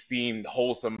 or you seem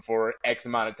wholesome for X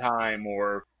amount of time,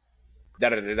 or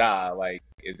da-da-da-da. Like,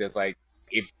 it's just like,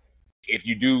 if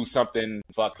you do something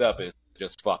fucked up, it's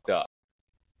just fucked up.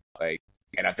 Like,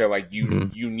 and I feel like you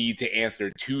need to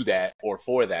answer to that, or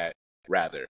for that,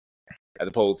 rather, as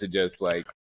opposed to just, like,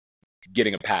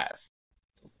 getting a pass.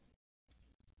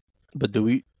 But do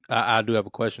we, I do have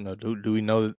a question, though. Do we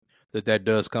know that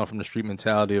does come from the street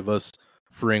mentality of us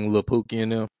freeing Lil Pookie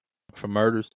and them from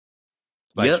murders?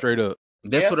 Like, straight up.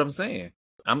 That's what I'm saying.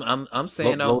 I'm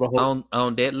saying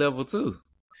on that level too.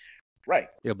 Right.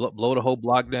 Yeah, blow the whole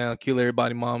block down, kill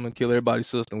everybody mama, kill everybody's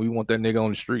sister, and we want that nigga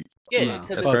on the streets. Yeah,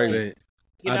 that's crazy.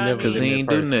 Because he ain't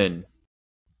do nothing.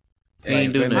 He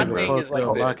ain't do nothing,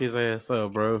 bro. Lock his ass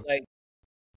up, bro. Like,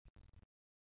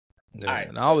 right.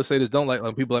 And I always say this, don't like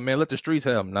people like, man, let the streets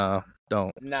have him. Nah,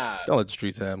 don't let the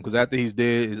streets have him, because after he's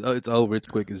dead, it's over, it's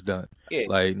quick, it's done. Yeah.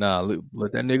 Like, nah,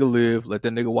 let that nigga live, let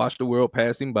that nigga watch the world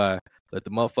pass him by. Let the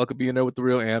motherfucker be in there with the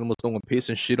real animals, throwing piss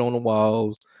and shit on the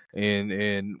walls,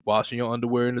 and washing your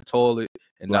underwear in the toilet,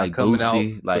 and like not coming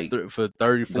Boosie, out like for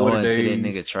 30, 40 going days. To that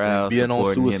nigga trial, being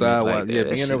on suicide. Like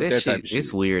being there with that type of shit.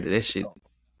 It's weird. That shit.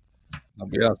 I'll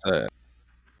be outside.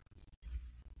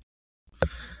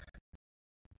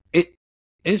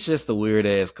 It's just a weird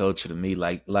ass culture to me.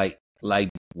 Like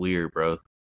weird, bro.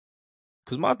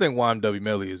 Because my thing, YMW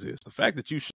Melly, is this: the fact that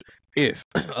you if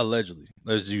allegedly,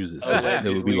 let's use this, that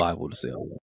would be liable to sell.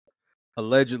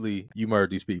 Allegedly, you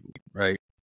murdered these people, right?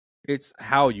 It's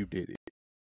how you did it.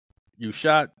 You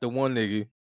shot the one nigga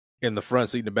in the front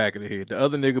seat in the back of the head. The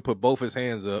other nigga put both his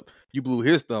hands up. You blew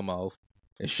his thumb off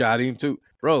and shot him too,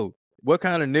 bro. What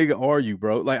kind of nigga are you,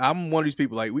 bro? Like, I'm one of these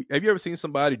people. Like, have you ever seen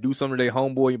somebody do something to their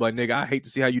homeboy? You be like, nigga, I hate to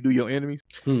see how you do your enemies.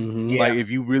 Mm-hmm. Like, if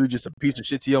you really just a piece of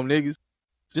shit to your niggas.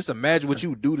 Just imagine what you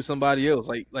would do to somebody else.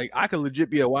 Like I could legit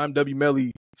be a YMW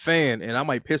Melly fan, and I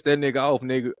might piss that nigga off,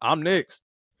 nigga. I'm next.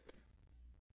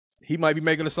 He might be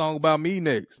making a song about me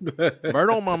next.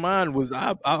 Murder on My Mind was,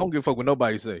 I don't give a fuck what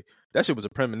nobody say. That shit was a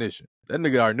premonition. That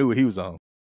nigga already knew what he was on.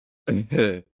 He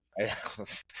knew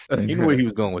where he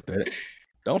was going with that.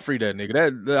 Don't free that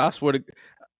nigga. That I swear to,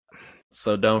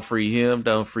 So don't free him.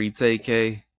 Don't free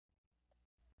TK.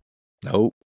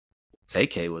 Nope.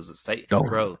 TK was a state,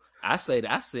 bro. I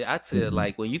tell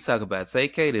like when you talk about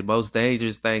TK, the most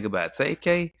dangerous thing about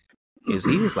TK is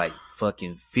he was like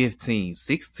fucking 15,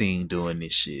 16 doing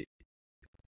this shit.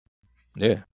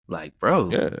 Yeah. Like, bro.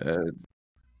 Yeah.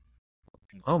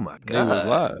 Oh my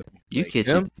god. You like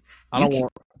catching him,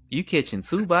 you catching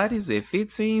two bodies at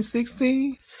 15,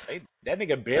 16? That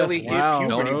nigga barely hit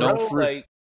puberty, bro.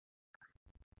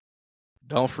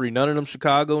 Don't free none of them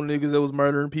Chicago niggas that was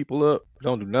murdering people up.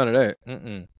 Don't do none of that.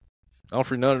 Don't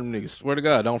free none of them niggas. Swear to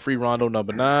God, don't free Rondo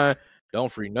number 9.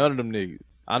 Don't free none of them niggas.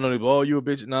 I know they go, oh, you a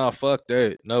bitch. Nah, fuck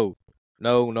that. No.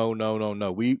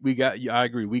 We got. I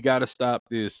agree. We got to stop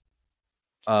this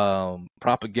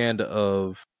propaganda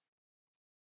of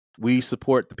we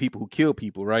support the people who kill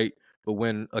people, right? But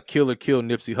when a killer killed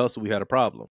Nipsey Hussle, we had a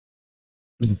problem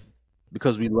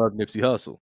because we love Nipsey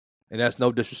Hussle. And that's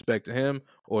no disrespect to him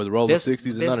or the Rolling 60s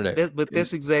and none of that. But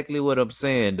that's exactly what I'm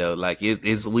saying, though. Like,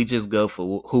 it's we just go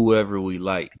for whoever we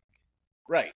like.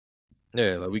 Right.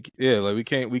 Yeah, we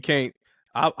can't.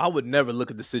 I would never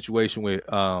look at the situation with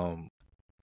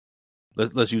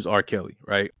let's use R. Kelly,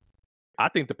 right? I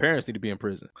think the parents need to be in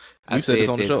prison. I said this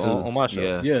on the show, on my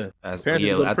show. Yeah. I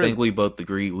think we both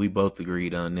agreed. We both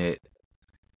agreed on that.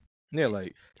 Yeah,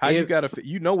 like how you gotta,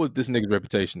 you know what this nigga's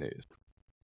reputation is.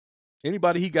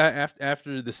 Anybody he got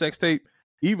after the sex tape,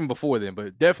 even before then,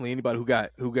 but definitely anybody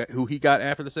who he got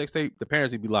after the sex tape, the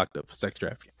parents need to be locked up for sex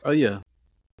trafficking. Oh yeah,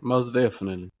 most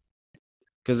definitely.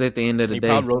 Because at the end of the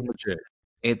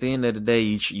day,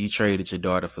 you traded your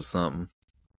daughter for something,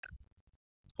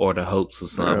 or the hopes of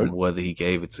something, whether he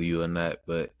gave it to you or not.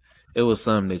 But it was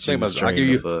something that you was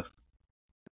trading for.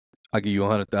 I give you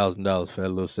 $100,000 for that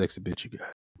little sexy bitch you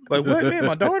got. Like, what, man?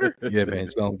 My daughter? Yeah, man,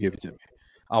 just gonna give it to me.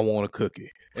 I want a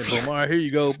cookie. And boom, all right, here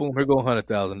you go. Boom, here go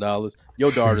 $100,000.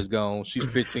 Your daughter's gone. She's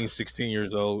 15, 16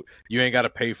 years old. You ain't got to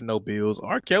pay for no bills.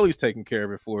 R. Kelly's taking care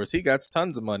of it for us. He got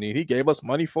tons of money, and he gave us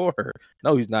money for her.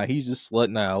 No, he's not. He's just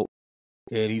slutting out,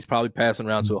 and he's probably passing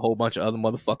around to a whole bunch of other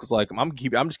motherfuckers like him. I'm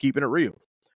just keeping it real.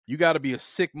 You got to be a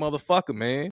sick motherfucker,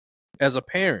 man. As a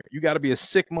parent, you got to be a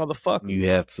sick motherfucker. You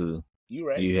have to. You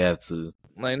right. You have to.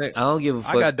 Like, I don't give a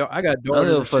fuck. I got I don't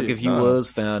give a fuck if you was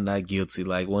found not guilty.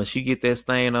 Like, once you get that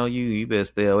stain on you, you better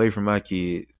stay away from my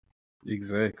kid.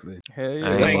 Exactly. Hell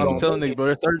yeah. That's what I'm telling niggas,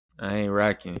 bro. I ain't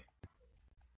rocking.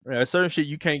 Yeah, certain shit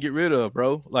you can't get rid of,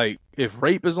 bro. Like, if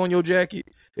rape is on your jacket,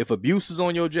 if abuse is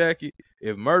on your jacket,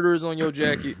 if murder is on your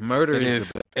jacket,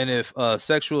 if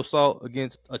sexual assault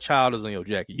against a child is on your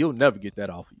jacket, you'll never get that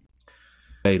off of you.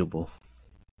 Debatable.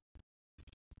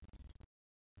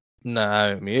 Nah,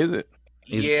 I mean, is it?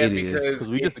 It is. Because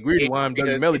we just agreed why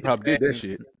Melly probably did that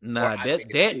shit. Nah,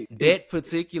 that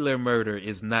particular murder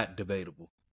is not debatable.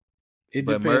 It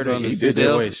depends on the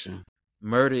situation.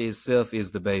 Murder itself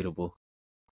is debatable.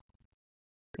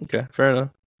 Okay, fair enough.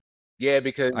 Yeah,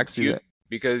 because I can see that.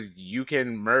 Because you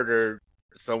can murder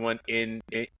someone in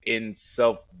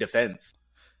self-defense.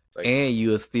 Like, and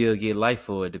you'll still get life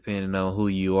for it, depending on who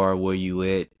you are, where you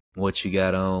at, what you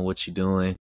got on, what you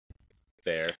doing.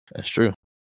 Fair. That's true.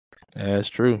 That's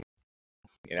true.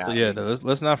 Yeah. So yeah,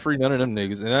 let's not free none of them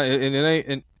niggas.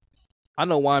 And I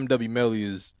know YMW Melly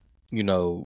is, you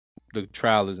know, the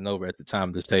trial isn't over at the time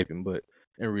of this taping, but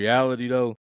in reality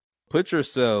though, put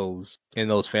yourselves in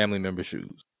those family member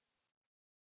shoes.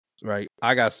 Right?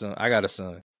 I got a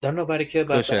son. Don't nobody care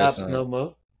about the ops no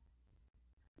more.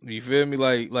 You feel me?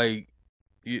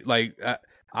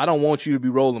 I don't want you to be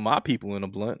rolling my people in a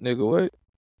blunt, nigga. What?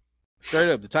 Straight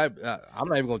up, I'm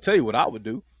not even gonna tell you what I would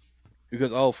do,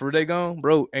 because for they gone,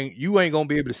 bro, you ain't gonna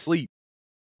be able to sleep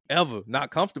ever, not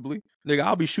comfortably, nigga.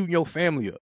 I'll be shooting your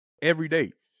family up every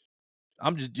day.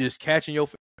 I'm just catching your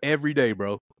every day,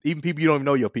 bro. Even people you don't even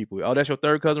know your people. Oh, that's your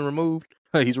third cousin removed.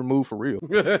 He's removed for real. I'm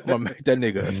gonna make that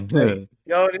nigga.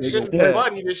 Yo, this shouldn't be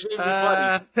funny. This shouldn't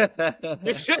be funny.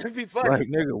 This shouldn't be funny. Like,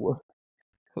 nigga, what?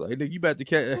 Like, nigga, you about to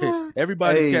catch?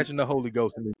 Everybody's catching the Holy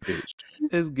Ghost in this bitch.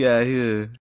 This guy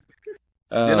here.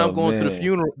 Then I'm going to the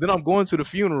funeral. Then I'm going to the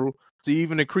funeral to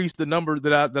even increase the number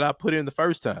that I put in the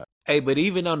first time. Hey, but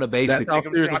even on the basic,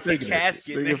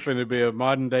 nigga finna be a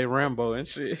modern day Rambo and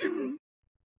shit.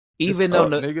 Even on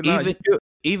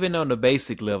the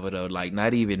basic level though, like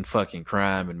not even fucking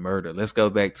crime and murder. Let's go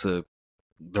back to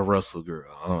the Russell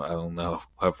girl. I don't know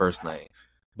her first name,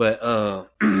 but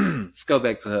let's go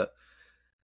back to her.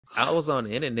 I was on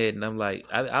the internet and I'm like,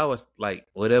 I was like,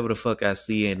 whatever the fuck I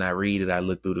see and I read it, I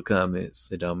look through the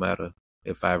comments. It don't matter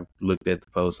if I looked at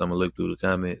the post, I'm gonna look through the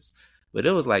comments. But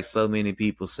it was like so many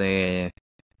people saying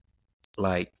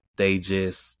like they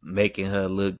just making her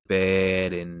look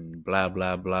bad and blah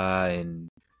blah blah. And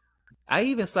I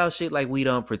even saw shit like, we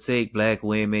don't protect black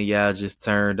women, y'all just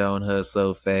turned on her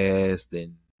so fast.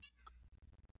 And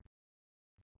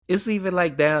it's even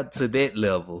like down to that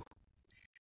level.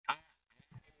 I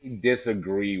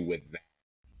disagree with that.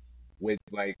 With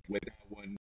that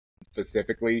one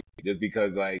specifically, just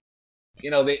because, like,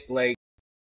 you know, they like,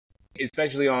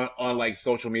 especially on like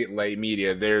social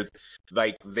media, there's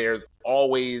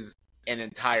always an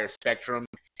entire spectrum,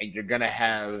 and you're gonna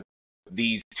have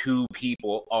these two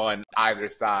people on either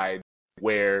side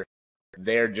where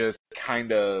they're just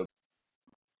kind of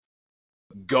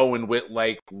going with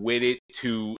it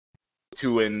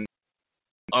to an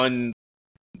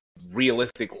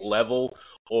unrealistic level,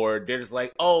 or they're just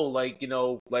like, oh, like, you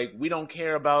know, like, we don't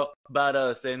care about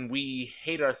us and we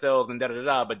hate ourselves and da da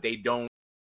da, but they don't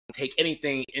take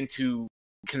anything into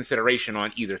consideration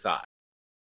on either side.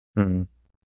 Mm-hmm.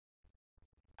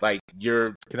 Like,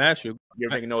 you're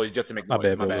making noise just to make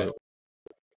noise. My bad.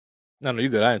 No, you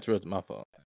good. I interrupted. My fault.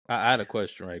 I had a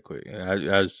question right quick. I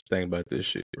was just thinking about this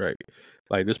shit, right?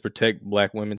 Like, this protect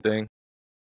black women thing.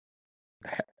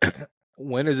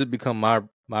 When does it become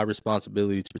my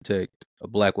responsibility to protect a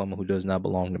black woman who does not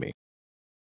belong to me?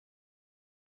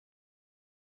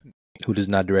 Who does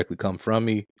not directly come from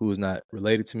me, who is not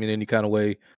related to me in any kind of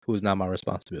way, who is not my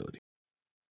responsibility?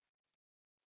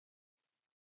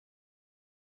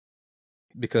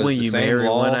 Because when you marry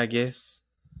one, I guess.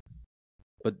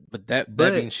 But that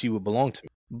means she would belong to me.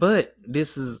 But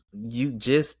this is, you,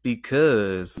 just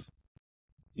because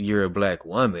you're a black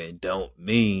woman don't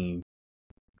mean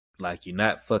like you're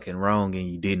not fucking wrong and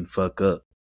you didn't fuck up.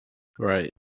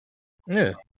 Right.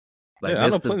 Yeah. Like, I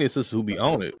know plenty of sisters who be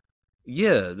on it.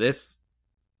 Yeah,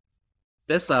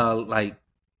 that's all. Like,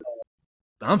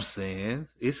 I'm saying,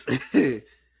 it's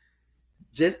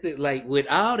just that, like, with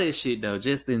all that shit though,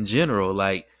 just in general,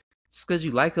 like, just because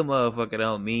you like a motherfucker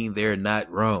don't mean they're not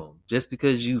wrong. Just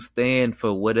because you stand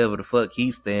for whatever the fuck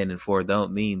he's standing for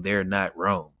don't mean they're not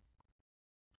wrong.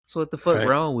 So what the fuck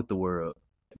wrong with the world?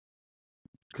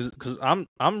 Cause I'm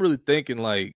really thinking,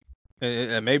 like,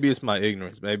 and maybe it's my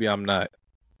ignorance. Maybe I'm not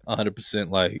 100%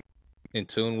 like in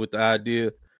tune with the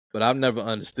idea, but I've never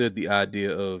understood the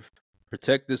idea of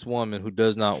protect this woman who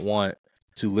does not want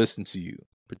to listen to you.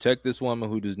 Protect this woman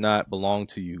who does not belong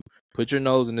to you. Put your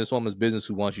nose in this woman's business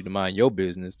who wants you to mind your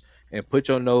business, and put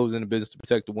your nose in the business to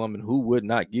protect the woman who would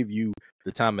not give you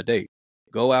the time of day.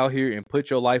 Go out here and put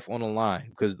your life on the line.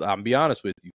 Because I'm be honest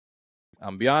with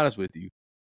you.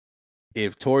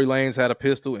 If Tory Lanez had a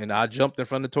pistol and I jumped in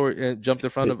front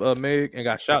of Meg and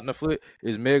got shot in the foot,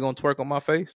 is Meg gonna twerk on my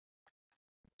face?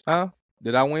 Huh?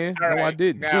 Did I win? All no, right, I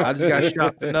didn't. now. I just got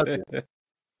shot for nothing.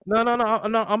 No.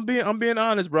 I'm being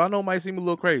honest, bro. I know it might seem a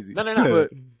little crazy. No. But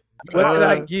what did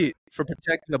I get for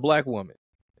protecting a black woman?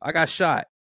 I got shot.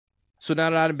 So now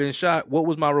that I've been shot, what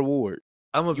was my reward?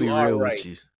 I'm gonna be real with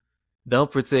you.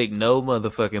 Don't protect no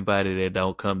motherfucking body that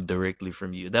don't come directly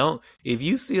from you. Don't. If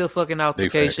you see a fucking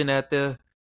altercation out there,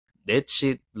 that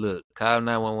shit, look, call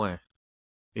 911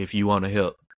 if you want to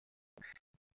help.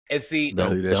 And see,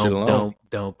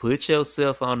 don't put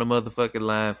yourself on the motherfucking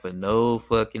line for no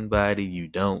fucking body you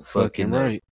don't fucking know.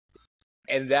 Right.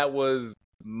 And that was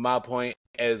my point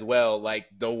as well. Like,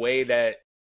 the way that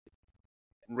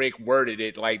Rick worded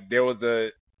it, like, there was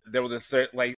a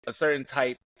certain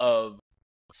type of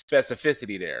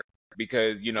specificity there,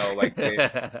 because, you know, like,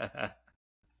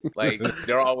 like,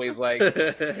 they're always like,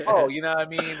 oh, you know what I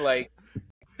mean? Like,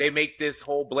 they make this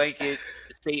whole blanket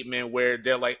statement where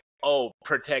they're like, oh,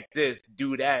 protect this,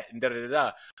 do that, and da da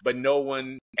da. But no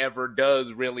one ever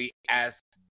does really ask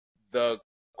the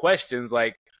questions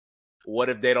like, what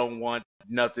if they don't want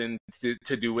nothing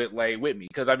to do with, like, with me?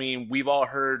 Because, I mean, we've all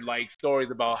heard, like,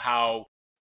 stories about how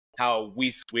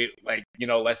we like, you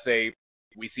know, let's say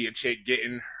we see a chick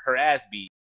getting her ass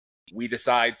beat, we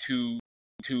decide to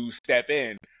step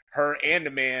in. Her and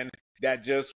the man that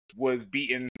just was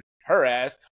beating her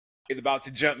ass is about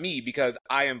to jump me because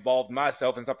I involved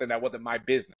myself in something that wasn't my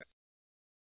business.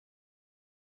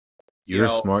 You're a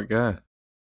smart guy.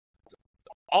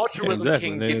 Altruism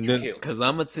can get you killed. Because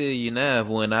I'm gonna tell you now,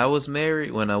 when I was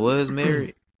married,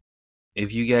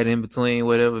 if you got in between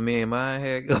whatever me and mine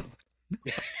had go.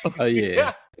 Oh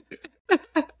yeah.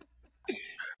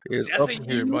 It's up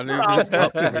here, my nigga. It's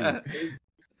up here.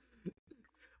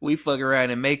 We fuck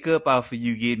around and make up off of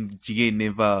you getting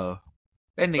involved.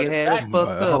 That nigga had us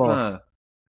fucked up, huh?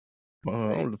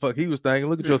 What the fuck he was thinking?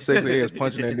 Look at your sexy ass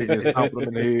punching that nigga and stomping him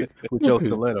in the head with your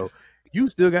stiletto. You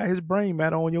still got his brain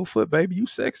matter on your foot, baby. You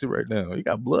sexy right now. You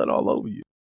got blood all over you.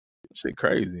 Shit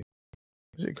crazy,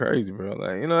 bro.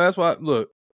 Like, you know, that's why. Look,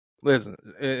 Listen,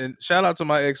 and shout out to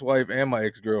my ex-wife and my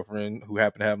ex-girlfriend who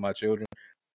happen to have my children.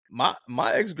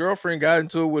 My ex-girlfriend got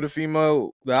into it with a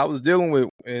female that I was dealing with,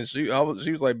 and she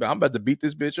was like, I'm about to beat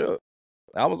this bitch up.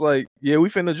 I was like, yeah, we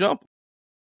finna jump.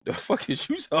 The fuck is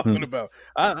you talking about?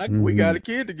 We got a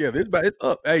kid together. It's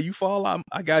up. Hey, you fall,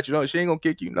 I got you. No, she ain't gonna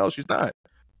kick you. No, she's not.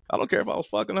 I don't care if I was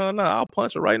fucking her or not. I'll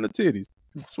punch her right in the titties.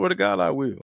 I swear to God, I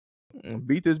will.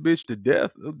 Beat this bitch to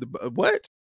death. What?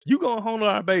 You gonna home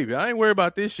our baby? I ain't worried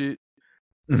about this shit.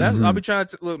 I'll be trying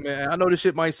to look, man. I know this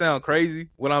shit might sound crazy,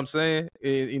 what I'm saying.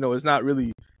 It's not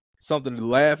really something to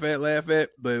laugh at,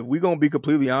 but we gonna be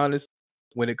completely honest.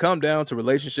 When it come down to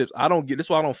relationships, this is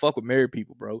why I don't fuck with married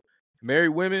people, bro. Married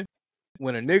women,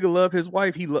 when a nigga love his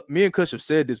wife, me and Kush have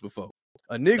said this before.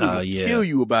 A nigga will kill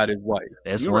you about his wife.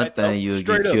 That's one thing you'll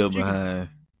get killed behind.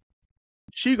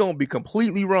 She gonna be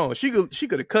completely wrong. She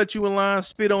could have cut you in line,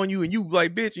 spit on you, and you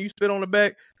like bitch, and you spit on the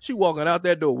back. She walking out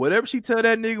that door. Whatever she tell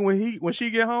that nigga when she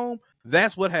get home,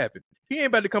 that's what happened. He ain't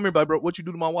about to come here, bro. What you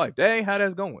do to my wife? That ain't how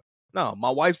that's going. No,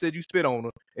 my wife said you spit on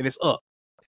her, and it's up.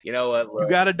 You know what? Look, you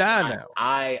gotta die now.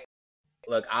 I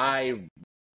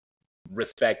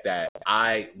respect that.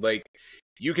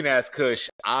 You can ask Kush.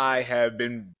 I have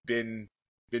been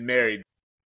married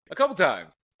a couple times.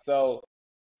 So,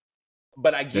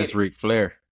 but I get that's Ric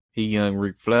Flair. He young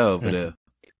Ric Flair over there.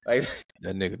 Like,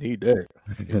 that nigga need that.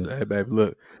 Hey, baby,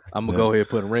 look, I'm gonna go ahead and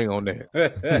put a ring on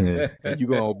that. And you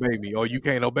gonna obey me? Oh, you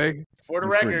can't obey? For the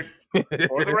record,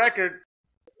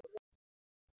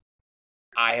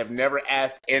 I have never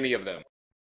asked any of them.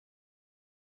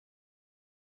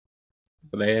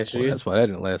 Last year. That's why that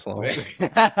didn't last long.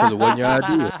 Because it wasn't your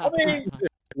idea. I mean, it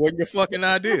wasn't your fucking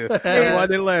idea. That's why it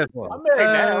didn't last long. I'm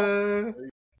married now.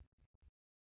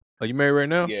 Are you married right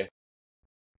now? Yeah.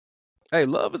 Hey,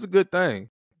 love is a good thing.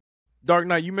 Dark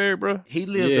Knight, you married, bro? He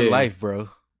lived the life, bro.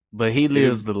 But he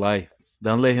lives the life.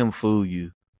 Don't let him fool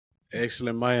you.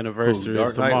 Actually, my anniversary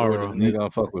is tomorrow. You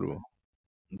gonna fuck with him?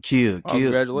 Kill.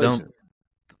 Congratulations.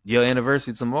 Your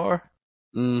anniversary tomorrow?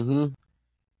 Mm-hmm.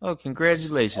 Oh,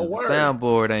 congratulations. The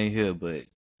soundboard ain't here, but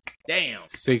damn.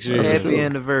 6 years. Happy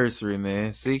anniversary,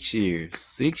 man. 6 years.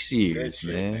 6 years,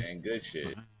 good man. Shit, man. Good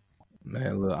shit.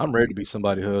 Man, look, I'm ready to be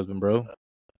somebody's husband, bro.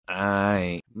 I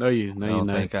ain't. You're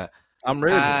not. I'm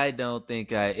ready. I don't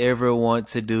think I ever want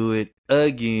to do it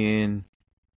again.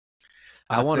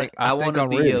 I want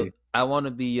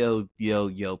to be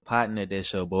your partner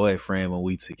that's your boyfriend when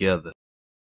we together.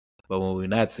 But when we're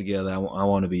not together, I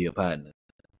want to be your partner.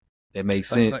 That makes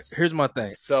sense. Here's my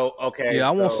thing. So, okay. Yeah,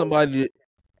 I want somebody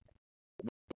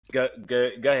to...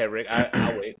 Go ahead, Rick.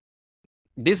 I'll wait.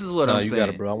 This is what I'm saying. Got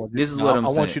it, bro. I want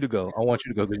you to go. I want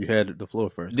you to go because you had the floor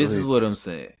first. This is what I'm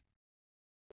saying.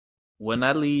 When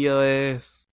I leave your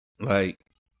ass, like,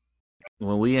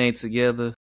 when we ain't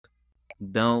together,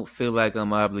 don't feel like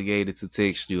I'm obligated to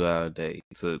text you all day,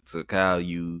 to call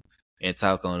you and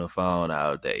talk on the phone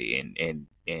all day, and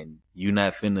we ain't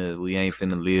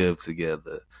finna live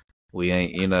together. We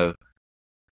ain't,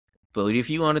 But if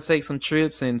you want to take some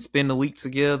trips and spend a week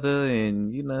together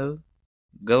and,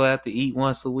 go out to eat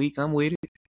once a week, I'm with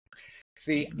it.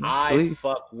 See, I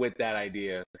fuck with that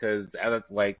idea because, as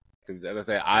I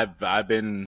said, I've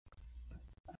been,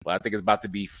 I think it's about to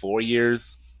be 4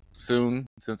 years soon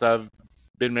since I've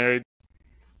been married.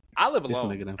 I live alone.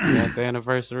 This nigga done forgot the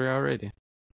anniversary already.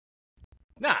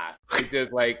 Nah, it's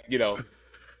just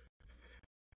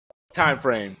time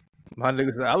frame. My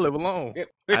nigga said, I live alone.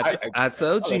 I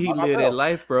told you he lived that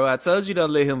life, bro. I told you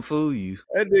don't let him fool you.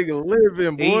 That nigga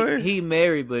living, boy. He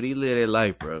married, but he lived that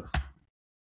life, bro.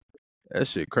 That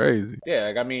shit crazy.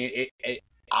 Yeah, I mean,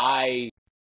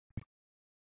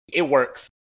 it works.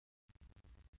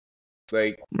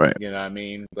 Right. You know what I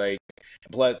mean?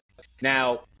 Plus,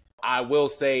 now, I will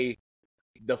say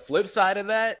the flip side of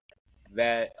that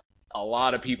a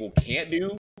lot of people can't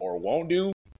do or won't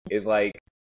do is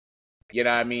you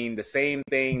know what I mean? The same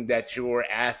thing that you're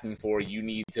asking for, you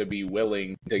need to be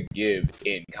willing to give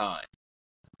in kind.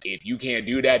 If you can't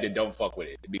do that, then don't fuck with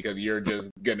it because you're just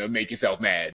gonna make yourself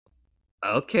mad.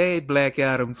 Okay, Black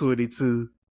Adam 22.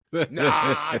 Nah.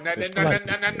 I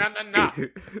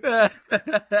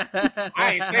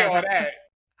ain't say all that.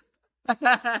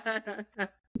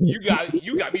 You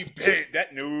got me bent.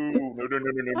 That no. Oh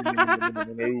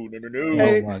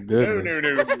my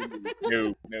goodness.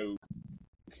 No.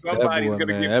 Somebody's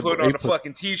gonna get put on a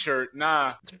fucking t-shirt.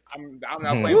 Nah, I'm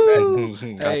not playing with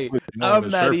that. Hey, I'm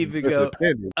not even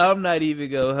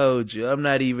gonna hold you. I'm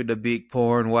not even a big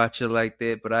porn watcher like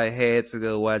that, but I had to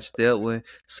go watch that one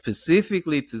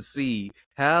specifically to see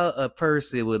how a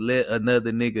person would let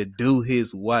another nigga do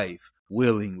his wife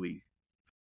willingly.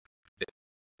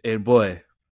 And boy,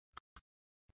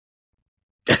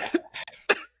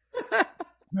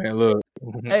 Man, look.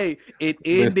 Hey, it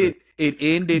ended. It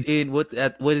ended in what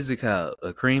is it called?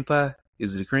 A cream pie?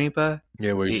 Is it a cream pie?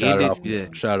 Yeah, where you shot it off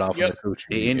in the coochie.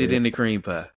 It ended in the cream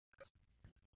pie.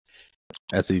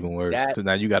 That's even worse. Because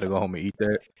now you got to go home and eat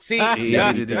that. See, you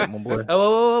gotta eat that, my boy.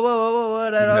 Whoa.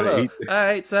 All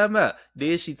right, time out.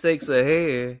 Then she takes her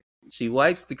hand, she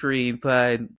wipes the cream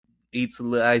pie and eats a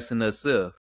little icing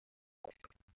herself.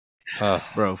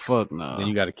 Bro, fuck no. Then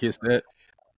you got to kiss that.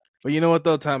 But you know what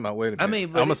though? Time out. Wait a minute. I mean,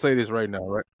 I'm gonna say this right now,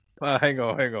 right? Hang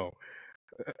on.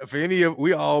 For any of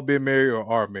we all been married or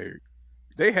are married,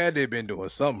 they had to have been doing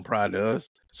something prior to us,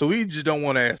 so we just don't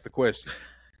want to ask the question.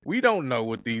 We don't know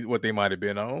what they might have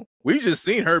been on. We just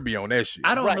seen her be on that shit.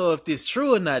 I don't know if this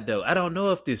true or not though.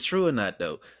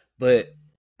 But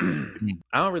I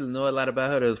don't really know a lot about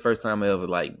her. That was the first time I ever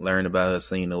learned about her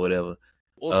scene or whatever.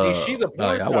 Well, see, she's a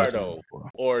porn star though,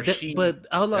 But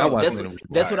hold on,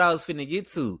 that's what I was finna get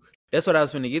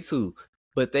to.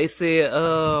 But they said,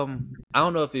 I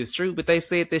don't know if it's true, but they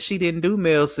said that she didn't do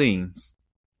male scenes.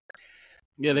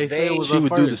 Yeah, they said she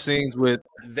would do the scenes with.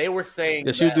 They were saying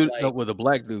that she would do with a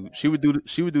black dude. She would do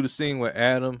the scene with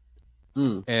Adam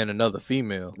and another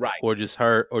female, right? Or just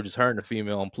her and the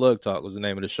female on Plug Talk was the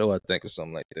name of the show, I think, or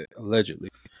something like that. Allegedly,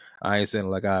 I ain't saying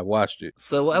like I watched it.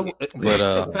 So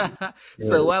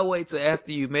so why wait till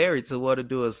after you married to want to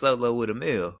do a solo with a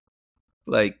male?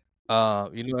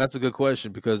 That's a good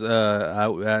question because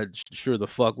I sure the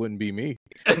fuck wouldn't be me.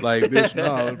 Like, bitch,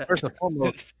 no. First and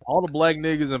foremost, all the black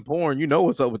niggas in porn, you know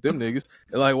what's up with them niggas.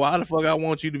 They're like, why the fuck I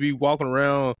want you to be walking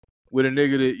around with a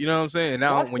nigga that, you know what I'm saying? And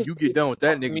now when you get done with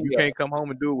that nigga, you can't come home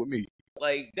and do it with me.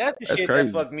 Like, that's the shit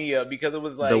crazy. That fucked me up because it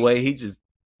was like the way he was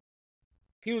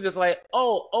just like,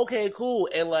 oh, okay, cool,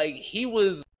 and like he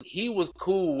was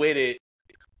cool with it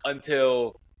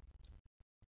until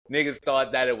niggas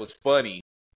thought that it was funny.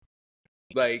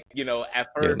 Like, you know, at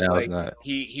first,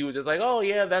 he was just like, "Oh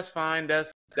yeah, that's fine.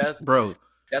 That's bro.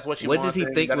 That's what you." What did he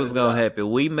think was gonna happen?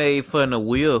 We made fun of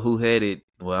Will, who had it.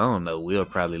 Well, I don't know. Will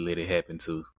probably let it happen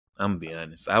too. I'm gonna be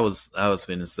honest. I was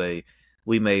finna say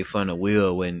we made fun of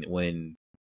Will when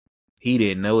he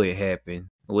didn't know it happened.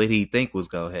 What he think was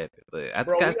gonna happen? But I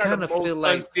kind of feel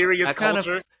like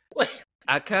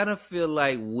I kind of feel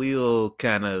like Will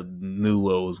kind of knew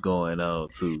what was going on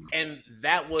too. And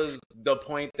that was the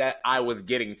point that I was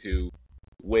getting to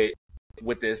with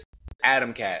this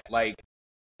Adam cat. Like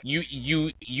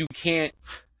you can't.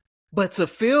 But to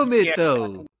film it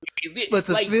though. But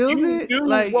to film it,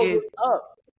 like what was up.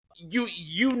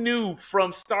 You knew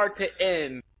from start to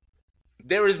end.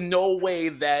 There is no way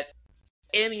that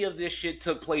any of this shit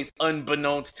took place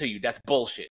unbeknownst to you. That's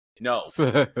bullshit. No.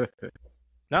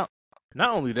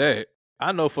 Not only that,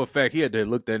 I know for a fact he had to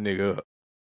look that nigga up.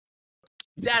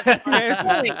 That's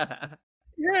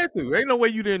You had to. Ain't no way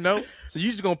you didn't know. So you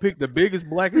just gonna pick the biggest,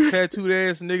 blackest, tattooed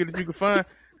ass nigga that you can find?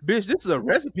 Bitch, this is a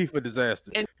recipe for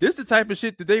disaster. And this the type of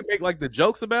shit that they make like the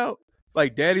jokes about,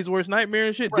 like Daddy's Worst Nightmare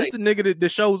and shit. Right. This the nigga that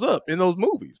shows up in those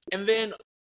movies. And then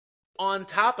on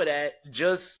top of that,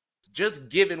 just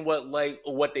given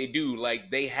what they do,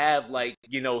 like they have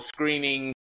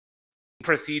screening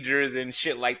procedures and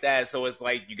shit like that, so it's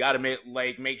like you gotta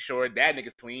make sure that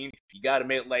nigga's clean, you gotta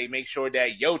make sure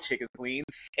that yo chick is clean,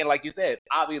 and like you said,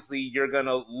 obviously you're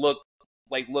gonna look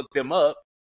them up,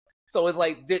 so it's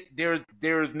like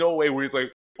there's no way where he's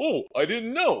like, oh, I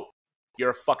didn't know. You're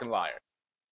a fucking liar.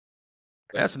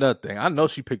 That's another thing. I know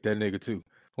she picked that nigga too.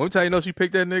 Let me tell you, she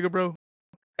picked that nigga, bro.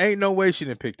 Ain't no way she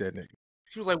didn't pick that nigga.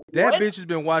 She was like, that bitch has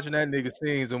been watching that nigga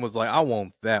scenes and was like, I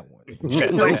want that one.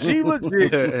 Like, she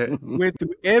legit went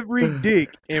through every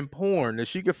dick in porn that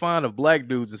she could find of black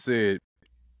dudes and said,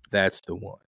 that's the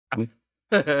one.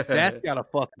 That's gotta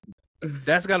fuck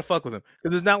with him.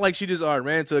 Because it's not like she just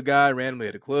ran to a guy randomly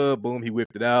at a club, boom, he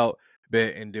whipped it out,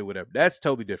 bet, and did whatever. That's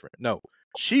totally different. No.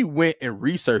 She went and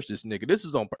researched this nigga. This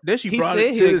is on. Then she brought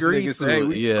it to this nigga and said, "Hey,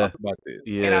 we talked about this."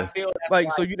 Yeah, and I feel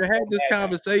so you had this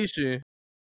conversation.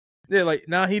 Yeah, like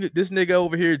now this nigga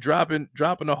over here dropping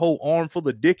a whole armful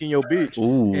of dick in your bitch.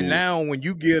 Ooh. And now when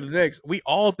you get the next, we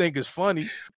all think it's funny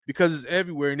because it's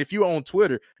everywhere. And if you're on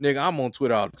Twitter, nigga, I'm on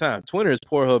Twitter all the time. Twitter is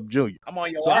Pornhub Junior. I'm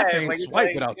on your so ass. I can't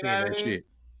swipe without seeing that shit.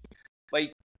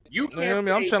 Like you can't. You know what I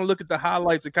mean? I'm trying to look at the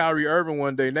highlights of Kyrie Irving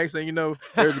one day. Next thing you know,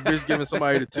 there's a bitch giving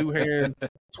somebody the 2-hand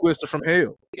twister from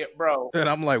hell. Yeah, bro. And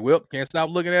I'm like, well, can't stop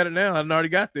looking at it now. I already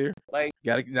got there. Like,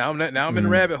 now I'm in the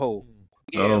rabbit hole.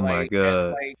 Yeah, oh my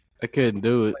god. I couldn't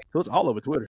do it. So it's all over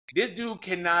Twitter. This dude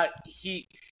cannot. He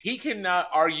cannot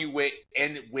argue with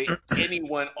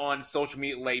anyone on social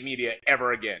media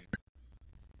ever again.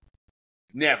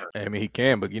 Never. I mean, he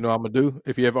can, but you know what I'm gonna do?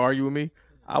 If he ever argue with me,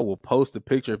 I will post a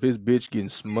picture of his bitch getting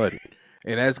smutted.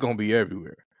 and that's gonna be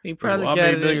everywhere. He probably got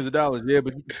made millions of dollars, yeah,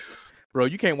 but bro,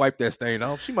 you can't wipe that stain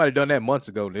off. She might have done that months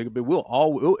ago, nigga. But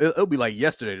it'll be like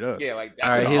yesterday to us. Yeah, like that.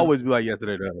 All right, it'll always be like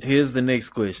yesterday to us. Here's the next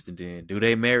question then. Do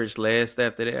they marriage last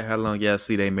after that? How long y'all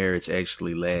see their marriage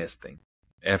actually lasting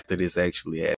after this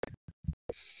actually happened?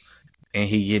 And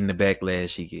he getting the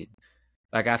backlash he get.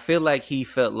 Like, I feel like he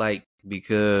felt like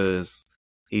because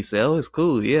he said, "Oh, it's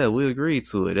cool. Yeah, we agreed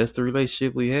to it. That's the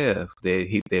relationship we have."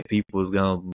 That people is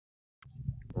gonna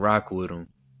rock with him.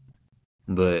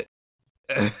 But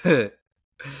do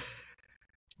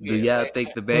y'all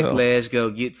think the backlash go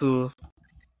get to her?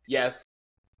 Yes.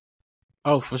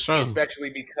 Oh, for sure. Especially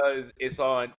because it's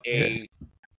on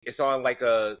like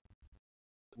a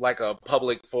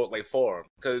public forum.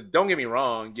 Because don't get me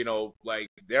wrong, you know, like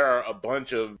there are a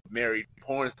bunch of married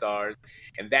porn stars,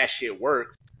 and that shit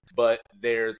works. But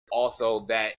there's also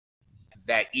that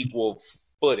equal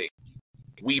footing.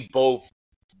 We both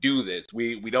do this.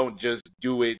 We don't just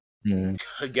do it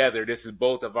together. This is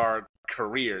both of our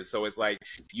careers. So it's like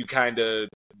you kind of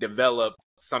develop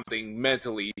something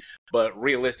mentally, but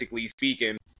realistically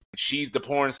speaking, she's the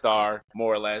porn star,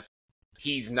 more or less.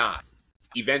 He's not.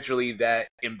 Eventually that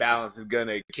imbalance is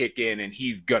gonna kick in and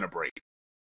he's gonna break.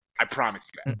 I promise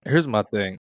you that. Here's my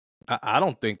thing. I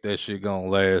don't think that shit gonna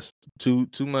last too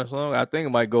much longer. I think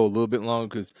it might go a little bit longer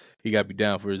because he got to be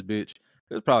down for his bitch.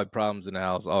 There's probably problems in the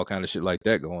house, all kind of shit like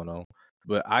that going on.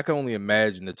 But I can only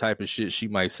imagine the type of shit she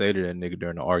might say to that nigga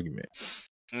during the argument.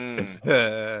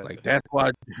 Like that's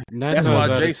why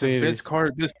Jason Vince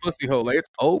Carter this pussy hole. Like, it's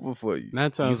over for you. Nine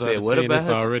times you said, out what of 10, about it's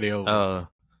her already over.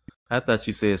 I thought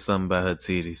you said something about her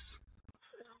titties.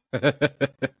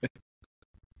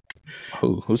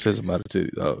 Who says about her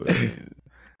titties? Oh,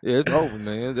 yeah, it's over,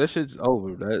 man. That shit's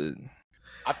over.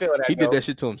 I feel like he did that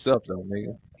shit to himself, though,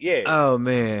 nigga. Yeah. Oh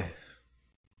man.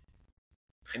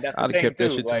 And that's I'd have kept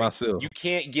that shit to myself. You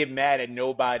can't get mad at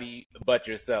nobody but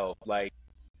yourself. Like,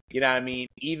 you know what I mean?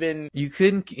 Even he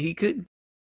couldn't keep it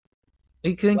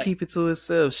to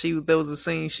himself. There was a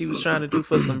scene she was trying to do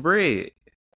for some bread.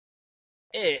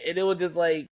 Yeah, and it was just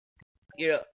like,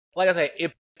 yeah, like I said,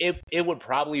 it would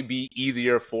probably be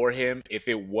easier for him if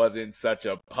it wasn't such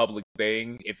a public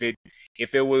thing. If it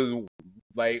was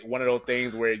like one of those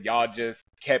things where y'all just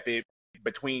kept it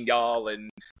between y'all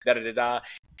and da-da-da-da,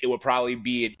 it would probably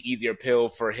be an easier pill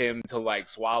for him to like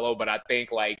swallow. But I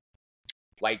think like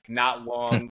not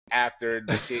long after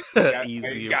the shit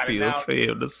easier pill for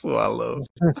him to swallow.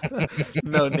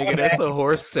 No, nigga, that's a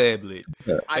horse tablet.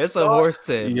 That's a horse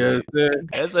tablet.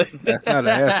 That's not an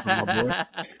aspirin, my boy.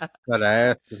 Not an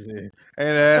aspirin. Ain't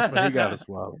an aspirin, he gotta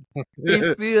swallow.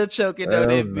 He's still choking on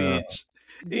that bitch.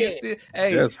 Yeah.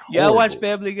 Hey, y'all watch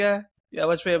Family Guy? Y'all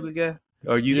watch Family Guy?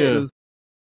 Or used to?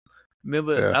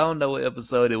 Remember, I don't know what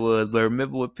episode it was, but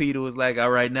remember what Peter was like, all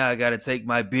right, now I gotta take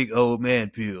my big old man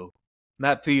pill.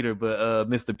 Not Peter, but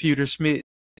Mr. Peter Schmidt.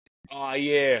 Oh,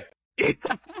 yeah. That's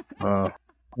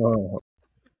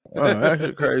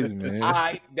crazy,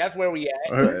 man. That's where we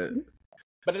at. Right.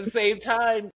 But at the same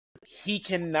time, he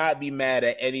cannot be mad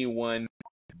at anyone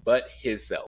but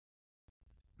himself.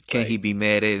 Can he be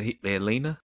mad at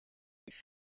Lena?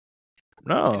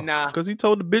 No, because he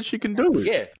told the bitch she can do it.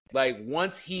 Yeah, like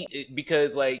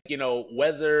because like, you know,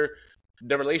 whether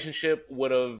the relationship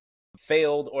would have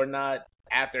failed or not,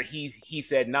 after he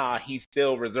said nah, he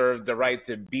still reserved the right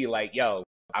to be like, yo,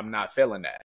 I'm not feeling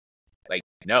that. Like,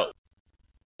 no.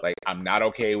 Like, I'm not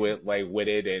okay with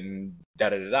it and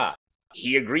da-da-da-da.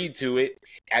 He agreed to it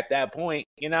at that point.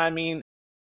 You know what I mean?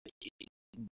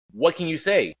 What can you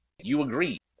say? You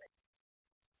agreed.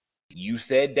 You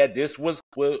said that this was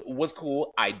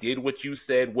cool. I did what you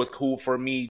said was cool for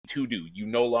me to do. You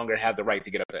no longer have the right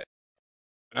to get upset.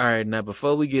 All right, now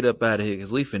before we get up out of here,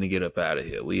 because we finna get up out of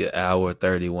here. We an hour,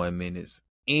 31 minutes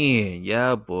in.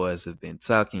 Y'all boys have been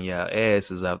talking y'all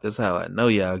asses off. That's how I know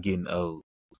y'all getting old.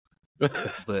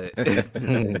 But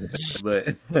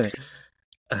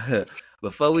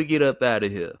before we get up out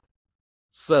of here,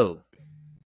 so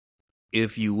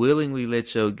if you willingly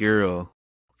let your girl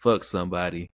fuck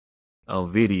somebody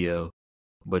on video,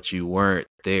 but you weren't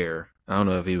there, I don't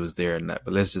know if he was there or not,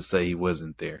 but let's just say he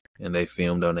wasn't there and they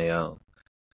filmed on their own,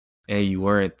 and you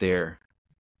weren't there,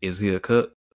 is he a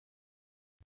cook?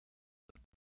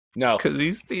 No, because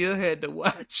he still had to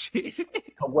watch it.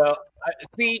 Well,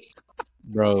 see,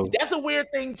 bro, that's a weird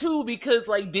thing too, because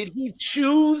like, did he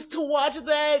choose to watch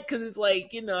that? Because it's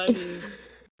like, you know, I mean,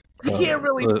 you can't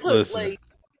really put like,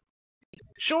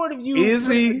 short of you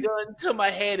putting a gun to my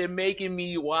head and making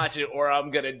me watch it, or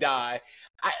I'm gonna die.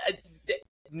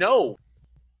 No,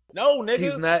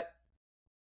 nigga.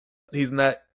 He's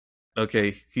not.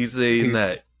 Okay, he said he's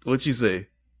not. What you say?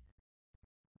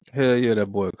 Hell yeah, that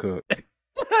boy cook.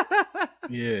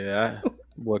 Yeah,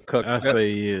 boy cook. I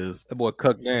say he is. That boy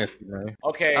cook nasty, man.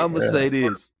 Okay, I'm gonna say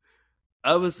this.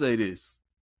 I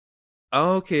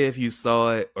don't care if you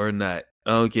saw it or not.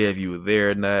 I don't care if you were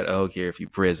there or not. I don't care if you're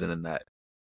present or not.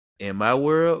 In my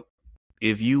world,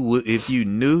 if you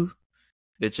knew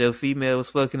that your female was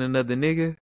fucking another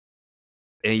nigga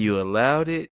and you allowed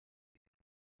it,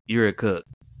 you're a cook.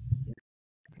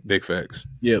 Big facts.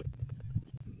 Yep.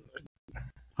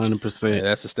 100%. Yeah,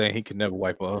 that's the thing he can never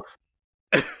wipe off.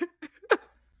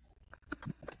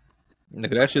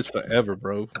 Nigga, that shit's forever,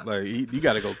 bro. Like you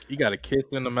gotta kiss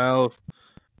in the mouth.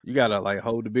 You gotta like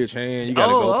hold the bitch hand. You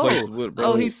gotta go places with it, bro.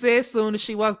 Oh, he said as soon as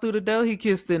she walked through the door, he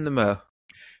kissed in the mouth.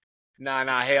 Nah,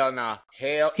 hell nah.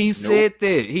 He said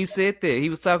that. He said that. He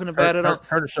was talking about it on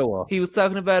turn the show off. He was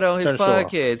talking about it on his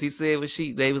podcast. He said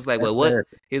they was like, well, what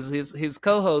his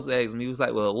co-host asked me, he was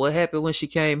like, well, what happened when she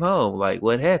came home? Like,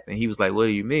 what happened? He was like, what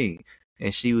do you mean?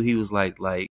 And he was like,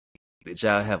 did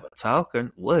y'all have a talk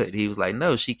or what? He was like,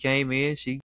 no, she came in,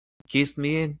 she kissed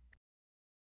me, and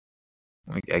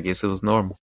I guess it was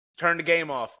normal. Turn the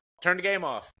game off.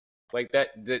 Like that.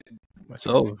 It's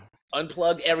over.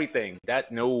 Unplug everything.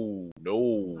 That no.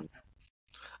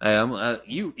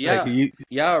 Hey,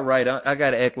 y'all right. I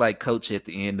gotta act like coach at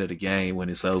the end of the game when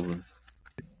it's over.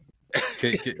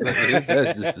 That's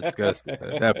just disgusting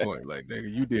at that point. Like,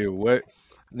 nigga, you did what?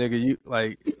 Nigga, you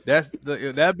like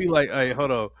that'd be like, hey,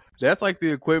 hold on. That's like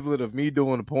the equivalent of me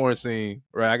doing a porn scene,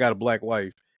 right? I got a black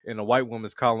wife and a white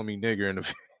woman's calling me nigger in the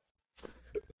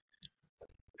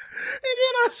and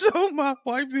then I show my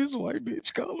wife this white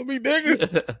bitch calling me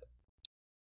nigga.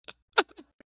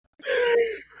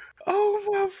 Oh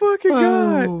my fucking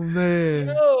god! Oh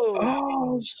man!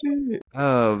 Oh shit!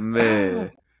 Oh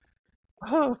man!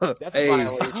 That's a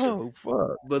violation. Oh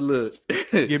fuck! But look,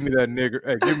 give me that nigger.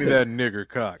 Hey, give me that nigger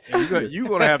cock. You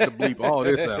gonna have to bleep all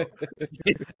this out.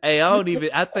 Hey,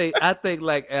 I think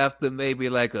like after maybe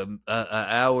like an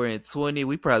hour and 20,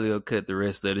 we probably will cut the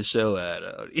rest of the show out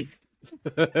of these.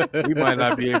 We might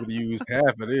not be able to use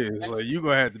half of this. Like, you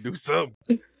gonna have to do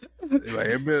something. Like,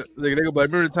 remember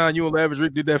the time you and Lavish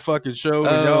Ric did that fucking show?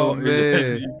 Oh, and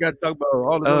man. You got to talk about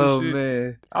all this other shit.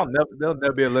 Man. They'll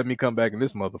never be able to let me come back in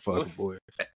this motherfucker, boy.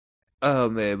 Oh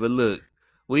man, but look,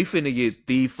 we finna get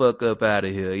the fuck up out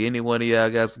of here. Any one of y'all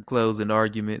got some closing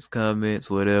arguments, comments,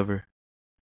 whatever?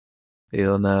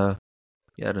 Hell nah.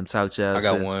 Y'all done talked y'all. I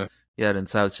got one. Y'all done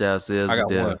talked y'allselves. I got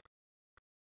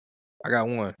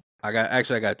one. I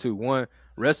got two. One,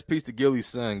 rest in peace to Gilly's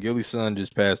son. Gilly's son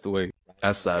just passed away.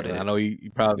 I saw that. I know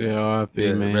you probably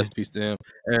man. Rest in peace to him.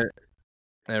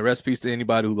 And rest in peace to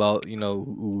anybody who lost,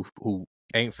 who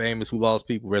ain't famous, who lost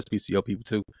people. Rest in peace to your people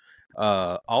too.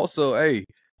 Also, hey,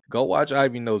 go watch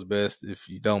Ivey Knows Best if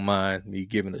you don't mind me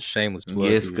giving a shameless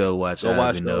plug. Yes, go watch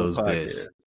Ivey Knows Best.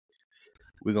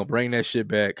 We're gonna bring that shit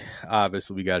back.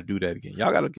 Obviously, we gotta do that again.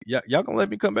 Y'all gonna let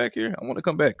me come back here? I want to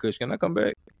come back, Kush. Can I come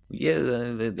back? Yeah,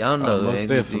 I don't know. Most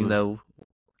definitely.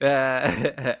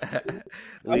 I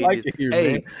like it here,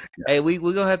 man. Hey, we're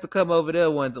gonna have to come over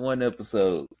there one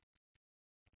episode.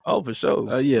 Oh, for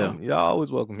sure. Yeah. Y'all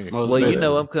always welcome here.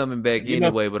 Well, I'm coming back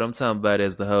anyway, but I'm talking about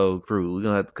as the whole crew. We're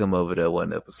gonna have to come over there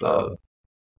one episode.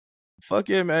 Fuck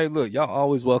yeah, man. Hey, look, y'all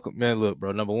always welcome. Man, look,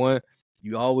 bro. Number one,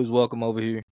 you always welcome over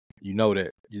here. You know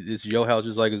that. It's your house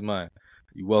just like it's mine.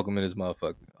 You welcome in this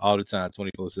motherfucker all the time,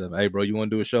 24/7. Hey, bro, you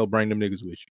want to do a show? Bring them niggas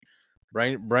with you.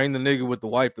 Bring the nigga with the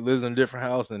wife that lives in a different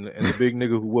house and the big nigga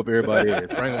who whoop everybody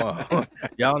ass. Bring them all.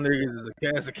 Y'all niggas is a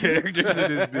cast of characters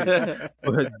in this bitch.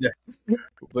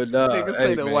 But nigga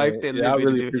say the wife that lives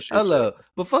really appreciate Hello.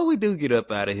 Before we do get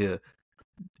up out of here,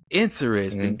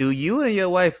 interesting. Mm-hmm. Do you and your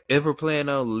wife ever plan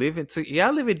on living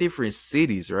y'all live in different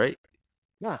cities, right?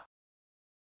 Nah.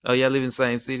 Oh, y'all live in the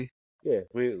same city? Yeah.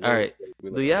 All right.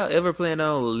 Do y'all ever plan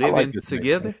on living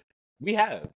together? We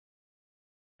have.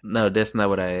 No, that's not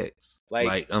what I asked.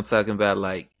 Like I'm talking about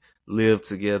live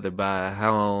together, buy a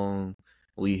home,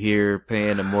 we here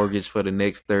paying a mortgage for the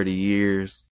next 30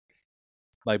 years.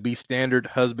 Like be standard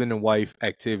husband and wife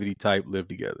activity type, live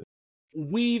together.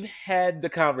 We've had the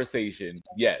conversation,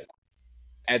 yes.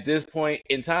 At this point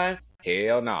in time,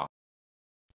 hell no.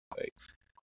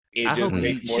 I hope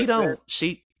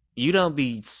you don't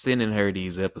be sending her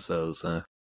these episodes, huh?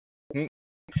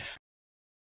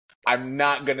 I'm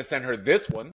not gonna send her this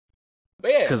one, but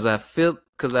yeah, because I feel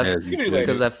like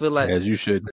as you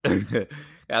should.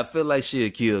 I feel like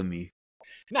she'll kill me.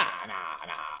 Nah.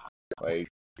 Like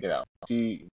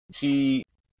she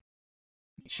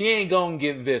ain't gonna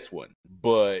get this one,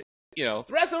 but the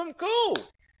rest of them cool.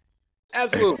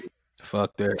 Absolutely.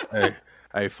 Fuck that. Hey,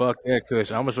 Hey, fuck that, Kush.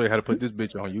 I'm gonna show you how to put this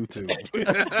bitch on YouTube.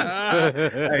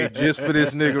 Hey, just for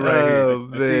this nigga right here.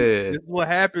 Man. This is what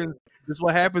happens. This is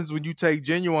what happens when you take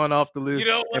Genuine off the list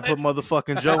and put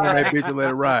motherfucking Joe on that bitch and let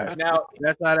it ride. Now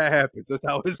that's how that happens. That's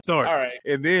how it starts. All right.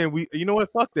 And then you know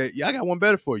what? Fuck that. Yeah, I got one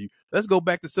better for you. Let's go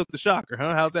back to Silk the Shocker,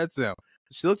 huh? How's that sound?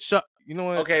 Silk Shocker. You know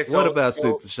what? Okay. So, what about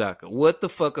Silk the Shocker? What the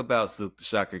fuck about Silk the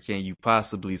Shocker can you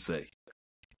possibly say?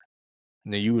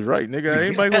 Now you was right, nigga.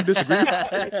 Anybody gonna disagree?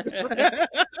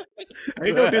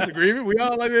 Ain't no disagreement. We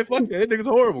all like, man, fuck that. That nigga's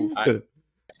horrible.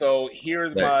 So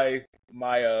here's my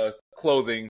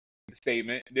closing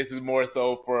statement. This is more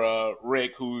so for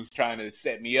Rick, who's trying to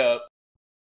set me up.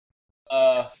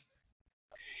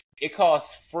 It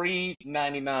costs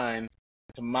 $3.99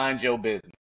 to mind your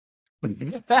business.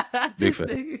 Big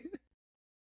fan.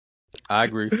 I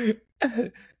agree.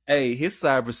 Hey, his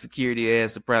cybersecurity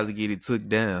ass will probably get it took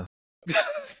down.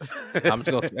 I'm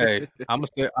just gonna. I'm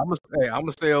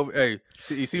gonna stay over. Hey,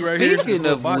 you see right here. Speaking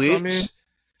of which, I'm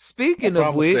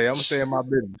gonna stay in my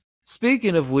business.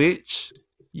 Speaking of which,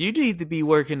 you need to be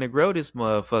working to grow this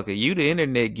motherfucker. You the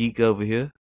internet geek over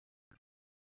here.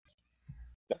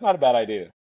 That's not a bad idea.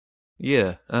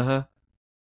 Yeah. Yeah.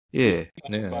 Yeah.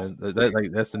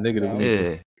 That's the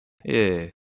nigga. Yeah.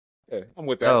 I'm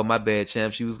with that. Oh, my bad,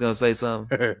 champ. She was gonna say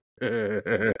something.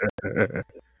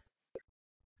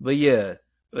 But yeah,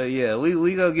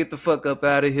 we gonna get the fuck up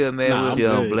out of here, man. We'll be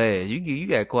on blast. You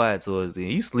got quiet towards the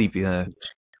end. You sleepy, huh?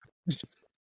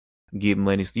 Get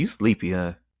money. You sleepy,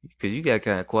 huh? Because you got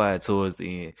kind of quiet towards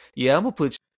the end. Yeah, I'm gonna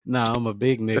put you. Nah, I'm a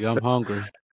big nigga. I'm hungry.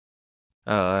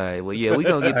 Oh, all right. Well, yeah, we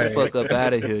gonna get the fuck up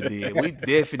out of here, then. We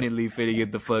definitely finna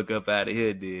get the fuck up out of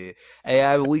here, then.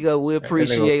 Hey, we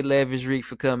appreciate Lavish Ric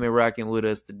for coming rocking with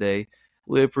us today.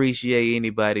 We appreciate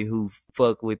anybody who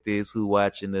fuck with this, who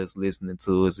watching us, listening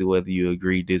to us, whether you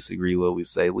agree, disagree what we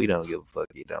say. We don't give a fuck.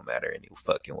 It don't matter any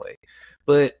fucking way.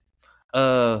 But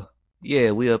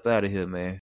yeah, we up out of here,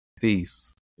 man.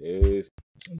 Peace. Yes.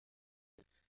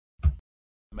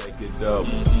 Make it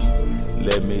double.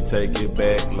 Let me take it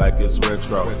back like it's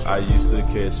retro. I used to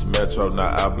catch Metro,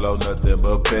 now I blow nothing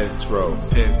but petrol.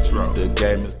 The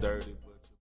game is dirty.